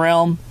medium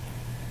realm,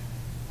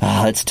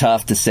 it's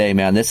tough to say,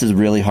 man. This is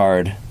really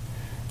hard.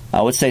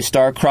 I would say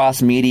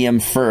Starcross medium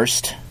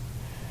first,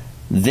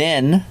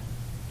 then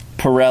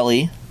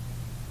Pirelli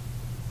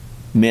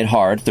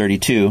mid-hard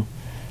 32,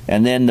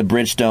 and then the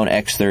Bridgestone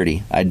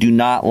X30. I do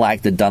not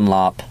like the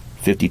Dunlop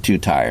 52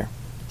 tire.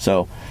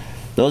 So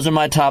those are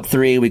my top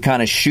 3. We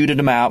kind of shooted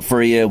them out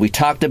for you. We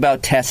talked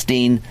about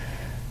testing.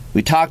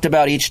 We talked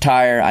about each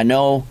tire. I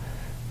know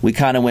we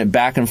kind of went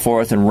back and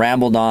forth and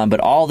rambled on, but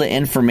all the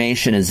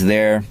information is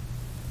there.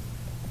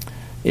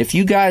 If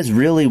you guys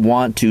really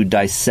want to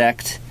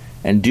dissect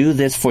and do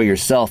this for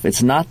yourself,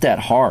 it's not that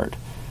hard.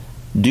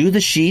 Do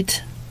the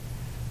sheet,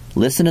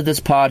 listen to this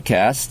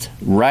podcast,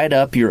 write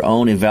up your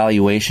own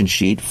evaluation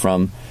sheet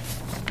from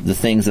the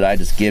things that I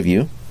just give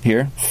you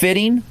here.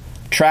 Fitting,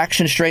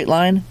 traction straight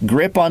line,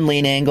 grip on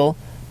lean angle,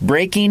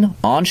 braking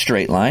on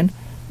straight line,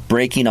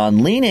 braking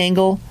on lean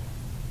angle,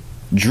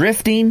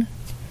 drifting,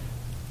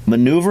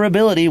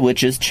 maneuverability,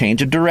 which is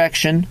change of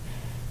direction,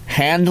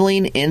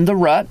 handling in the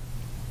rut,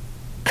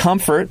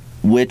 comfort,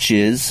 which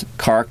is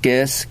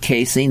carcass,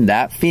 casing,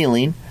 that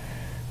feeling,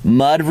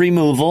 mud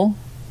removal,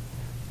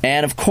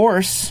 and of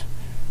course,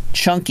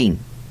 chunking.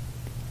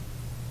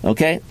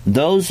 Okay?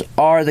 Those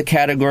are the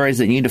categories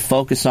that you need to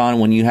focus on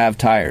when you have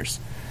tires.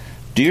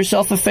 Do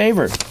yourself a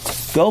favor.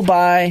 Go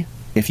buy,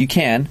 if you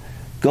can,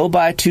 go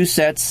buy 2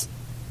 sets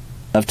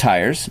of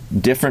tires,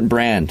 different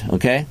brand,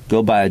 okay?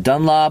 Go buy a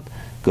Dunlop,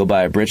 go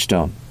buy a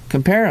Bridgestone.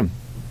 Compare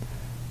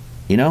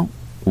them.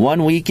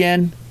 One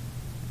weekend,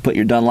 put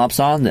your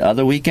Dunlops on. The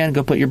other weekend,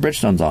 go put your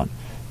Bridgestones on.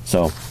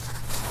 So,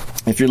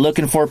 if you're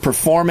looking for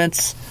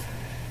performance,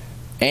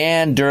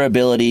 and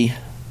durability.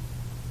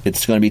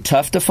 It's going to be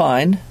tough to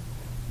find,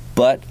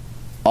 but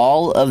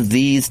all of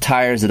these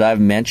tires that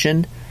I've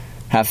mentioned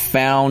have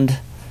found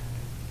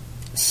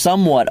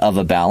somewhat of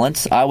a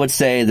balance. I would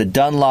say the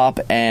Dunlop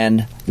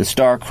and the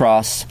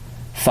Starcross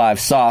 5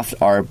 Soft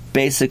are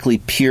basically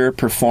pure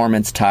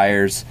performance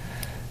tires.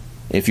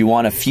 If you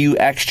want a few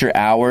extra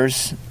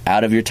hours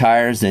out of your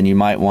tires, then you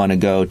might want to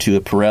go to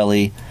a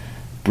Pirelli,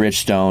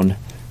 Bridgestone,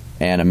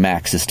 and a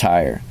Maxxis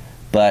tire.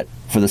 But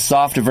for the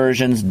softer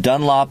versions,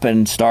 Dunlop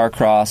and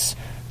Starcross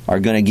are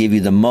going to give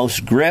you the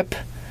most grip,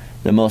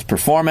 the most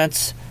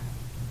performance,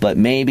 but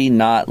maybe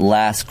not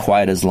last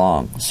quite as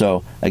long.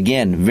 So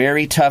again,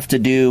 very tough to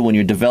do when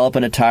you're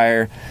developing a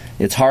tire.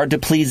 It's hard to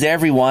please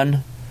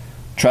everyone.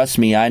 Trust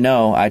me, I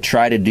know. I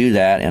try to do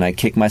that, and I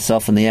kick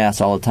myself in the ass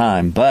all the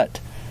time. But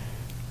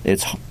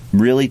it's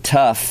really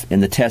tough in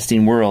the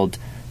testing world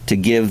to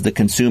give the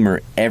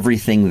consumer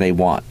everything they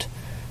want.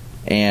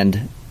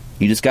 And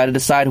you just got to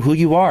decide who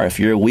you are. If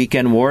you're a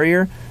weekend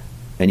warrior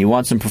and you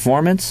want some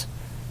performance,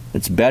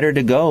 it's better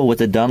to go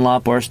with a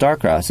Dunlop or a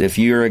Starcross. If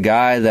you're a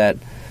guy that,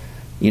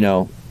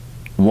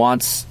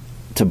 wants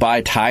to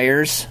buy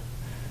tires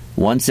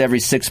once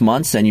every 6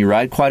 months and you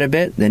ride quite a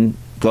bit, then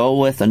go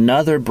with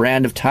another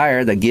brand of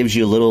tire that gives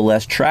you a little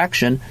less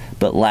traction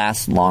but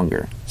lasts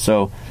longer.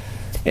 So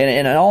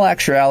in all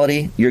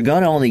actuality, you're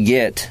going to only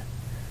get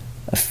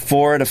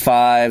 4 to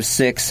 5,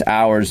 6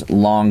 hours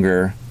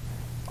longer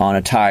on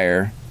a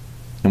tire.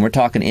 And we're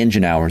talking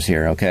engine hours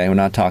here, okay? We're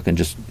not talking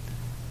just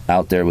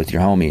out there with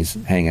your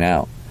homies hanging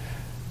out.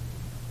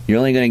 You're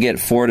only going to get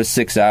 4 to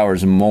 6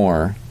 hours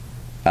more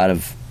out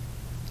of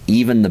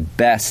even the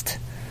best,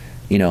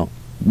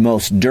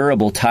 most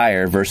durable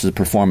tire versus a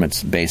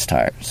performance-based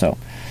tire. So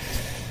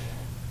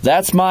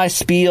that's my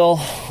spiel.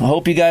 I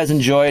hope you guys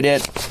enjoyed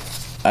it.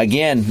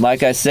 Again,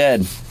 like I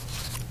said,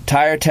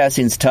 tire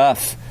testing's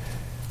tough.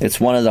 It's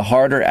one of the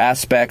harder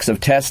aspects of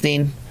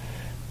testing.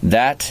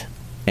 That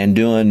and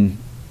doing,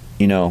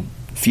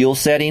 fuel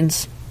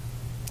settings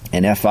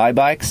and FI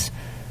bikes.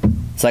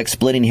 It's like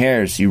splitting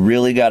hairs. You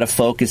really got to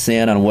focus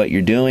in on what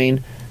you're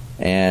doing.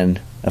 And,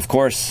 of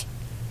course,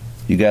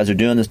 you guys are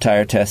doing this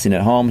tire testing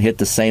at home. Hit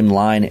the same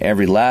line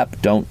every lap.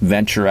 Don't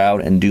venture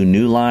out and do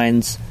new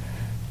lines.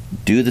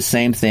 Do the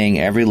same thing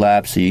every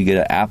lap so you get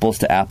an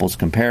apples-to-apples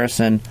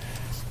comparison,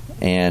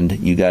 and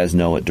you guys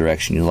know what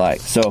direction you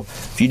like. So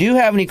if you do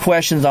have any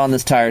questions on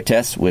this tire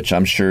test, which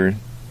I'm sure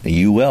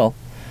you will,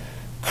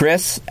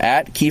 Chris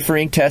at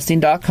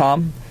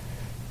KieferIncTesting.com.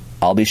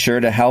 I'll be sure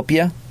to help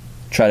you,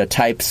 try to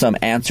type some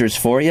answers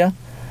for you.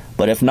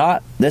 But if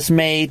not, this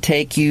may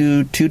take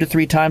you 2 to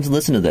 3 times to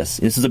listen to this.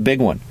 This is a big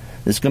one.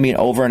 This is going to be an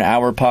over an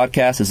hour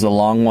podcast. This is a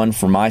long one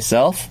for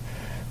myself.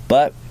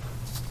 But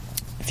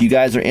if you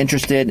guys are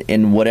interested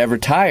in whatever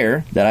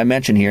tire that I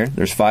mentioned here,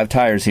 there's 5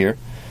 tires here,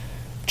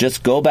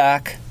 just go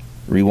back,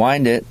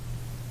 rewind it,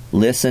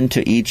 listen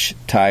to each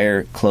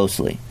tire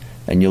closely,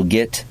 and you'll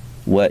get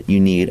what you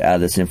need out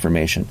of this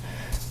information.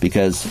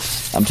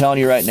 Because I'm telling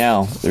you right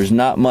now, there's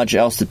not much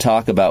else to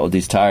talk about with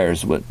these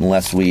tires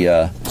unless we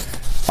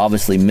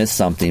obviously missed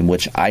something,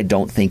 which I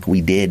don't think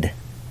we did.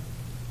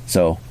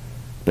 So,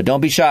 but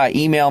don't be shy.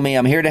 Email me.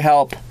 I'm here to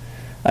help.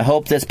 I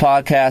hope this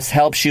podcast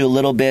helps you a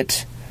little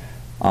bit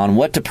on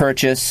what to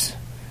purchase,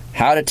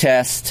 how to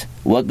test,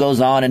 what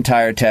goes on in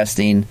tire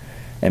testing,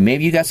 and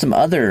maybe you got some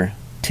other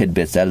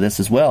tidbits out of this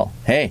as well.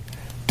 Hey,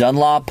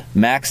 Dunlop,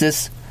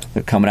 Maxxis,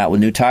 they're coming out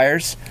with new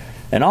tires.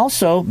 And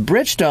also,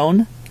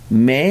 Bridgestone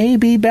may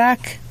be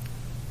back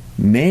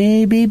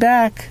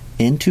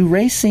into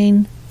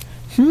racing.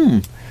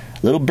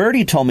 Little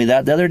birdie told me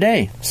that the other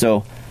day.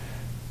 So,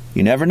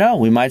 you never know.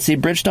 We might see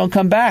Bridgestone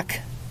come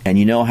back. And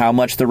you know how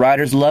much the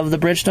riders love the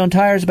Bridgestone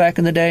tires back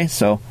in the day.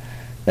 So,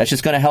 that's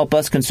just going to help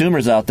us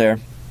consumers out there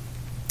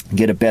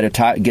get a better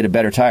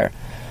tire.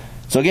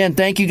 So, again,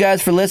 thank you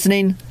guys for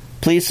listening.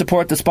 Please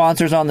support the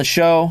sponsors on the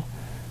show.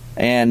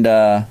 And,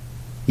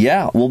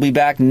 we'll be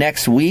back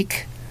next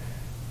week.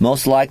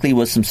 Most likely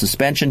with some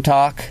suspension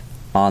talk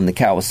on the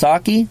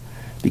Kawasaki,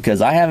 because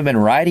I haven't been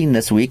riding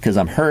this week because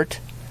I'm hurt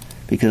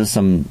because of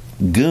some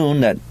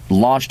goon that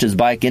launched his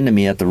bike into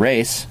me at the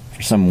race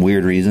for some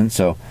weird reason.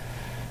 So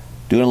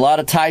doing a lot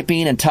of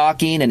typing and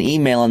talking and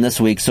emailing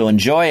this week. So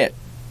enjoy it,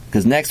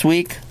 because next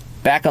week,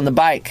 back on the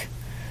bike.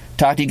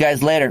 Talk to you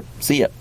guys later. See ya.